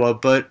to Iowa.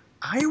 But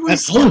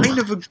Iowa's kind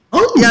of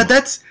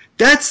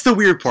that's the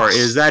weird part,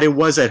 is that it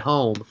was at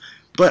home,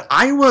 but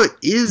Iowa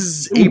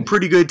is a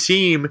pretty good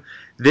team.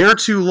 Their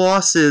 2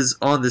 losses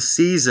on the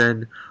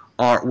season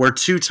were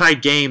 2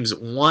 tight games,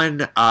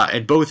 one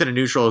and both in a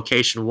neutral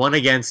location, one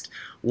against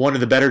one of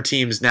the better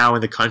teams now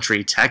in the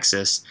country,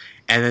 Texas,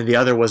 and then the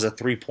other was a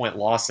 3-point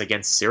loss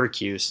against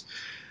Syracuse.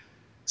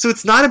 So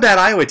it's not a bad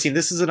Iowa team.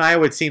 This is an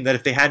Iowa team that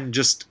if they hadn't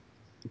just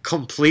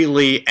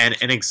completely and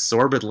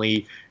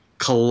exorbitantly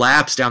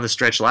collapsed down the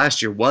stretch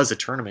last year, was a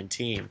tournament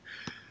team.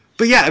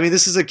 But yeah, I mean,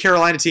 this is a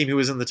Carolina team who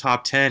was in the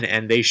top 10,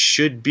 and they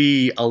should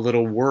be a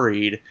little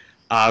worried.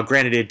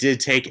 Granted, it did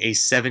take a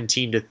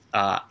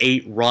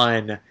 17-8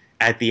 run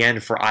at the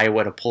end for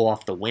Iowa to pull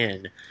off the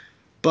win,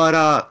 but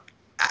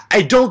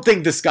I don't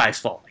think the sky's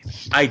falling.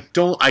 I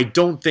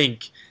don't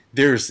think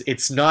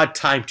it's not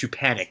time to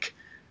panic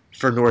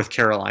for North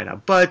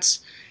Carolina, but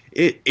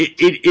it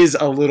is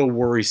a little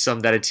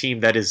worrisome that a team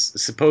that is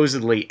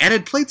supposedly, and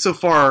had played so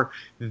far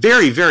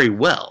very, very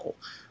well.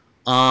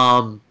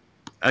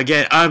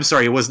 Again, I'm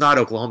sorry, it was not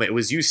Oklahoma. It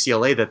was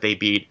UCLA that they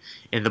beat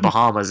in the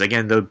Bahamas.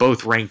 Again, they're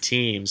both ranked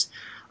teams.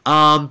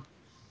 I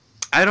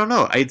don't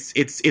know.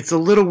 It's a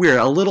little weird,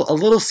 a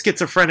little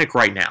schizophrenic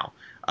right now.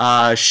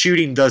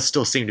 Shooting does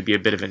still seem to be a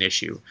bit of an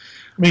issue.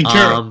 I mean,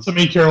 to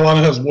me,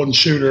 Carolina has one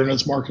shooter, and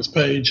it's Marcus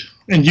Page,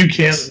 and you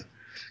can't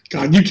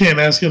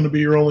ask him to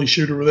be your only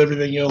shooter with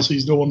everything else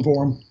he's doing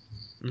for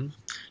him.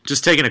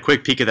 Just taking a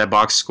quick peek at that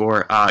box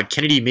score,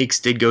 Kennedy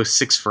Meeks did go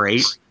 6 for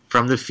 8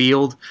 from the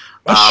field,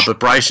 but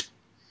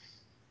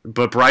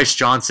Bryce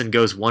Johnson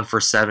goes 1 for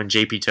 7,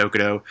 JP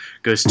Tokido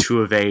goes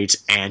 2 of 8,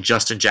 and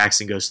Justin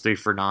Jackson goes 3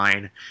 for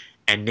 9,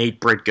 and Nate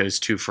Britt goes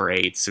 2 for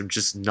 8. So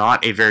just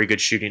not a very good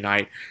shooting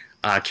night.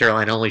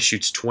 Carolina only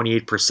shoots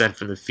 28%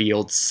 from the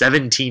field,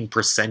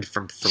 17%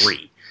 from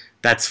 3.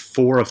 That's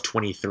 4 of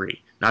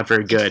 23. Not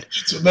very good.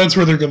 So that's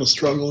where they're going to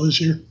struggle this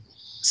year.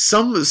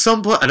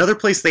 Another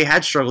place they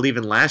had struggled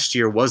even last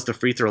year was the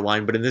free throw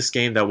line, but in this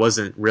game that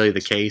wasn't really the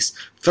case.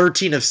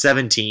 13 of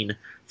 17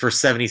 for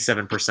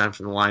 77%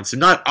 from the line. So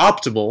not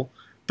optimal,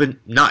 but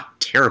not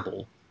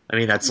terrible. I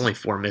mean, that's only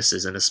 4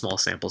 misses in a small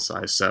sample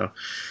size. So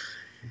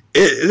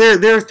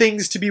there are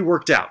things to be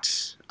worked out,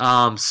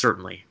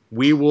 certainly.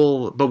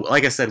 But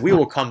like I said, we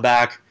will come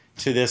back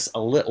to this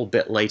a little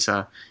bit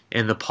later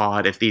in the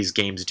pod if these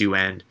games do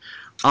end.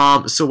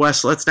 So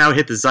Wes, let's now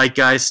hit the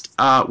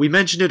zeitgeist. We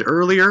mentioned it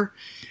earlier.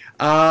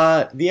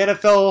 The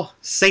NFL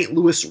St.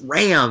 Louis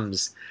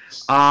Rams.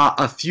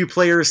 A few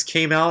players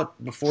came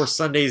out before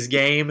Sunday's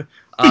game.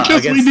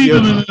 Because we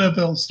needed an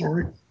NFL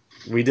story.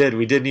 We did.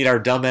 We did need our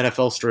dumb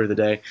NFL story of the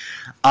day.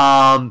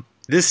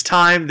 This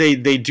time they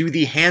do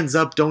the hands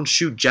up, don't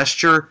shoot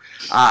gesture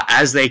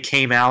as they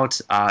came out,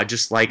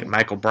 just like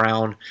Michael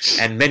Brown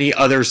and many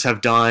others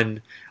have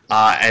done,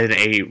 and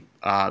a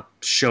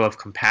show of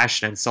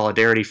compassion and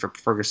solidarity for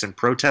Ferguson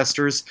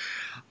protesters.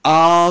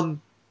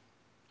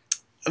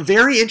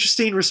 Very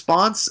interesting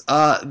response.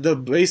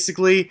 The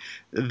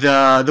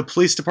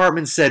police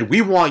department said,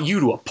 "We want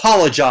you to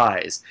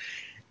apologize,"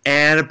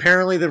 and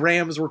apparently the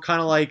Rams were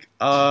kind of like,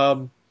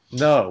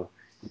 "No."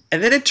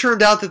 And then it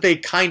turned out that they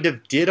kind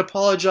of did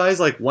apologize.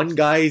 Like, one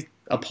guy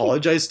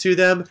apologized to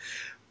them,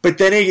 but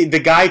then the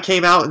guy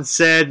came out and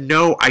said,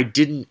 "No, I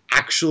didn't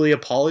actually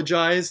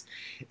apologize.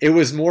 It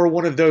was more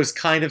one of those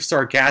kind of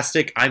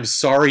sarcastic, 'I'm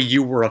sorry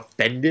you were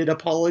offended'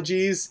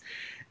 apologies."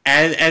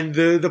 And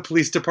the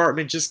police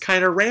department just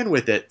kind of ran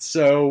with it.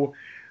 So,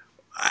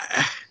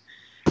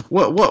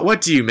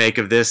 what do you make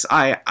of this?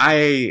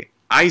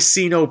 I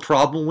see no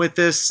problem with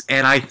this,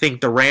 and I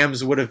think the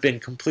Rams would have been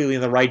completely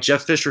in the right.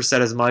 Jeff Fisher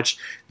said as much.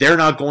 They're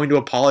not going to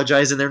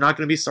apologize, and they're not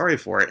going to be sorry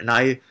for it. And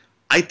I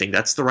think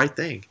that's the right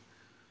thing.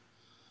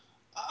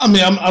 I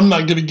mean, I'm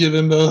not going to get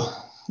into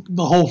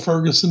the whole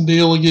Ferguson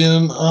deal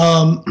again.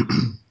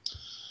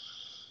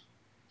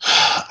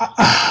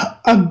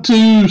 I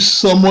do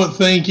somewhat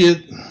think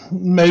it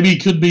maybe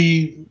could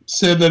be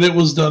said that it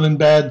was done in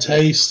bad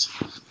taste.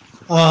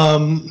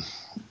 And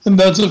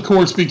that's, of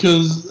course,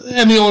 because,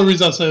 and the only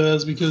reason I say that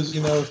is because,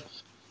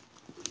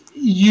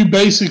 you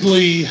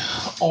basically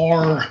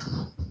are,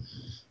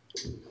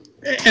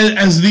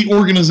 as the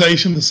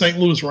organization, the St.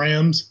 Louis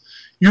Rams,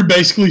 you're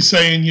basically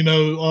saying,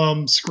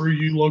 screw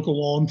you,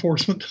 local law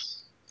enforcement.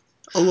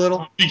 A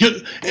little.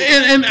 Because,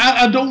 and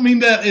I don't mean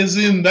that as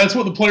in that's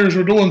what the players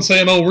were doing,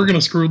 saying, oh, we're going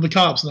to screw the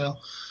cops now.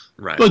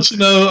 Right. But,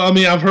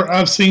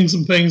 I've seen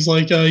some things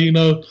like,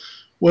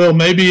 well,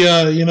 maybe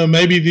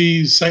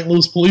the St.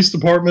 Louis Police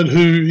Department,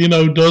 who,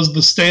 does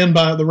the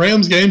standby at the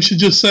Rams game, should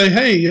just say,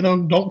 hey,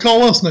 don't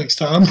call us next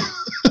time.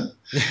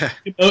 Yeah.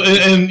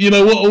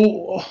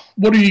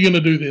 What are you going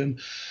to do then?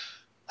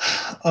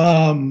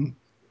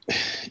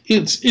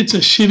 It's a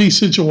shitty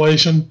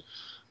situation.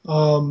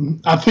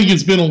 I think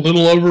it's been a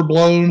little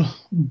overblown,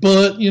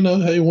 but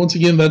hey, once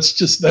again,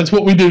 that's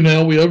what we do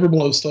now. We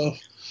overblow stuff.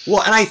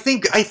 Well, and I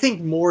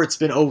think more it's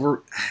been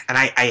over, and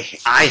I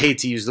hate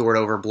to use the word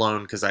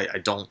overblown because I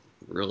don't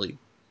really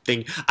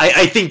think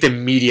I think the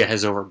media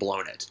has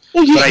overblown it.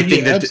 Well, yeah, but I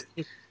think that.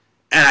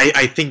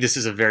 I think this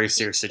is a very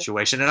serious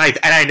situation, and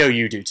I know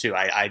you do too.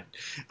 I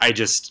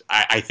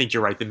think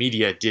you're right. The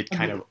media did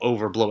kind of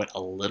overblow it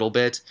a little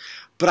bit,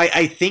 but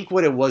I think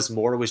what it was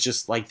more was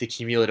just like the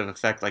cumulative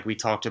effect, like we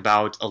talked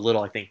about a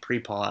little, I think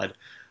pre-pod,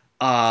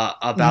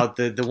 about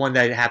the one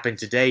that happened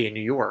today in New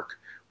York,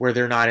 where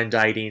they're not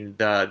indicting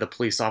the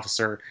police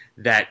officer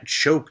that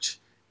choked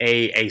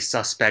a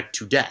suspect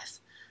to death,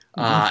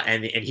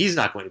 and he's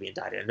not going to be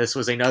indicted. And this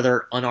was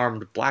another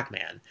unarmed black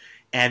man.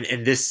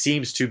 And this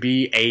seems to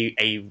be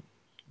a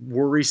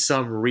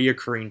worrisome,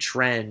 reoccurring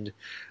trend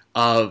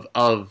of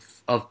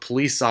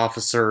police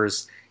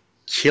officers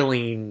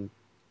killing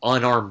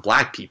unarmed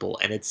black people,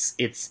 and it's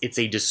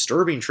a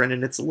disturbing trend,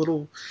 and it's a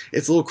little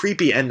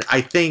creepy. And I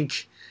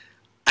think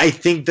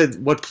that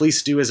what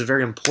police do is a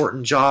very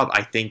important job.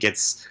 I think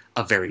it's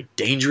a very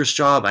dangerous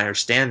job. I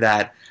understand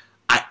that.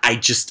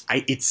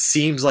 It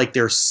seems like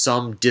there's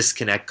some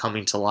disconnect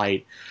coming to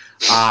light.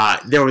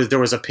 There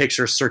was a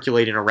picture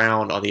circulating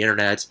around on the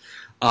internet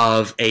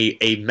of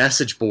a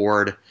message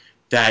board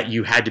that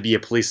you had to be a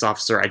police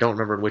officer, I don't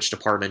remember in which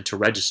department, to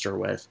register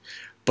with,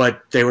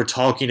 but they were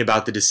talking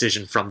about the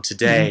decision from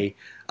today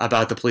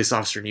about the police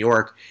officer in New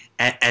York,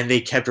 and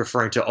they kept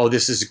referring to, oh,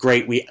 this is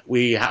great,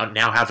 we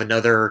now have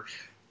another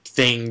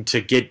thing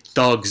to get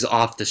thugs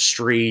off the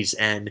streets,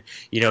 and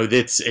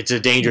it's a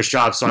dangerous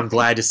job, so I'm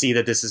glad to see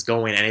that this is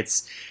going. And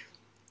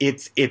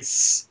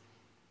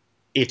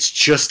it's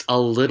just a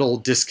little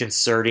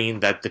disconcerting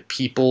that the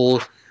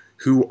people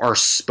who are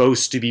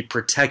supposed to be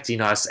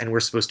protecting us and we're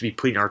supposed to be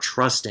putting our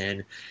trust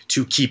in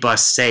to keep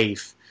us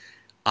safe,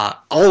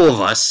 all of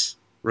us,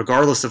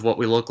 regardless of what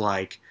we look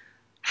like,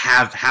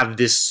 have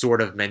this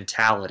sort of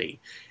mentality.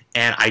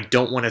 And I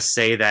don't want to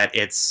say that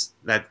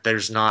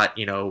there's not,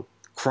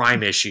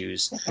 crime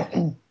issues,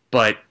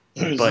 but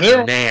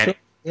man,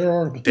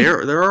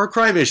 there are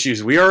crime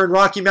issues. We are in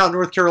Rocky Mount,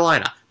 North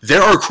Carolina.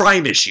 There are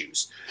crime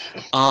issues.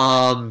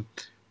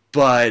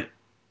 But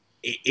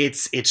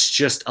it's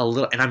just a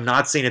little, and I'm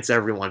not saying it's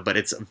everyone, but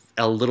it's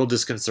a little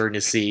disconcerting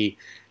to see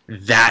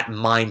that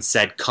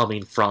mindset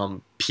coming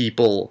from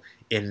people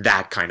in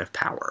that kind of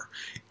power.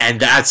 And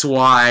that's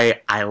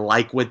why I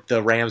like what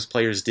the Rams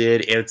players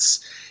did.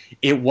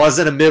 It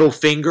wasn't a middle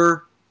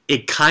finger.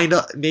 It kind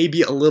of,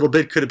 maybe a little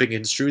bit could have been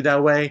construed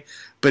that way,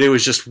 but it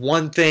was just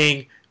one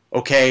thing.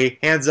 Okay,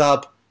 hands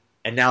up,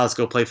 and now let's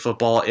go play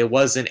football. It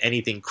wasn't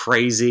anything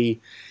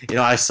crazy.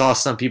 I saw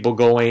some people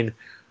going,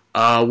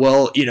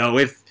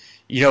 if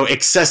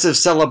excessive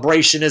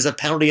celebration is a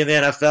penalty in the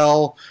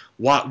NFL,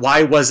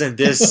 why wasn't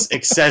this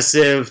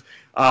excessive?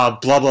 Blah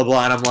blah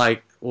blah. And I'm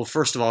like, well,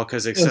 first of all,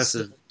 because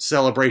excessive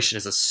celebration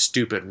is a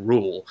stupid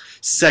rule.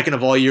 Second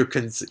of all, you're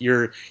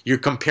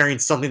comparing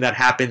something that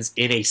happens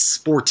in a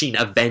sporting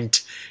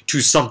event to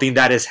something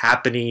that is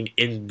happening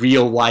in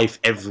real life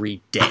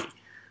every day.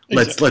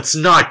 Let's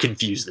not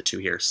confuse the two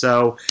here.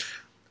 So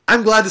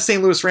I'm glad the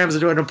St. Louis Rams are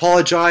doing it.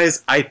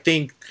 Apologize. I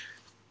think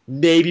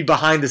maybe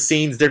behind the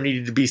scenes there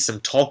needed to be some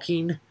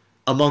talking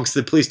amongst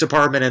the police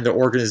department and the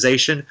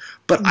organization,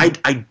 but I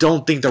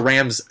don't think the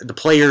Rams, the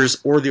players,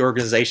 or the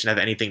organization have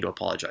anything to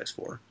apologize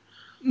for.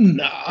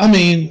 No, I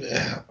mean,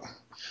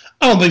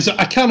 I don't think so.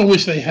 I kind of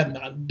wish they had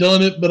not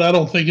done it, but I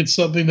don't think it's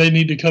something they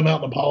need to come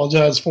out and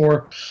apologize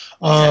for.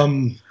 I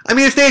mean,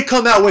 if they had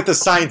come out with a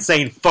sign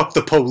saying "fuck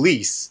the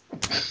police,"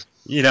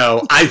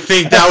 I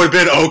think that would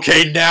have been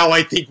okay. Now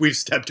I think we've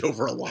stepped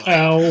over a line.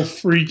 How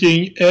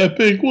freaking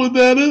epic would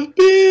that have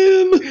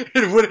been?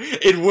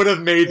 It would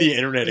have made the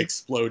internet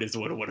explode. Is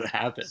what would have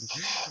happened.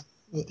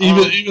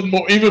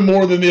 Even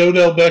more than the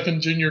Odell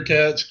Beckham Jr.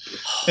 catch,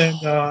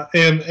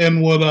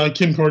 and what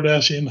Kim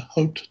Kardashian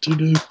hoped to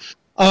do.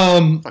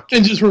 And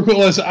just real quick,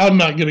 I'm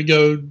not going to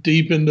go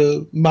deep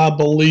into my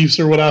beliefs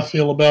or what I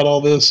feel about all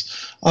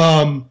this.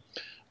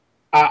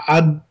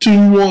 I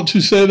do want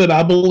to say that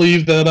I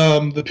believe that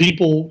the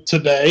people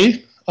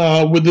today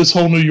with this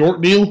whole New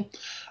York deal,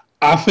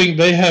 I think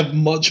they have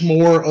much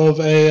more of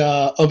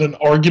an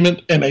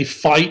argument and a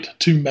fight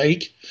to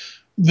make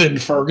than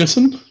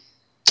Ferguson.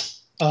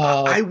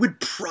 I would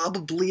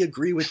probably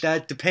agree with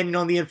that, depending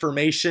on the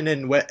information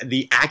and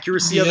the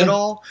accuracy of it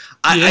all.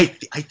 I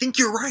think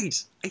you're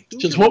right.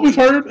 Just what we've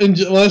heard, and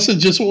listen,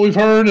 just what we've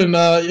heard, and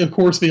of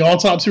course the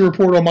autopsy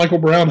report on Michael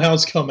Brown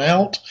has come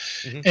out,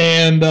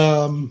 and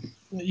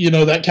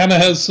that kind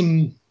of has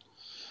some,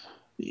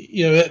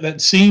 that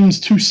seems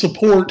to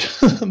support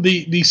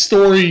the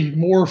story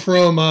more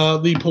from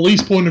the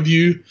police point of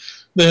view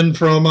than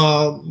from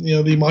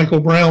the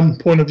Michael Brown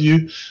point of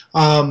view,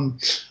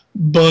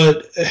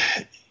 but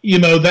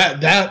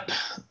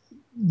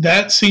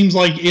that seems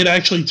like it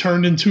actually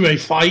turned into a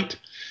fight.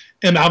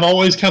 And I've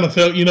always kind of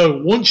felt,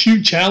 once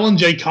you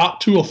challenge a cop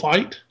to a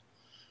fight,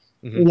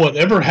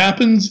 whatever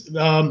happens,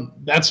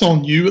 that's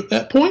on you at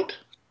that point.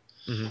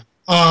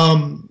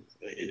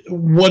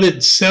 What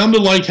it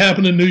sounded like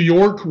happened in New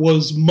York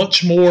was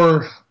much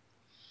more,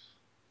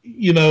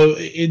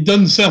 it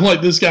doesn't sound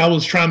like this guy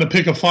was trying to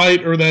pick a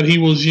fight or that he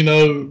was,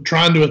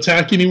 trying to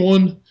attack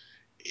anyone.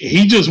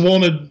 He just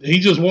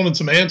wanted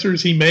some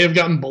answers. He may have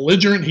gotten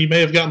belligerent. He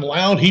may have gotten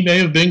loud. He may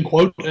have been,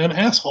 quote, an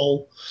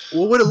asshole.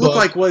 Well, what it looked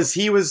like was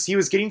he was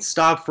getting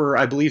stopped for,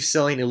 I believe,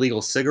 selling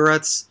illegal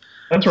cigarettes.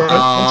 That's right.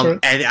 That's right.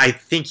 And I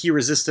think he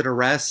resisted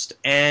arrest,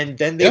 and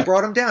then they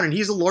brought him down. And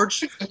he's a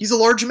large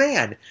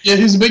man. Yeah,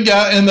 he's a big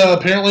guy, and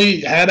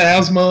apparently had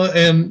asthma,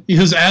 and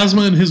his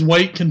asthma and his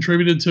weight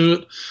contributed to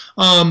it.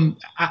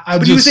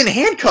 But he was in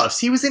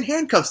handcuffs.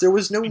 There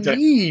was no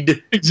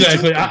need.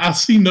 Exactly. I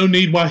see no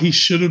need why he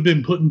should have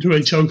been put into a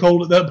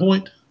chokehold at that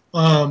point.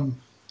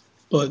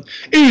 But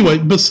anyway,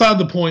 beside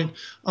the point.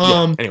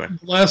 The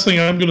last thing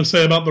I'm going to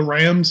say about the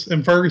Rams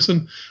and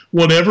Ferguson,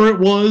 whatever it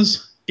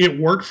was, it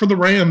worked for the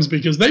Rams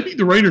because they beat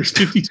the Raiders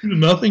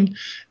 52-0.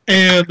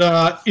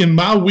 And in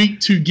my week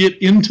to get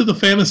into the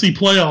fantasy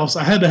playoffs,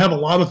 I had to have a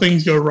lot of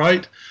things go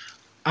right.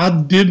 I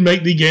did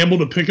make the gamble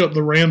to pick up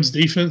the Rams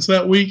defense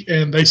that week,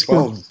 and they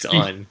scored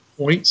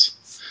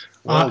points.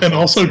 And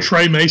also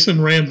Trey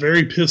Mason ran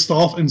very pissed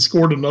off and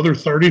scored another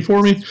 30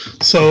 for me.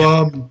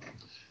 So,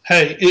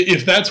 hey,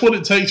 if that's what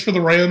it takes for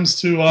the Rams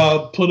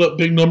to put up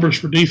big numbers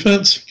for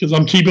defense, because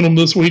I'm keeping them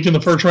this week in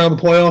the first round of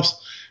the playoffs,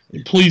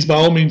 please, by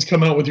all means,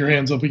 come out with your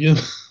hands up again.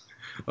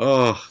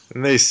 Oh,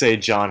 and they say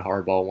John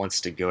Harbaugh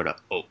wants to go to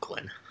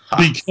Oakland.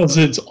 Because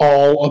it's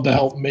all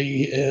about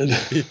me, Ed.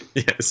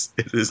 Yes,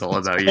 it is all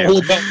about you. It's all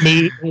about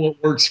me and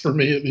what works for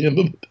me at the end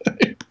of the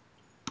day.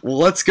 Well,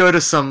 let's go to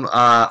some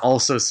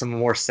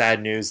more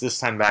sad news, this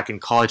time back in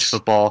college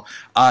football.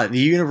 The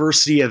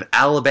University of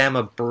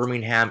Alabama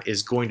Birmingham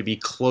is going to be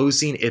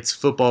closing its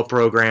football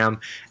program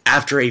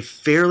after a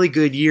fairly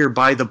good year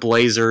by the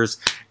Blazers.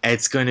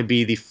 It's going to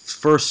be the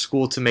first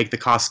school to make the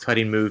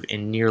cost-cutting move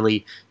in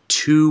nearly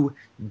 2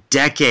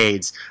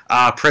 decades.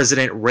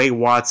 President Ray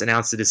Watts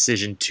announced the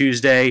decision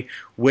Tuesday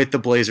with the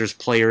Blazers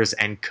players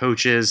and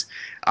coaches.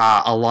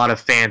 A lot of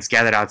fans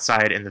gathered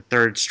outside in the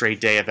third straight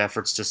day of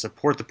efforts to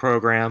support the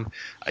program.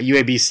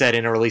 UAB said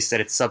in a release that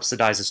it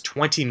subsidizes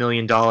 $20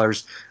 million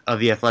of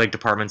the athletic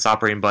department's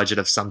operating budget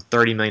of some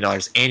 $30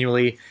 million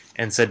annually,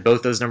 and said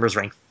both those numbers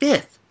rank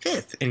fifth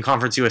in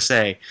Conference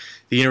USA.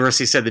 The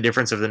university said the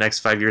difference over the next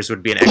 5 years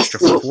would be an extra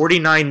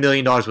 $49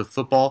 million with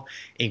football,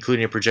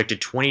 including a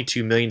projected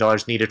 $22 million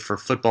needed for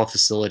football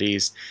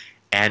facilities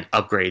and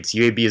upgrades.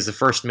 UAB is the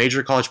first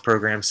major college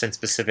program since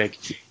Pacific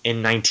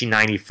in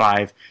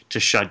 1995 to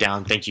shut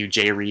down. Thank you,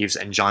 Jay Reeves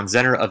and John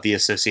Zenner of the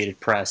Associated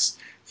Press,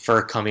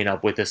 for coming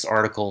up with this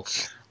article.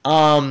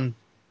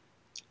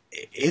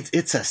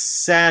 It's a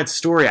sad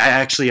story.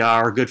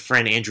 Our good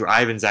friend Andrew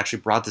Ivins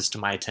actually brought this to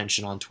my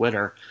attention on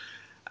Twitter.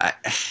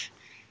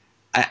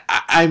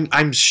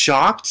 I'm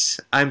shocked.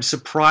 I'm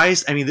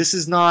surprised. I mean, this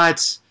is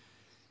not,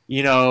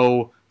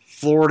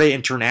 Florida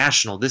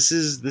International. This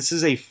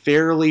is a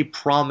fairly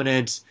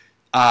prominent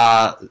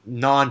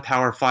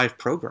non-Power 5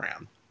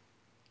 program.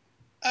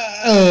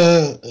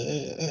 For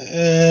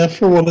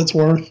what it's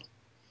worth.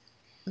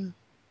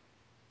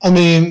 I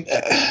mean,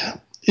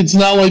 it's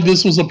not like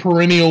this was a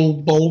perennial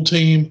bowl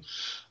team.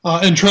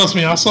 And trust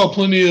me, I saw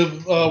plenty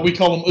of, we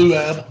call them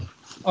UAB.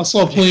 I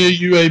saw plenty of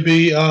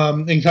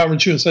UAB in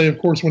Conference USA, of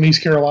course, when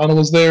East Carolina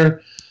was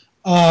there.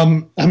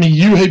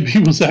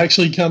 UAB was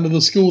actually kind of the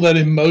school that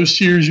in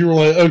most years you were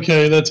like,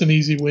 okay, that's an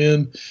easy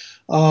win.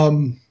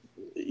 And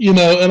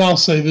I'll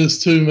say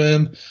this too,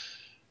 man.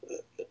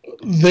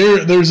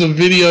 There's a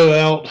video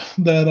out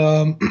that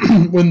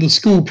when the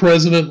school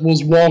president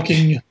was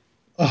walking,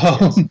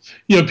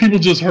 people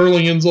just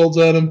hurling insults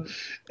at him.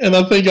 And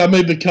I think I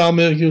made the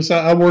comment, because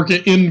I work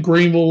in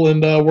Greenville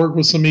and work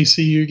with some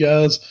ECU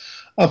guys.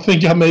 I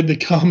think I made the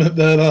comment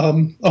that,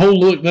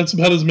 look, that's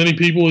about as many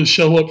people as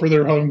show up for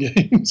their home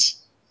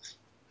games.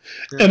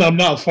 Yeah. And I'm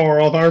not far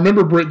off. I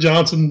remember Britt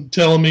Johnson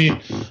telling me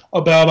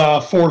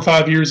about 4 or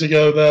 5 years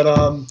ago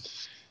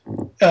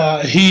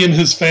that he and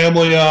his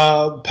family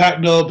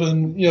packed up,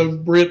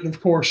 and, Britt, of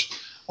course,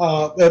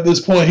 At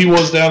this point, he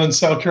was down in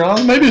South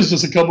Carolina. Maybe it was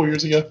just a couple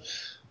years ago.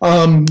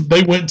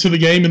 They went to the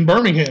game in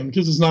Birmingham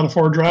because it's not a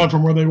far drive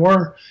from where they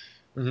were.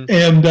 Mm-hmm.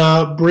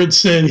 And Britt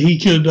said he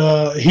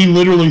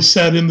literally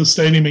sat in the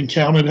stadium and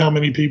counted how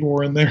many people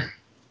were in there.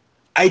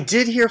 I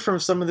did hear from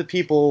some of the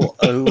people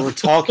who were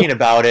talking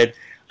about it.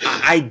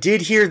 I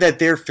did hear that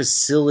their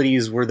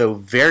facilities were, though,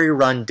 very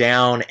run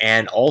down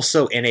and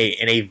also in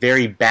a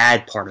very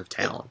bad part of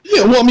town.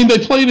 Yeah, well, I mean, they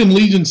played in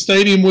Legion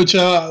Stadium, which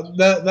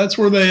that's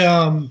where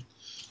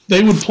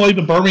they would play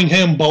the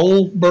Birmingham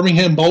Bowl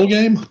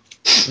game.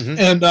 Mm-hmm.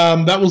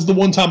 And that was the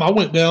one time I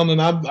went down,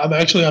 and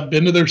I've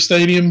been to their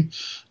stadium.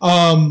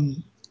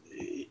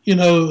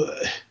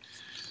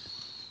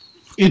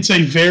 It's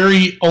a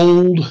very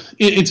old.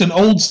 It's an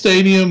old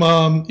stadium.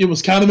 It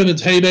was kind of in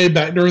its heyday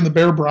back during the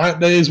Bear Bryant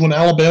days when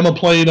Alabama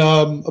played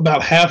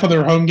about half of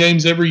their home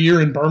games every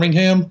year in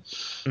Birmingham.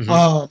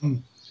 Mm-hmm.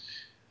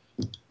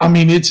 I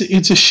mean, it's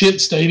a shit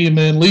stadium,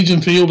 man.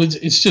 Legion Field,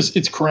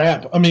 it's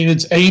crap. I mean,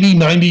 it's 80,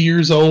 90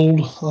 years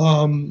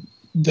old.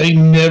 They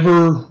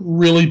never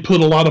really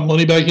put a lot of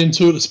money back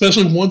into it,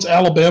 especially once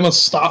Alabama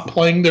stopped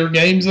playing their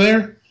games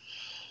there.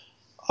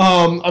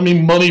 I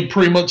mean, money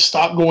pretty much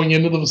stopped going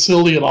into the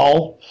facility at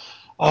all,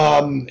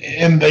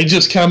 and they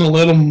just kind of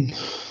let them.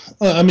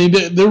 I mean,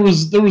 there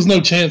was no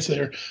chance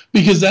there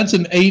because that's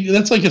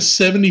like a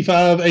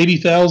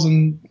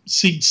 80,000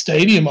 seat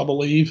stadium, I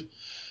believe,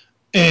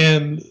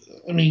 and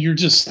I mean,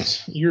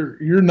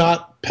 you're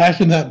not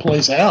packing that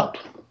place out.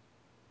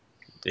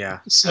 Yeah.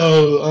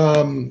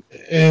 So,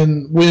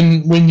 and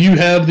when you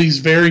have these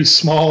very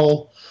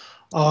small.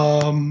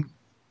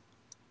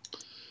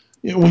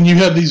 When you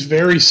have these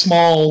very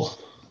small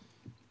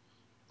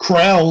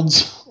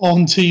crowds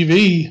on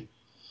TV,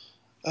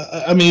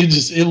 I mean,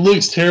 it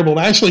looks terrible.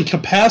 And actually,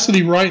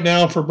 capacity right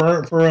now for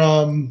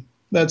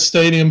that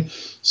stadium,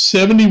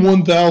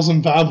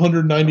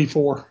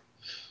 71,594.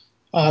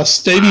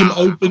 Stadium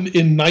opened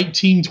in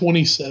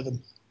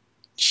 1927.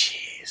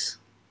 Jeez.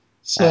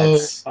 So,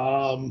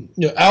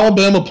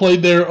 Alabama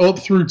played there up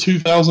through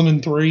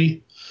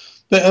 2003.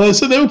 They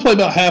said they would play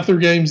about half their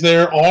games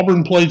there.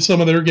 Auburn played some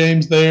of their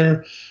games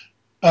there.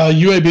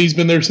 UAB's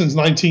been there since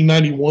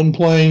 1991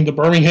 playing, the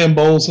Birmingham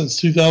Bowl since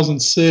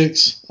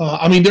 2006.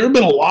 I mean, there have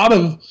been a lot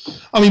of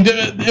 – I mean,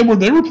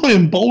 they were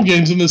playing bowl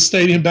games in this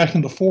stadium back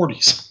in the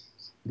 40s.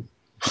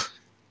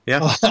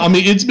 Yeah. I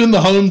mean, it's been the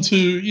home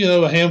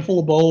to, a handful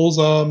of bowls.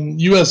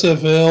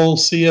 USFL,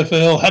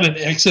 CFL, had an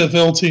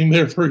XFL team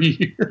there for a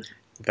year.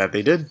 That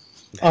they did.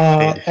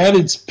 At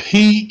its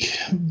peak,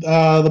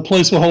 the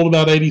place will hold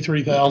about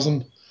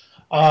 83,000.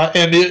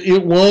 And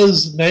it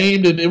was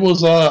named, and it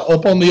was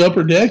up on the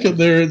upper deck up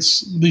there.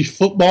 It's the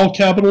football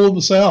capital of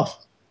the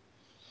South.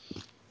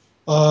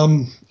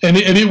 And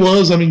it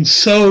was, I mean,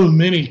 so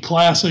many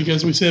classic,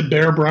 as we said,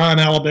 Bear Bryant,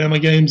 Alabama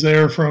games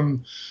there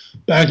from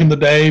back in the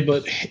day.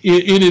 But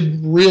it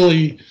had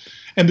really,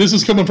 and this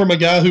is coming from a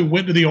guy who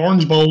went to the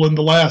Orange Bowl in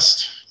the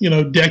last,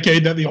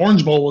 decade that the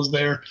Orange Bowl was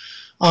there.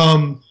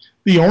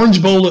 The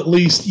Orange Bowl, at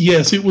least,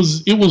 yes, it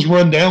was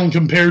run down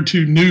compared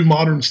to new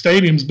modern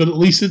stadiums, but at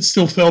least it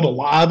still felt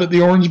alive at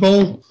the Orange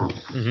Bowl.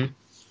 Mm-hmm.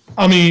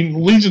 I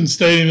mean, Legion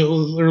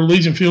Stadium or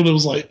Legion Field, it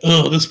was like,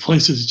 oh, this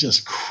place is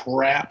just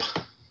crap.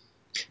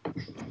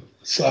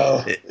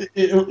 So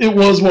it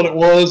was what it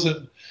was,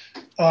 and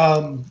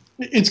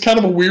it's kind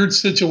of a weird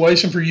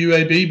situation for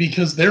UAB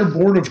because their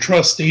board of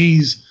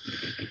trustees,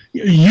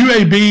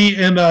 UAB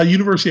and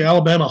University of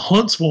Alabama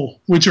Huntsville,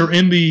 which are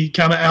in the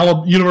kind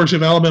of University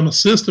of Alabama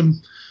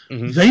system,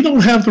 mm-hmm. They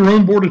don't have their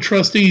own board of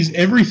trustees.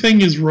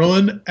 Everything is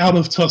run out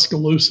of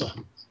Tuscaloosa.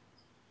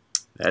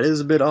 That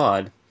is a bit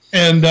odd.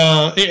 And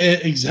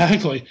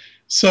exactly.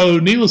 So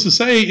needless to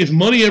say, if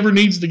money ever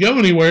needs to go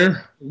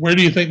anywhere, where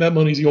do you think that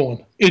money's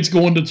going? It's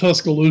going to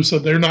Tuscaloosa.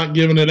 They're not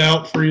giving it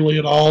out freely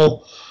at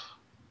all.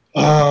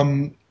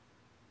 And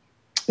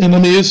I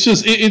mean, it's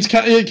just it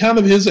kind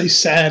of is a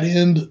sad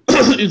end.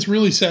 It's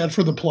really sad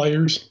for the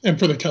players and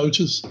for the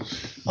coaches.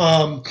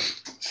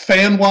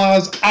 Fan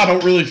wise, I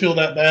don't really feel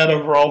that bad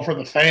overall for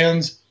the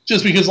fans,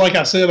 just because, like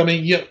I said, I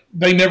mean,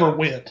 they never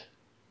win.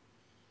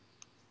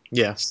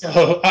 Yeah.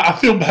 So I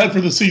feel bad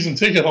for the season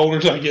ticket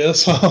holders, I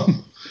guess.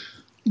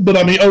 But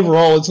I mean,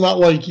 overall, it's not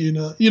like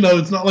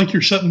it's not like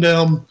you're shutting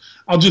down.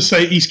 I'll just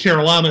say East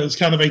Carolina is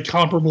kind of a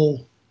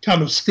comparable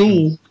kind of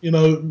school.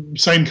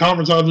 Same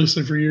conference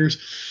obviously for years.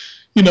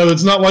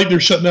 It's not like they're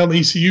shutting down the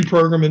ECU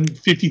program and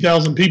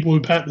 50,000 people who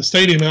pack the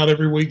stadium out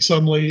every week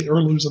suddenly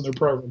are losing their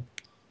program.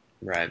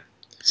 Right.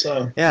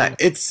 So yeah,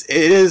 it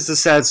is a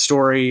sad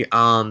story.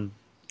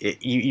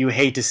 You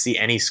hate to see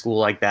any school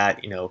like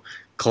that,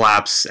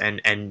 collapse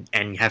and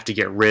have to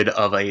get rid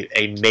of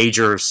a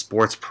major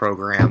sports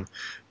program.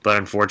 But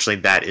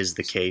unfortunately, that is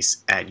the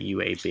case at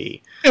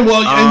UAB. And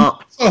well, I'm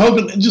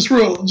hoping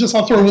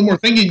I'll throw one more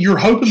thing in. You're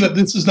hoping that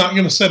this is not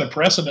going to set a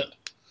precedent.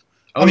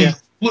 Oh, yeah.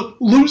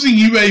 Losing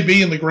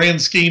UAB in the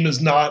grand scheme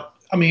is not.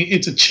 I mean,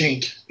 it's a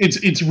chink.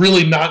 It's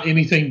really not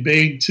anything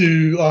big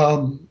to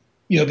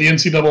the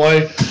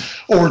NCAA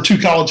or to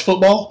college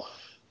football.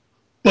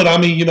 But I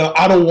mean,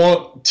 I don't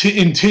want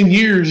in 10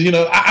 years,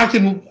 I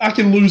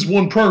can lose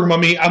one program. I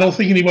mean, I don't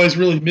think anybody's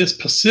really missed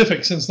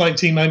Pacific since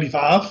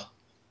 1995.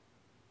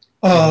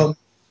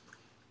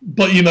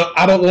 But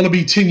I don't want to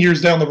be 10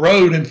 years down the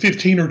road and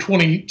 15 or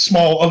 20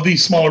 of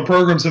these smaller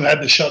programs have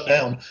had to shut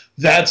down.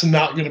 That's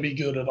not going to be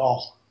good at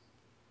all.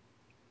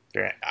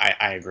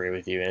 I agree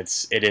with you.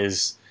 It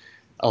is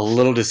a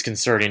little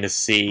disconcerting to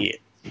see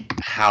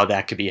how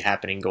that could be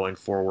happening going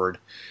forward.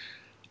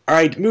 All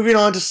right, moving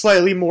on to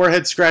slightly more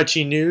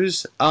head-scratching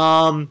news.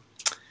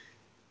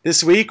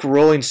 This week,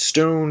 Rolling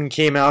Stone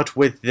came out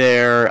with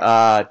their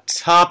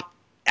top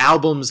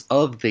albums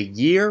of the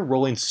year.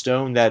 Rolling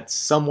Stone, that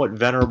somewhat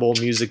venerable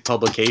music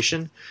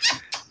publication.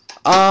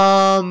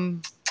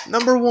 Number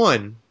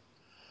 1,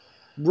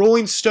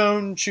 Rolling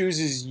Stone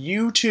chooses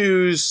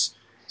U2's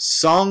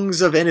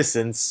Songs of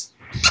Innocence.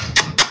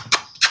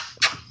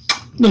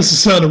 That's the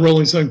sound of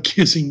Rolling Stone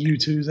kissing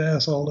U2's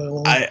ass all day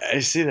long. I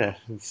see that.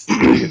 It's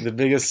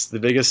the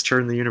biggest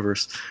turn in the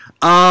universe.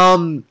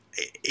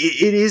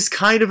 It is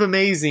kind of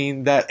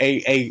amazing that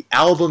a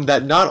album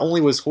that not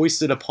only was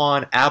hoisted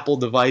upon Apple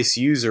device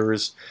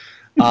users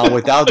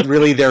without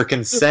really their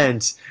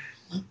consent,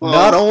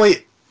 not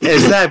only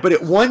is that,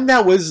 but one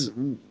that was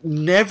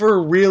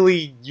never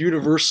really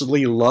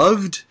universally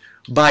loved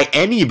by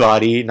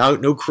anybody,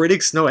 no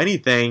critics, no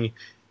anything,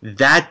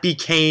 that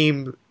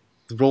became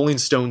Rolling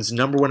Stone's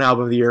number 1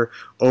 album of the year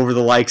over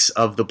the likes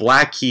of the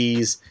Black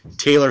Keys,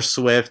 Taylor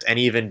Swift, and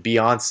even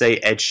Beyonce,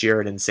 Ed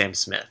Sheeran, and Sam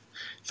Smith.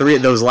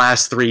 Those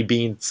last 3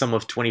 being some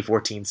of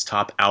 2014's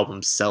top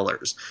album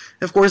sellers.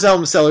 And of course,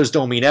 album sellers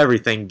don't mean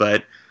everything,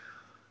 but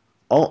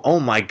oh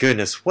my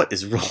goodness, what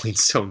is Rolling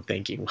Stone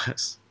thinking,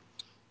 Wes?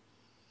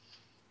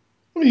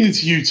 I mean,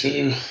 it's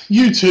U2.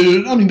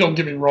 U2, I mean, don't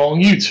get me wrong,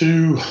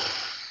 U2,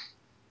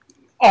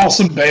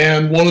 awesome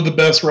band, one of the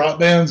best rock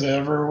bands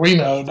ever. We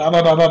know,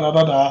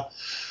 da-da-da-da-da-da.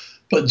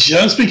 But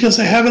just because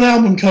they have an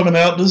album coming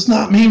out does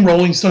not mean,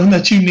 Rolling Stone,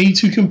 that you need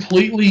to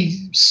completely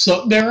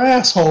suck their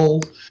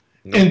asshole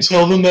and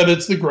tell them that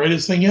it's the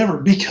greatest thing ever,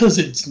 because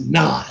it's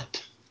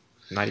not.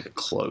 Not even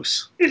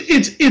close.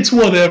 It's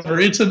whatever.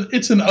 It's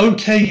an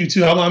okay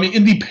U2 album. I mean,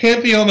 in the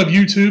pantheon of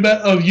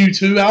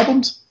U2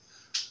 albums,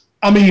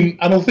 I mean,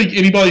 I don't think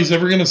anybody's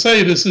ever going to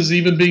say this is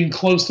even being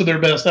close to their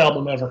best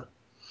album ever.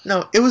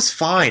 No, it was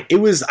fine. It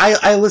was.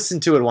 I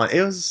listened to it once.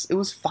 It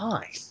was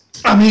fine.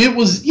 I mean, it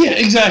was. Yeah,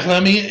 exactly. I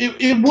mean,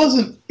 it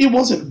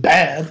wasn't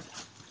bad.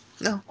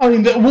 No. I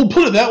mean, we'll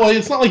put it that way.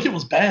 It's not like it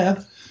was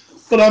bad.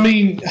 But I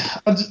mean,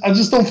 I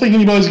just don't think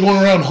anybody's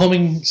going around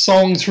humming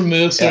songs from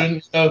this. Yeah.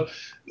 And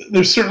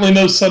there's certainly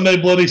no Sunday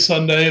Bloody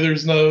Sunday.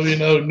 There's no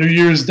New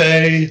Year's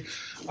Day.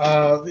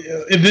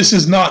 This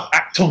is not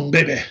Achtung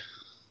Baby.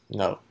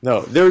 No.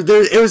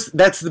 It was.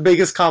 That's the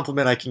biggest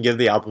compliment I can give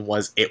the album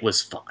was it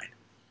was fine.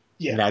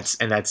 Yeah,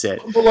 and that's it.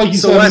 But like you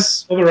said,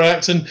 other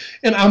acts, and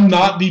I'm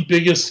not the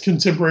biggest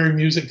contemporary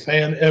music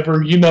fan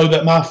ever. You know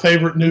that my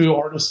favorite new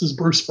artist is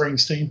Bruce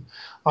Springsteen.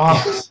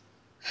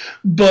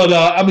 But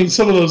I mean,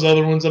 some of those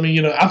other ones. I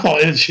mean, I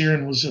thought Ed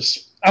Sheeran was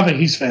just. I think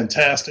he's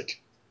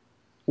fantastic.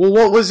 Well,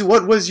 what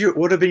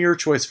would have been your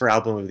choice for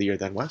album of the year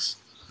then, Wes?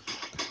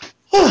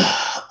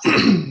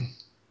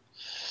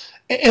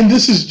 And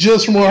this is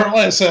just from what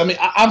I said. I mean,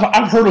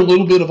 I've heard a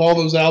little bit of all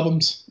those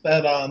albums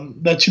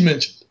that you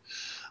mentioned.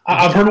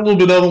 I've heard a little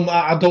bit of them.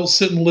 I don't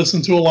sit and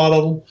listen to a lot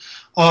of them.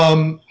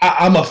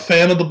 I'm a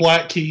fan of the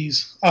Black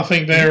Keys. I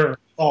think they're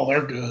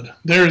good.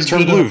 They're as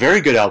Turn Blue,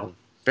 very good album.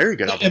 Very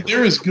good album. And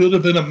they're as good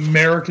of an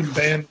American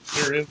band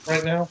there is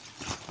right now.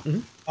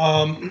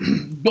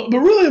 Mm-hmm. But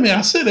really, I mean, I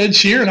said Ed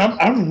Sheeran.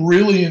 I've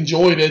really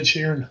enjoyed Ed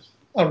Sheeran.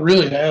 I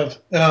really have.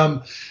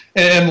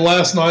 And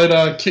last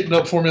night kicked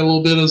up for me a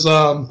little bit as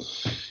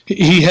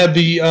he had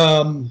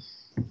the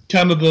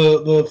kind of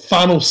the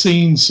final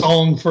scene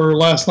song for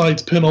last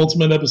night's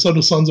penultimate episode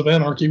of Sons of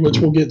Anarchy, which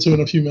we'll get to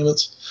in a few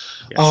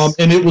minutes. Yes.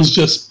 And it was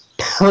just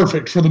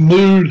perfect for the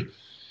mood.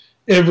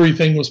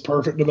 Everything was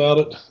perfect about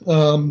it.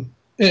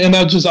 And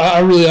I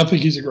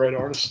think he's a great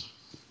artist.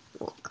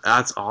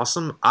 That's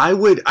awesome.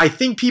 I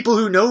think people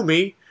who know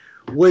me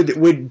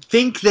would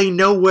think they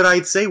know what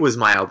I'd say was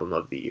my album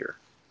of the year.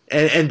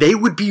 And they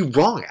would be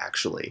wrong,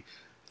 actually.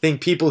 I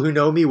think people who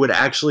know me would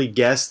actually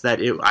guess that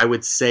I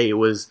would say it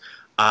was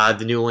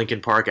the new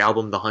Linkin Park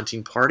album, The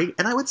Hunting Party,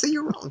 and I would say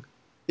you're wrong.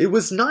 It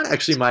was not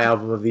actually my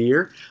album of the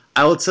year.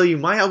 I will tell you,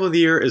 my album of the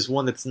year is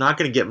one that's not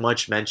going to get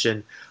much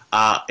mention.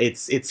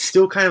 It's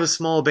still kind of a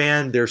small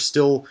band. They're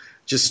still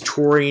just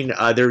touring.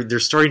 They're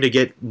starting to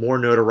get more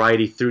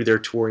notoriety through their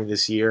touring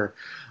this year.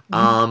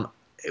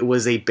 It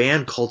was a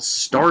band called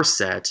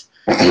Starset,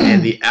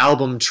 and the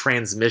album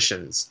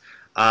Transmissions.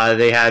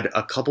 They had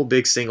a couple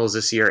big singles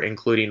this year,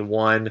 including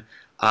one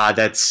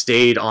that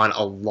stayed on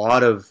a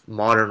lot of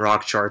modern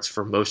rock charts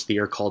for most of the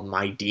year called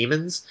My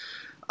Demons.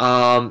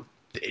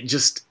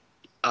 Just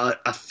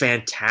a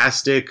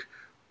fantastic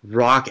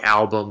rock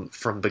album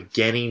from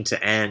beginning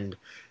to end.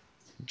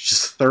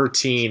 Just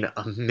 13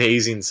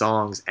 amazing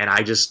songs, and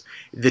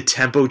the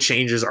tempo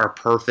changes are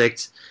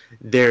perfect.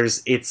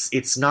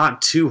 It's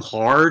not too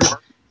hard.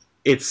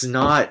 it's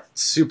not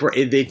super.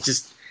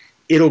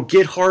 It'll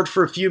get hard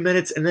for a few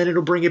minutes, and then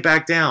it'll bring it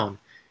back down,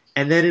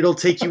 and then it'll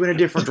take you in a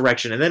different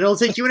direction, and then it'll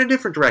take you in a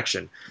different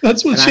direction.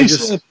 That's what she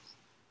said.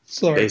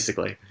 Sorry.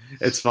 Basically,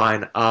 it's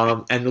fine.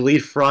 And the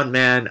lead front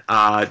man,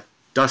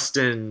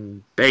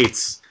 Dustin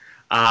Bates,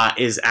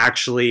 is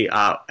actually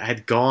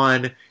had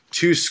gone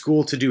to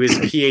school to do his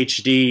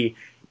PhD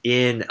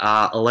in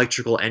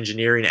electrical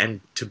engineering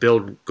and to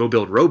go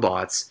build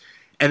robots,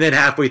 and then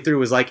halfway through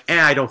was like,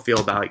 I don't feel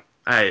about it.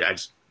 I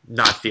just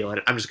not feeling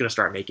it. I'm just gonna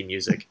start making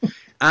music,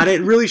 and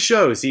it really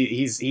shows.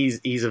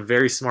 He's a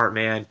very smart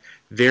man,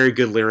 very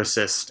good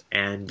lyricist,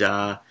 and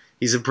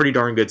he's a pretty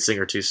darn good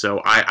singer too.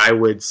 So I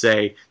would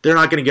say they're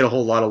not gonna get a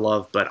whole lot of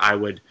love, but I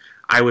would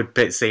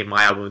say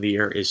my album of the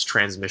year is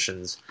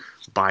Transmissions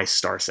by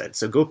Starset.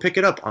 So go pick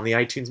it up on the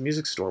iTunes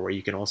Music Store, where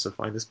you can also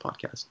find this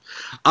podcast.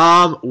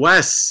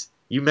 Wes,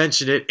 you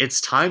mentioned it.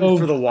 It's time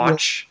for the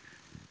watch.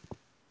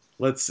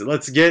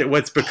 Let's get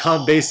what's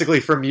become basically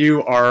from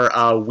you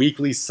our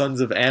weekly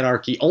Sons of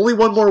Anarchy. Only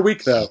one more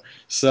week though,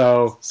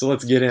 so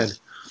let's get in.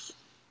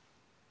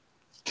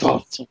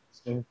 God.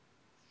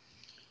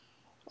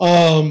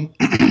 I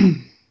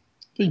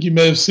think you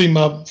may have seen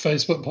my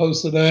Facebook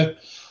post today.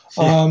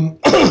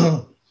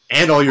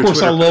 And all your. Of course,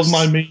 Twitter I love posts.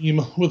 my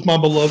meme with my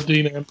beloved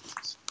Dean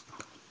Ambrose.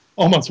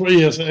 All my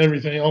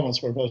everything, all my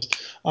Twitter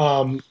posts.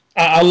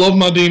 I love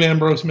my Dean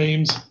Ambrose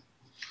memes.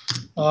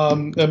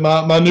 And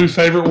my new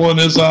favorite one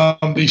is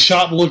the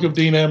shot look of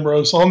Dean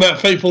Ambrose on that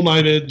fateful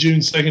night of June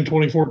 2nd,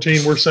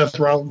 2014, where Seth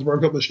Rollins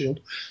broke up the Shield.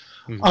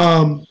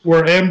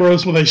 Where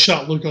Ambrose with a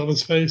shot look on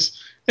his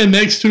face. And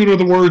next to it are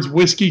the words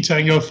Whiskey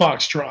Tango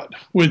Foxtrot,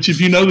 which, if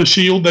you know the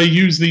Shield, they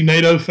use the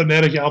NATO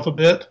phonetic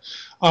alphabet.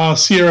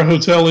 Sierra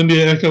Hotel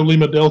India Echo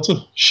Lima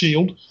Delta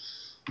Shield.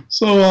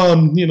 So,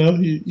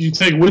 you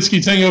take Whiskey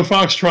Tango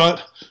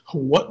Foxtrot.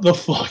 What the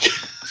fuck?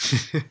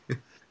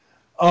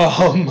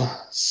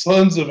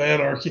 Sons of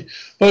Anarchy.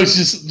 Folks,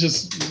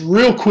 just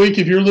real quick,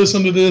 if you're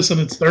listening to this and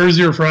it's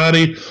Thursday or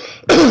Friday,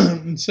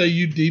 and say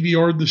you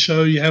DVR'd the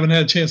show, you haven't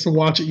had a chance to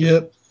watch it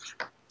yet,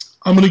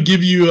 I'm gonna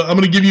give you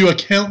a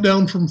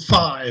countdown from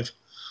 5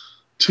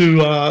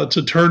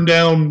 to turn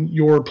down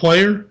your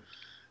player,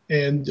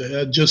 and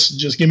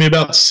just give me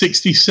about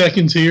 60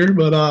 seconds here.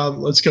 But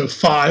let's go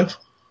 5,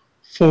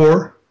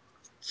 4,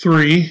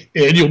 3,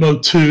 and you'll know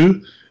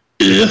 2.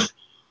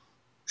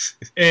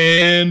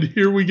 And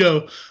here we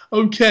go.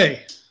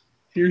 Okay,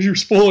 here's your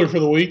spoiler for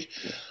the week.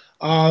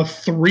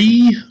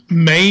 3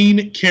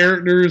 main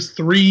characters,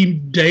 3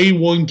 day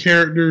one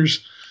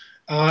characters,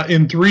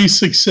 in 3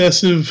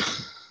 successive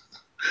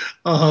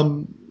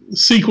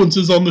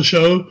sequences on the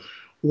show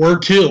were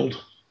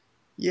killed.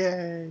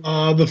 Yay!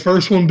 The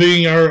first one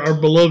being our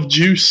beloved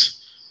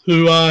Juice,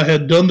 who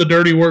had done the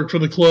dirty work for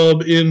the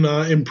club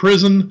in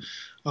prison.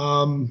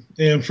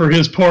 And for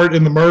his part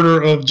in the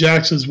murder of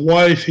Jax's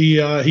wife,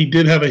 he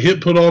did have a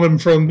hit put on him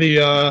from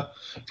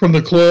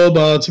the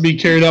club to be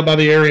carried out by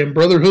the Aryan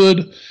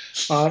Brotherhood.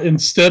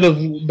 Instead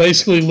of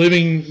basically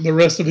living the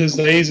rest of his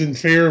days in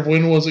fear of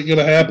when was it going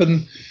to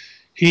happen,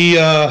 he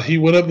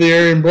went up the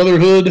Aryan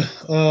Brotherhood,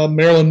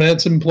 Marilyn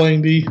Manson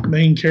playing the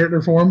main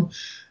character for him,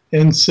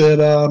 and said,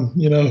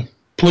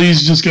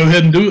 please just go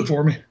ahead and do it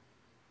for me.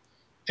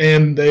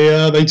 And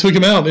they took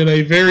him out in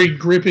a very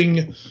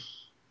gripping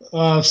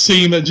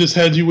scene that just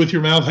had you with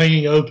your mouth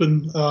hanging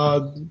open,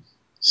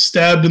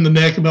 stabbed in the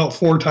neck about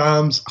 4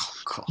 times,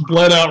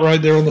 bled out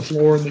right there on the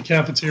floor in the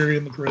cafeteria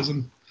in the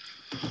prison.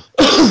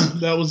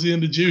 That was the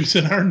end of Juice.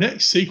 In our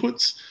next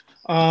sequence,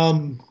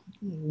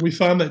 we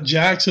find that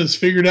Jax has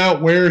figured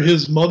out where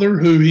his mother,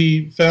 who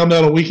he found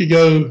out a week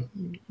ago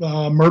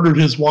murdered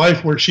his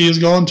wife, where she has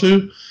gone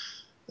to,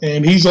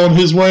 and he's on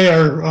his way.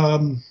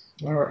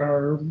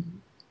 Our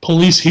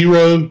police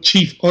hero,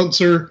 Chief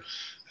Unser,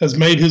 has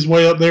made his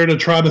way up there to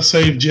try to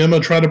save Gemma,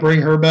 try to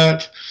bring her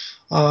back.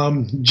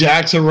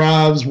 Jax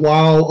arrives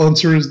while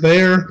Unser is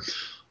there.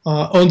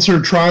 Unser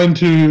trying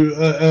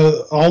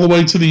to, all the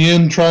way to the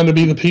end, trying to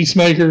be the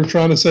peacemaker,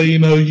 trying to say,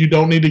 you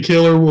don't need to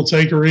kill her, we'll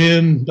take her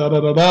in,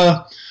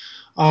 da-da-da-da.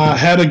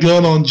 Had a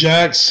gun on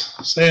Jax,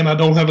 saying, I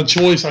don't have a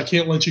choice, I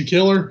can't let you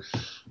kill her.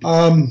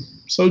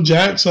 So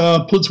Jax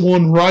puts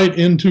one right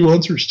into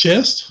Unser's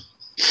chest,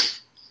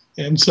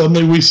 and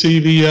suddenly we see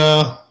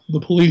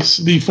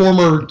the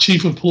former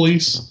chief of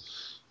police,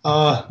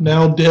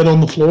 now dead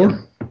on the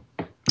floor.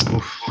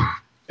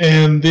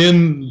 And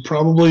then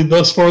probably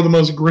thus far one of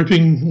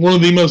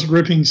the most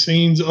gripping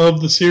scenes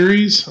of the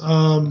series.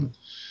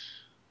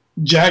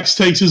 Jax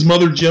takes his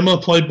mother Gemma,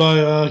 played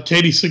by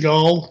Katie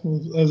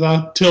Seagal, as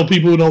I tell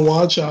people who don't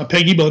watch,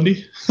 Peggy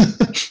Bundy,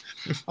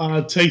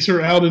 takes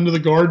her out into the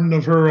garden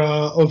of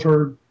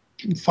her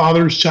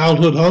father's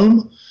childhood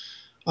home.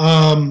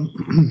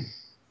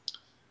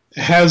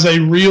 Has a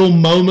real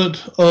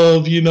moment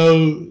of,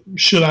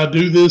 should I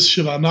do this?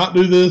 Should I not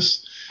do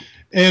this?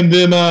 And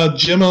then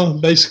Gemma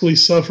basically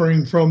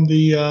suffering from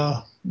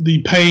the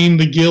pain,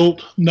 the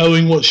guilt,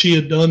 knowing what she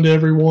had done to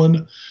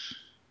everyone.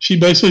 She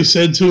basically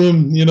said to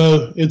him,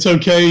 it's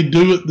okay,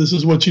 do it. This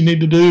is what you need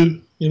to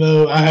do.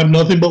 I have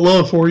nothing but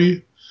love for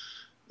you.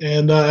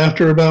 And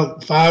after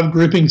about 5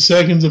 gripping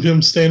seconds of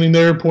him standing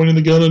there pointing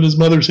the gun at his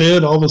mother's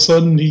head, all of a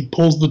sudden he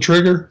pulls the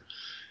trigger,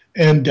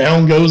 and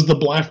down goes the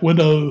Black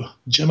Widow,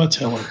 Gemma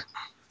Teller.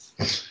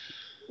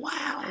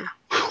 Wow.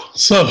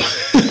 So,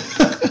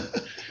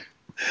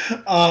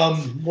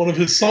 one of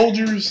his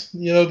soldiers,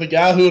 the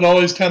guy who had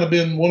always kind of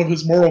been one of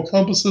his moral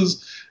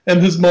compasses,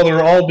 and his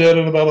mother, all dead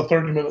in about a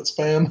 30-minute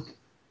span.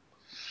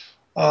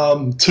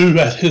 2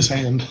 at his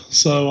hand.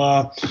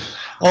 So,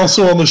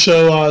 also on the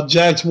show,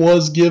 Jax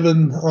was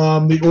given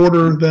the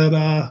order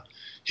that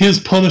his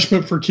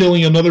punishment for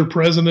killing another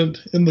president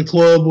in the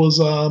club was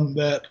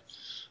that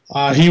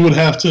he would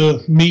have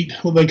to meet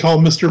what they call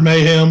Mr.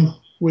 Mayhem,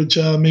 which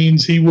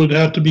means he would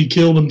have to be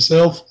killed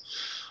himself.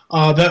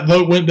 That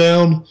vote went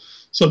down.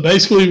 So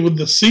basically, with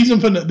the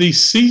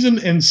season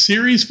and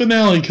series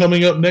finale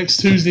coming up next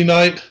Tuesday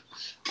night,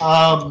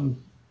 our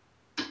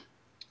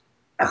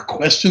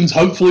questions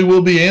hopefully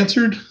will be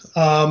answered.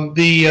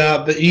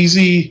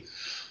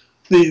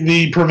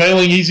 The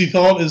prevailing easy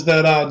thought is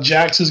that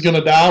Jax is going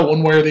to die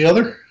one way or the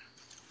other.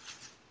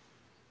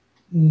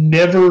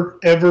 Never,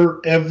 ever,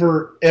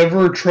 ever,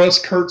 ever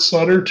trust Kurt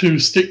Sutter to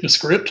stick to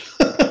script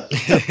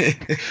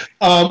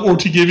or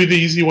to give you the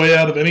easy way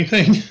out of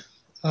anything.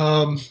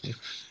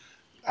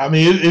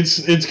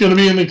 It's going to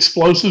be an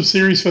explosive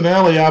series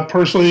finale. I'm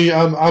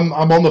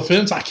on the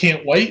fence. I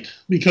can't wait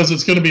because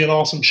it's going to be an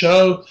awesome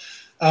show.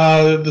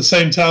 At the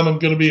same time, I'm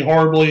going to be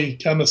horribly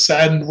kind of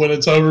saddened when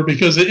it's over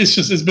because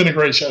it's been a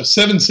great show.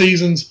 7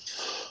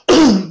 seasons.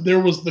 There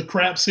was the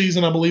crap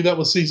season. I believe that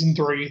was season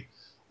 3,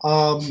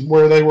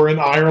 where they were in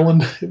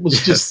Ireland. It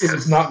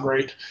was not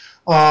great.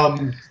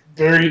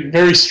 Very,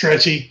 very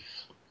stretchy.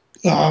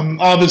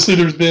 Obviously,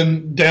 there's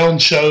been down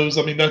shows.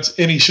 I mean, that's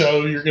any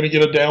show. You're going to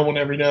get a down one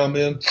every now and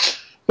then.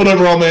 But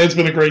overall, man, it's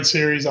been a great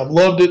series. I've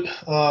loved it.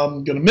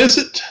 I'm going to miss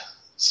it.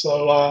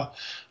 So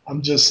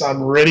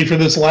I'm ready for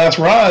this last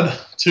ride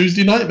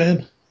Tuesday night,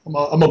 man. I'm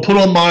going to put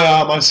on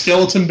my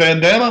skeleton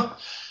bandana.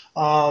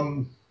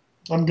 I'm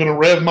going to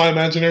rev my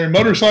imaginary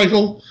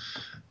motorcycle.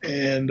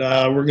 And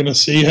we're going to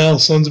see how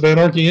Sons of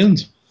Anarchy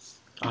ends.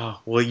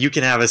 Oh, well, you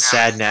can have a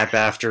sad nap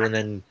after and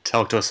then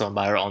talk to us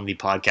about it on the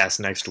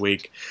podcast next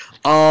week.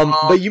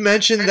 But you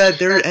mentioned that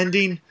they're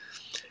ending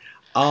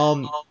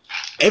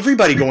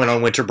everybody going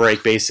on winter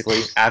break, basically,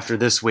 after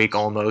this week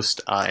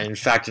almost. And in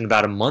fact, in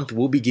about a month,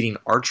 we'll be getting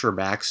Archer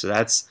back, so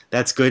that's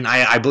good. And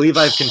I believe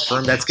I've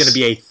confirmed that's going to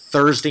be a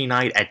Thursday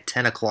night at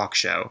 10 o'clock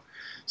show.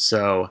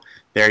 So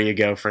there you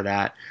go for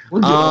that.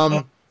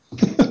 That's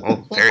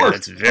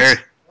very...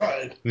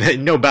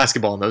 No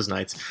basketball on those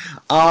nights.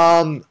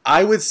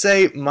 I would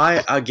say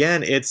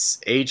it's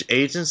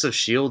Agents of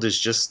S.H.I.E.L.D. is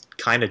just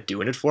kind of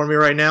doing it for me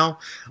right now.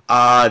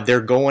 They're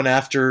going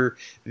after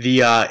the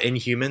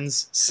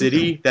Inhumans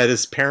city that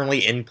is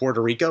apparently in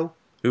Puerto Rico.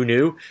 Who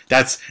knew?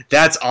 That's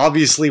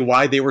obviously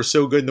why they were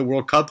so good in the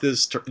World Cup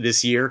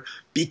this year,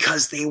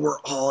 because they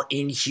were all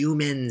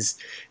Inhumans.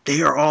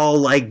 They are all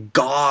like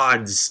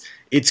gods.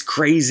 It's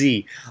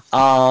crazy.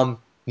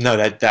 No,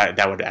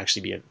 that would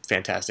actually be a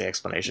fantastic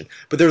explanation.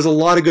 But there's a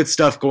lot of good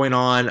stuff going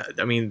on.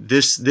 I mean,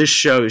 this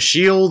show,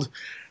 S.H.I.E.L.D.,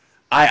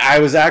 I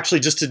was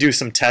actually, just to do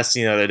some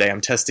testing the other day, I'm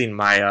testing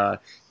my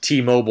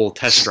T-Mobile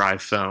test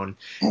drive phone,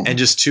 and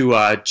just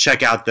to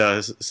check out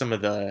some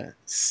of the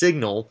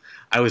signal,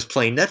 I was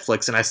playing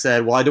Netflix, and I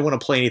said, well, I don't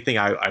want to play anything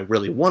I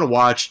really want to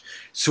watch,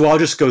 so I'll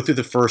just go through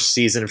the first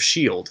season of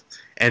S.H.I.E.L.D.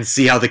 and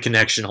see how the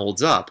connection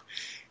holds up.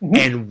 Mm-hmm.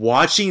 And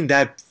watching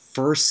that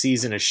first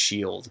season of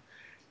S.H.I.E.L.D.,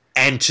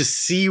 and to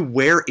see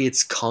where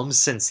it's come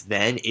since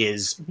then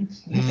is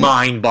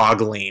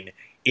mind-boggling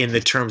in the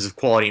terms of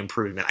quality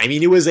improvement. I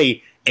mean, it was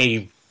a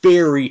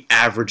very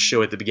average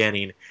show at the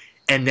beginning,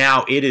 and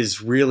now it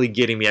is really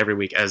getting me every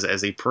week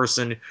as a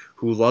person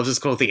who loves this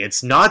kind of thing.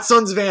 It's not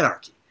Sons of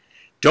Anarchy.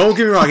 Don't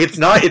get me wrong. It's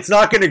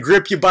not going to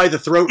grip you by the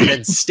throat and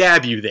then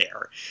stab you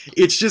there.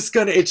 It's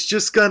gonna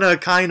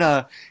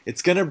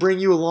bring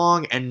you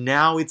along, and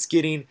now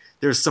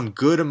there's some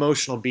good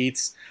emotional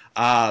beats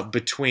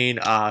between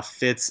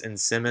Fitz and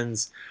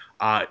Simmons.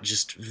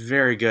 Just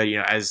very good,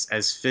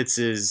 as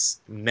Fitz's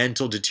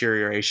mental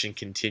deterioration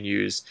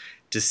continues,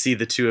 to see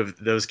the two of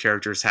those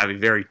characters have a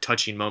very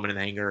touching moment in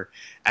anger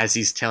as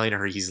he's telling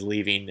her he's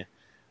leaving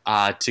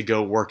to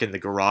go work in the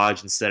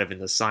garage instead of in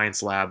the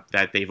science lab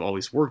that they've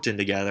always worked in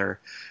together.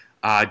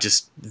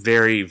 Just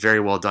very,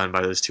 very well done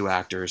by those two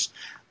actors.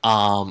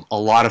 A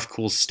lot of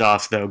cool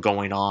stuff, though,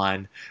 going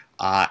on.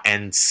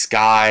 And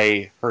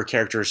Skye, her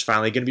character, is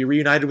finally going to be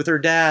reunited with her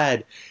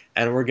dad.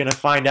 And we're going to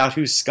find out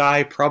who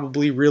Skye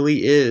probably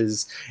really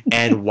is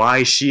and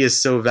why she is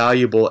so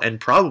valuable. And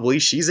probably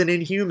she's an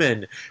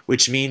Inhuman,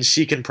 which means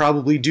she can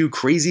probably do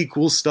crazy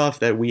cool stuff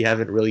that we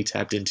haven't really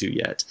tapped into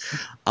yet.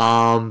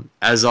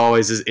 As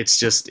always,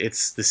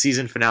 it's the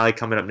season finale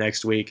coming up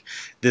next week.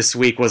 This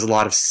week was a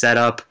lot of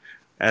setup.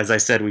 As I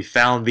said, we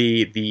found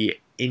the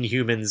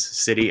Inhumans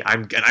city.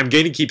 I'm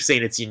going to keep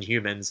saying it's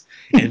Inhumans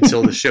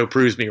until the show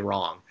proves me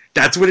wrong.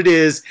 That's what it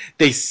is.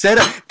 They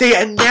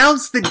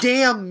announced the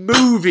damn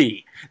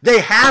movie. They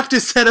have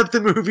to set up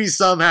the movie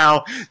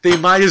somehow. They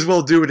might as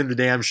well do it in the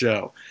damn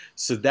show.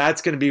 So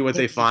that's going to be what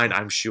they find,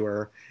 I'm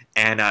sure.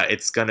 And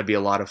it's going to be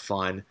a lot of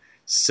fun.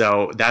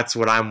 So that's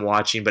what I'm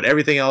watching. But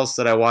everything else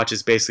that I watch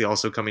is basically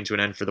also coming to an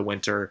end for the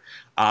winter.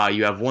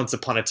 You have Once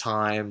Upon a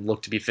Time,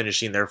 look to be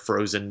finishing their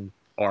Frozen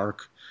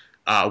arc,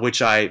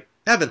 which I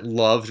haven't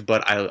loved,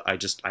 but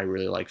I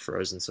really like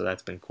Frozen, so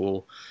that's been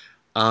cool.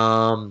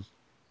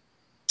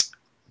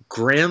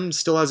 Grimm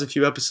still has a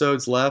few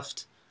episodes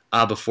left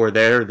before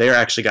they're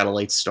actually got a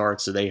late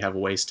start, so they have a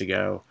ways to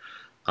go.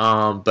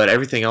 But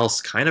everything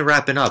else kind of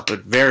wrapping up,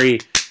 but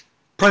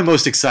probably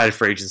most excited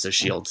for Agents of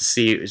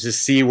S.H.I.E.L.D. to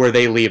see where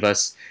they leave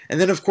us. And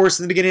then, of course,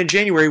 in the beginning of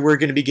January, we're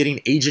going to be getting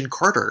Agent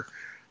Carter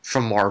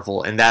from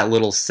Marvel in that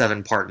little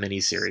 7-part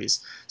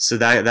miniseries. So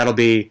that'll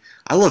be...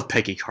 I love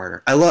Peggy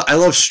Carter. I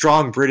love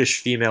strong British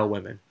female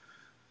women.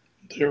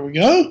 There we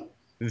go.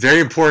 Very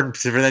important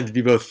for them to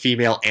be both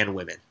female and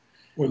women.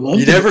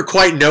 You never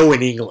quite know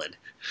in England.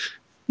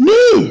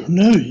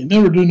 No, you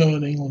never do know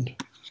in England.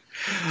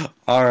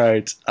 All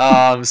right.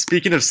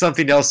 Speaking of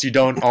something else you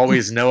don't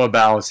always know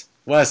about,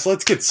 Wes,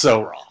 let's get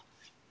so raw.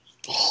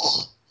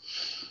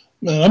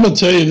 Man, I'm gonna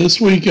tell you this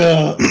week,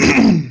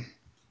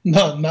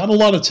 not a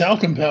lot of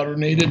talcum powder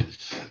needed.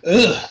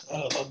 A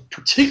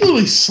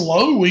particularly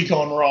slow week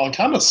on Raw.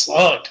 Kind of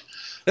sucked.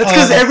 That's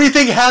because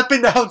everything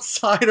happened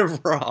outside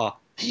of Raw.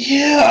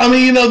 Yeah, I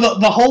mean,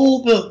 the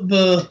whole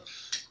the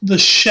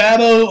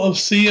shadow of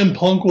CM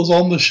Punk was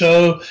on the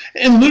show,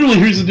 and literally,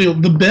 here's the deal: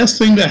 the best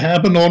thing that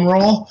happened on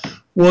Raw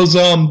was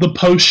the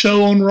post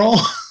show on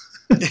Raw.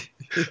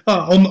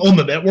 On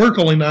the network,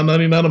 only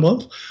 $9.99 a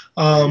month,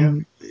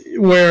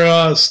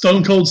 where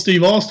Stone Cold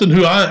Steve Austin,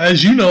 who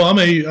as you know, I'm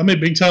a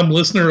big time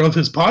listener of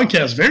his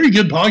podcast, very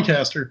good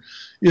podcaster,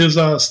 is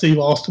Steve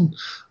Austin,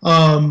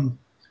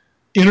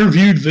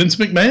 interviewed Vince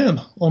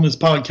McMahon on his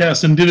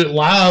podcast and did it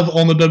live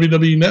on the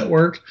WWE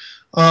Network,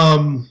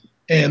 and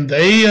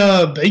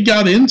they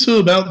got into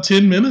about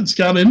 10 minutes,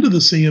 got into the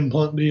CM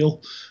Punk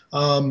deal.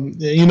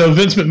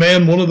 Vince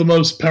McMahon, one of the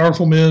most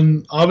powerful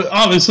men,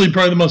 obviously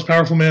probably the most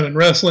powerful man in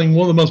wrestling,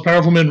 one of the most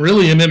powerful men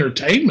really in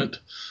entertainment,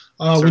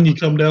 when you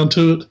come down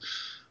to it.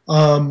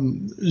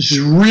 It's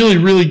a really,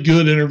 really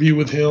good interview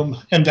with him.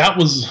 And that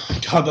was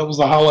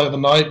the highlight of the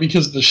night,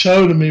 because the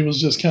show to me was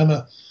just kind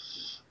of,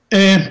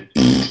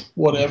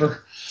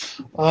 whatever.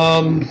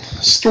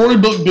 Story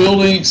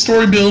building.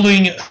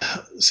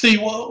 See,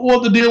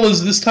 what the deal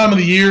is, this time of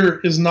the year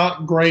is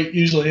not great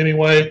usually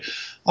anyway.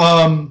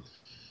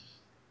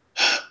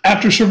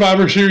 After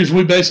Survivor Series,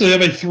 we basically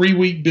have a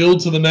 3-week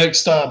build to the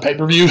next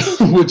pay-per-view,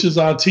 which is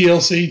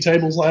TLC,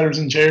 Tables, Ladders,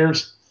 and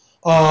Chairs.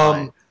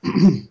 And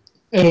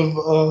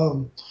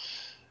you're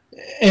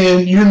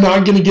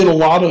not going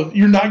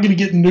to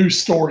get news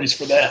stories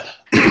for that,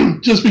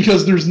 just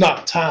because there's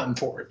not time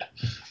for it.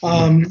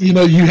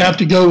 You have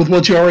to go with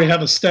what you already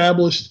have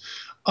established.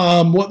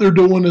 What they're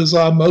doing is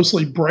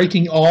mostly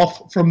breaking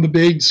off from the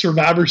big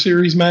Survivor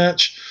Series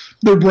match.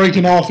 They're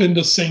breaking off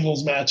into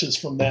singles matches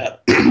from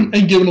that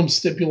and giving them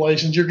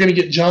stipulations. You're going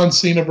to get John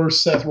Cena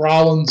versus Seth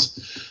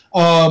Rollins.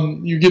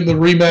 You're getting the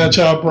rematch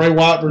of Bray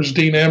Wyatt versus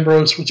Dean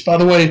Ambrose, which, by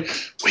the way,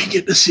 we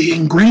get to see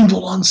in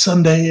Greenville on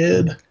Sunday,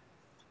 Ed.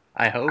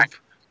 I hope.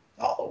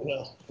 Oh,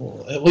 well,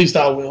 at least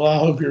I will. I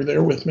hope you're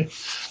there with me.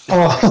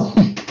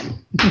 Come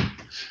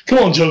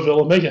on, Joe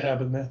Villa, make it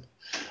happen, man.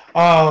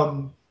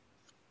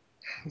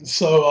 It's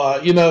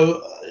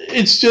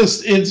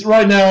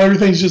right now,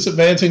 everything's just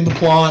advancing the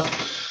plot.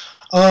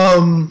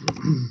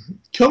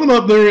 Coming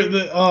up there,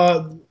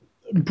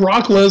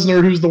 Brock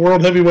Lesnar, who's the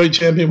World Heavyweight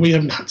Champion, we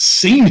have not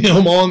seen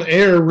him on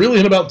air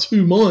really in about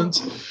 2 months,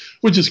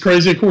 which is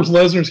crazy. Of course,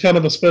 Lesnar's kind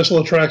of a special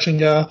attraction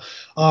guy.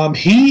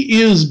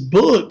 He is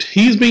booked.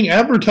 He's being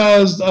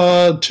advertised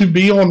to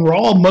be on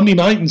Raw Monday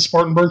night in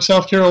Spartanburg,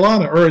 South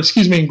Carolina,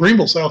 in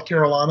Greenville, South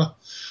Carolina.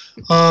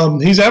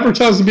 He's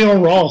advertised to be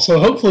on Raw, so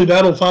hopefully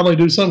that'll finally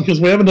do something, because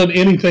we haven't done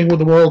anything with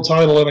the world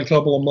title in a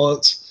couple of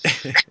months.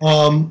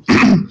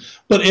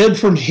 But Ed,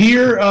 from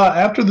here,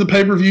 after the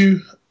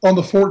pay-per-view on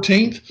the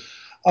 14th,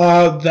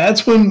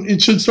 that's when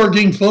it should start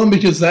getting fun,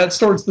 because that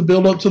starts the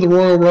build-up to the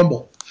Royal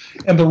Rumble.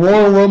 And the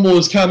Royal Rumble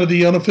is kind of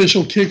the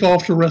unofficial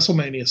kickoff to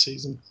WrestleMania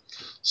season.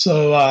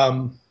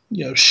 So,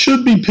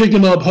 should be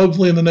picking up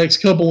hopefully in the next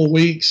couple of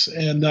weeks,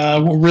 and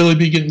we'll really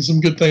be getting some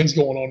good things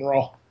going on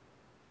Raw.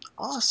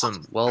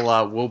 Awesome.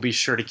 Well, we'll be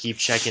sure to keep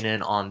checking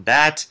in on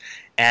that,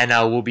 and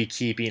we'll be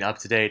keeping up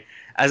to date.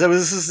 As I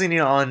was listening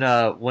on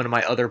one of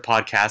my other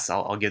podcasts,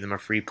 I'll give them a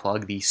free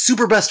plug, the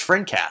Super Best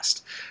Friend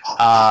Cast,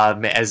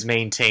 as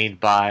maintained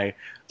by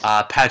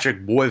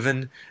Patrick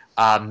Boyven,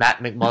 Matt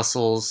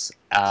McMuscles,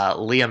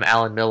 Liam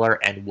Allen Miller,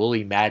 and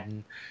Willie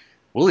Madden.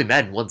 Willie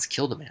Madden once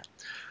killed a man.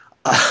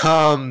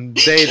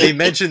 They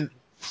mentioned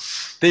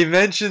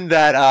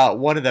that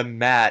one of them,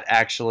 Matt,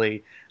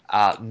 actually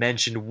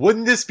mentioned,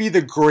 wouldn't this be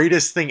the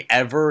greatest thing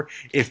ever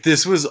if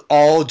this was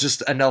all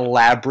just an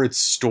elaborate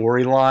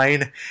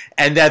storyline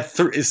and that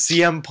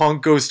CM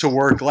Punk goes to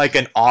work like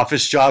an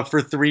office job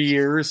for 3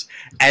 years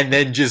and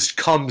then just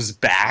comes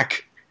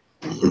back?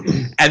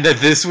 And that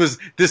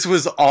this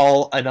was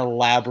all an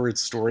elaborate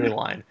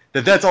storyline.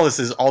 That's all this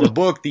is. All the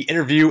book, the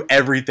interview,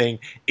 everything.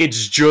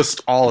 It's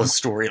just all a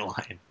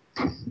storyline.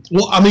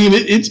 Well, I mean,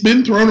 it's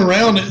been thrown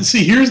around.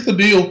 See, here's the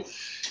deal.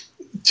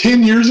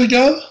 10 years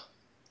ago,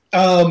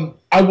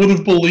 I would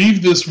have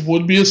believed this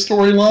would be a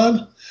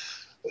storyline.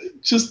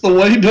 Just the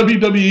way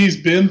WWE's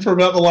been for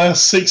about the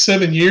last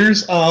 6-7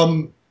 years,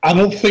 I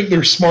don't think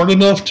they're smart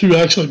enough to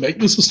actually make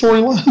this a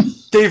storyline.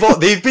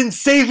 They've been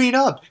saving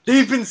up.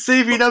 They've been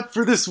saving up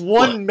for this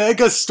one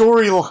mega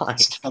storyline.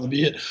 That's gotta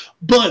be it.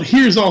 But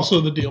here's also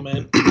the deal,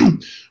 man.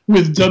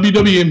 With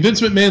WWE, and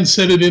Vince McMahon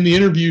said it in the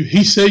interview.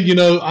 He said,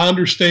 I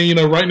understand,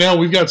 right now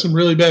we've got some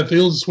really bad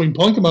feelings between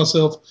Punk and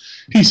myself.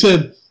 He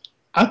said,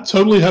 I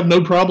totally have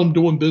no problem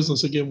doing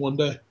business again one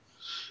day.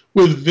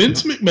 With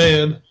Vince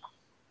McMahon,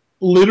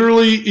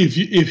 literally,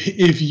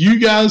 if you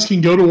guys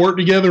can go to work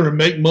together and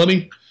make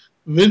money,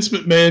 Vince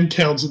McMahon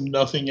counts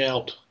nothing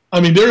out. I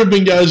mean, there have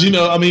been guys,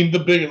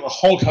 the big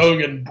Hulk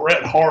Hogan,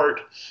 Bret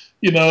Hart,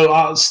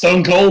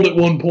 Stone Cold at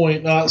one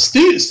point.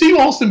 Steve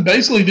Austin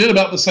basically did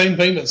about the same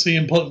thing that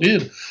CM Punk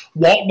did.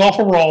 Walked off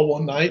of Raw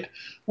one night,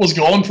 was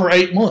gone for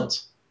 8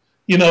 months.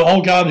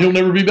 Oh God, he'll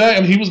never be back.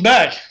 And he was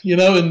back,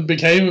 and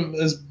became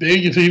as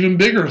big, if even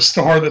bigger a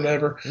star than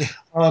ever.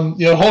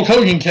 Hulk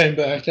Hogan came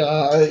back.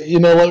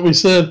 Like we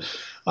said,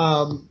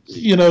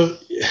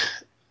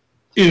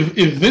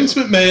 if Vince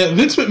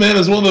McMahon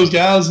is one of those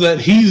guys that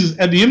he's,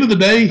 at the end of the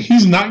day,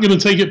 he's not going to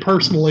take it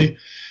personally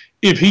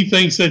if he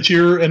thinks that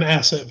you're an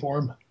asset for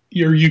him.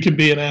 You can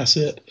be an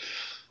asset.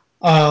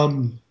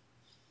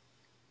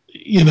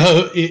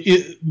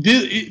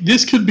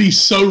 This could be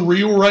so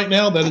real right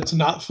now that it's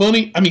not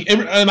funny. I mean,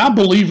 and I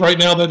believe right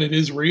now that it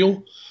is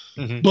real.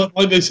 Mm-hmm. But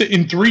like they said,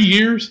 in 3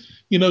 years,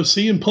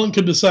 CM Punk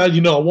could decide,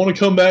 I want to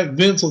come back.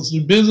 Vince, let's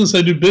do business.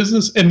 They do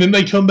business. And then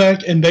they come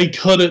back and they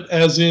cut it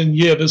as in,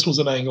 this was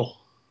an angle.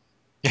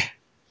 Yeah.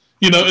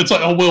 It's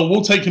like,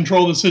 we'll take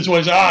control of the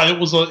situation. It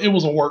was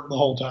a work the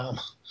whole time.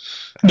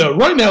 No,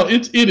 right now,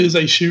 it is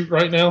a shoot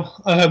right now.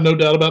 I have no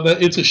doubt about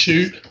that. It's a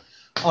shoot.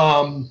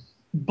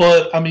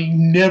 But, I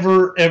mean,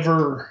 never,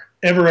 ever,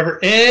 ever, ever,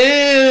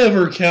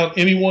 ever count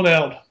anyone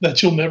out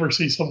that you'll never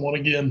see someone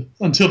again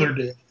until they're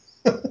dead.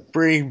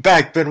 Bring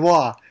back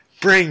Benoit.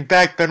 Bring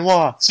back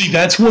Benoit. See,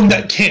 that's one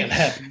that can't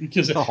happen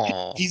because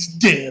he's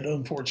dead,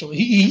 unfortunately.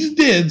 He's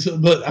dead,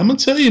 but I'm going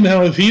to tell you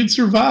now, if he had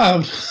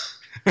survived...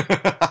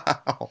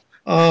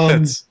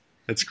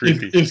 that's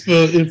creepy. If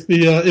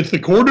the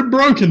cord had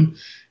broken,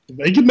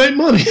 they could make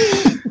money.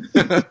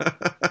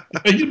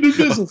 They could do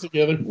business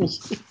together. We'll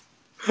see.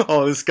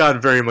 Oh, this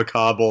got very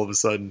macabre all of a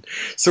sudden.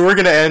 So we're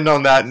going to end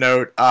on that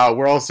note.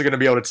 We're also going to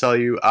be able to tell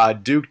you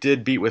Duke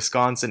did beat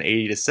Wisconsin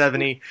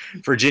 80-70.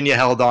 Virginia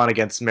held on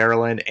against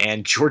Maryland,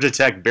 and Georgia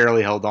Tech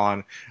barely held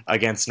on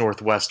against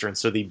Northwestern.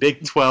 So the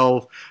Big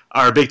 10,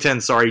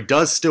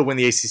 does still win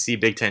the ACC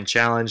Big Ten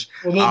Challenge.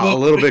 Well, a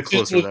little bit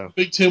closer, though.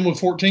 Big 10 with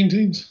 14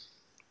 teams?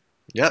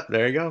 Yep,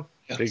 there you go.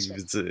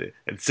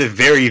 It's a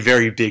very,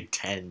 very Big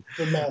 10.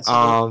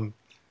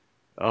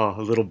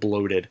 A little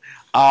bloated.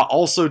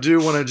 Also do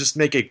want to just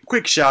make a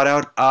quick shout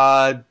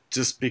out,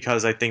 just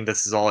because I think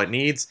this is all it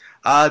needs.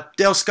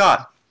 Dale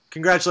Scott,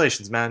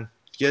 congratulations, man.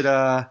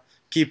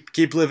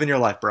 Keep living your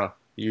life, bro.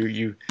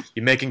 You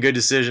making good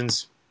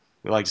decisions.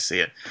 We like to see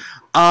it.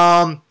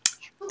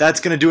 That's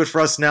going to do it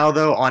for us now,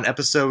 though, on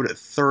episode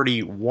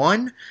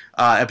 31.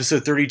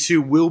 Episode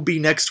 32 will be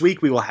next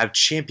week. We will have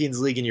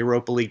Champions League and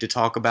Europa League to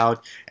talk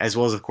about, as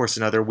well as, of course,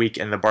 another week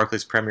in the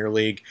Barclays Premier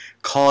League,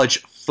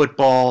 college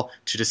football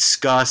to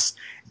discuss.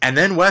 And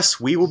then,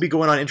 Wes, we will be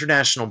going on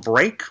international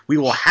break. We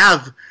will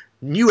have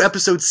new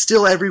episodes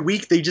still every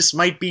week. They just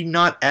might be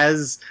not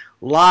as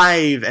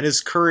live and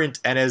as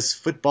current and as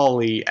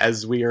football-y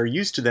as we are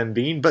used to them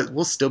being, but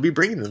we'll still be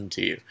bringing them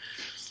to you.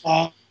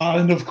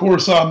 And, of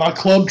course, my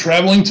club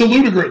traveling to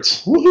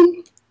Ludogorets.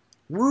 Woohoo!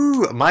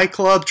 Woo! My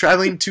club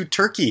traveling to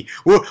Turkey.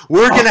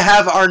 We're going to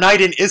have our night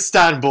in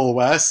Istanbul,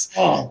 Wes.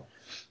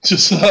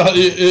 Just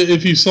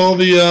if you saw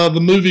the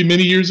movie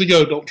many years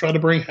ago, don't try to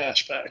bring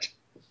hash back.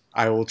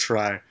 I will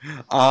try.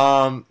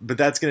 But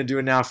that's going to do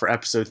it now for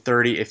episode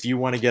 30. If you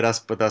want to get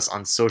us with us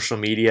on social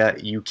media,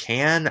 you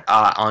can.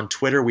 On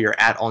Twitter, we are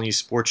at All New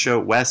Sports Show.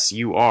 Wes,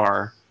 you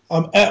are?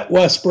 I'm at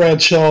Wes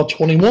Bradshaw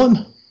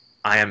 21.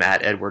 I am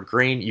at Edward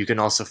Green. You can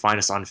also find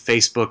us on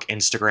Facebook,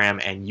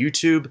 Instagram, and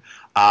YouTube,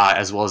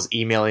 as well as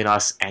emailing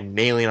us and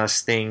mailing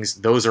us things.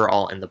 Those are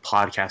all in the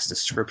podcast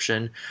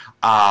description.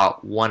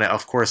 Want to,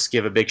 of course,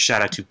 give a big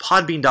shout out to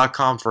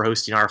Podbean.com for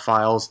hosting our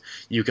files.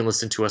 You can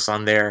listen to us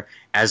on there,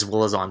 as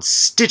well as on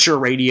Stitcher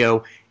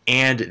Radio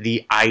and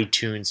the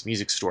iTunes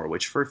Music Store,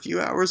 which for a few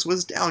hours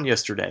was down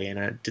yesterday, and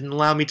it didn't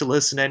allow me to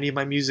listen to any of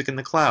my music in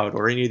the cloud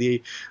or any of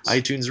the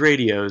iTunes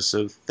radios,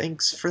 so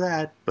thanks for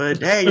that. But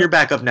hey, you're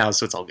back up now,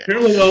 so it's all good.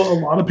 Apparently a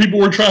lot of people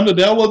were trying to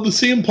download the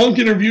CM Punk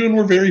interview and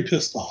were very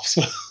pissed off.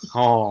 So.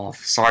 Oh,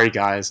 sorry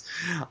guys.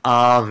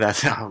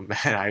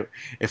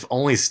 If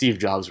only Steve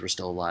Jobs were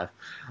still alive.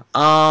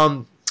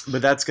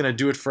 But that's going to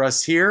do it for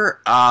us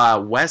here.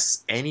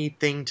 Wes,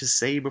 anything to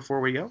say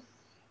before we go?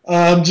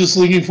 I'm just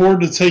looking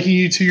forward to taking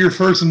you to your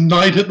first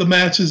night at the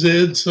matches,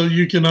 Ed, so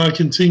you can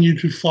continue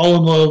to fall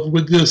in love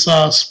with this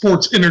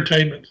sports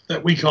entertainment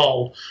that we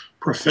call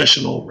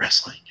professional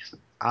wrestling.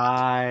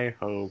 I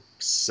hope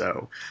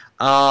so.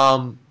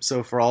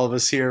 So for all of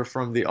us here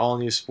from the All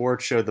New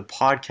Sports Show, the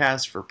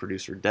podcast, for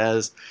producer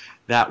Dez,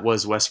 that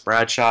was Wes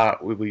Bradshaw.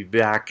 We'll be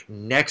back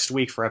next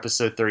week for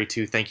episode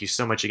 32. Thank you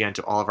so much again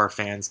to all of our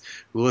fans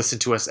who listen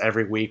to us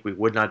every week. We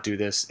would not do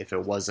this if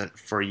it wasn't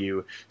for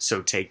you.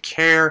 So take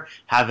care.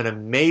 Have an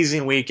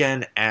amazing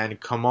weekend. And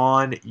come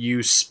on,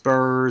 you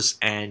Spurs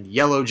and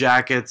Yellow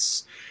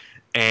Jackets.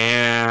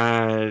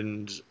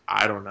 And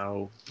I don't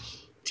know,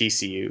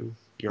 TCU.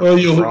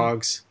 Your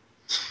Frogs.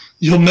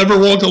 You'll never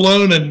walk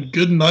alone, and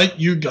good night,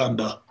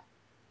 Uganda.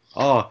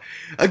 Oh,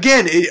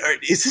 again,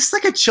 is this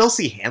like a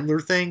Chelsea Handler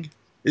thing?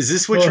 Is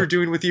this what you're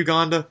doing with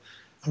Uganda?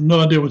 I have no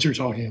idea what you're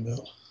talking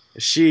about.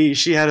 She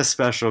had a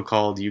special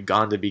called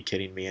Uganda Be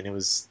Kidding Me, and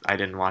I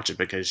didn't watch it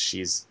because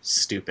she's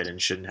stupid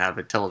and shouldn't have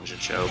a television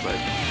show, but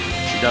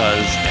she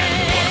does,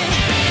 and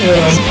it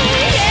was.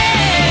 Yeah.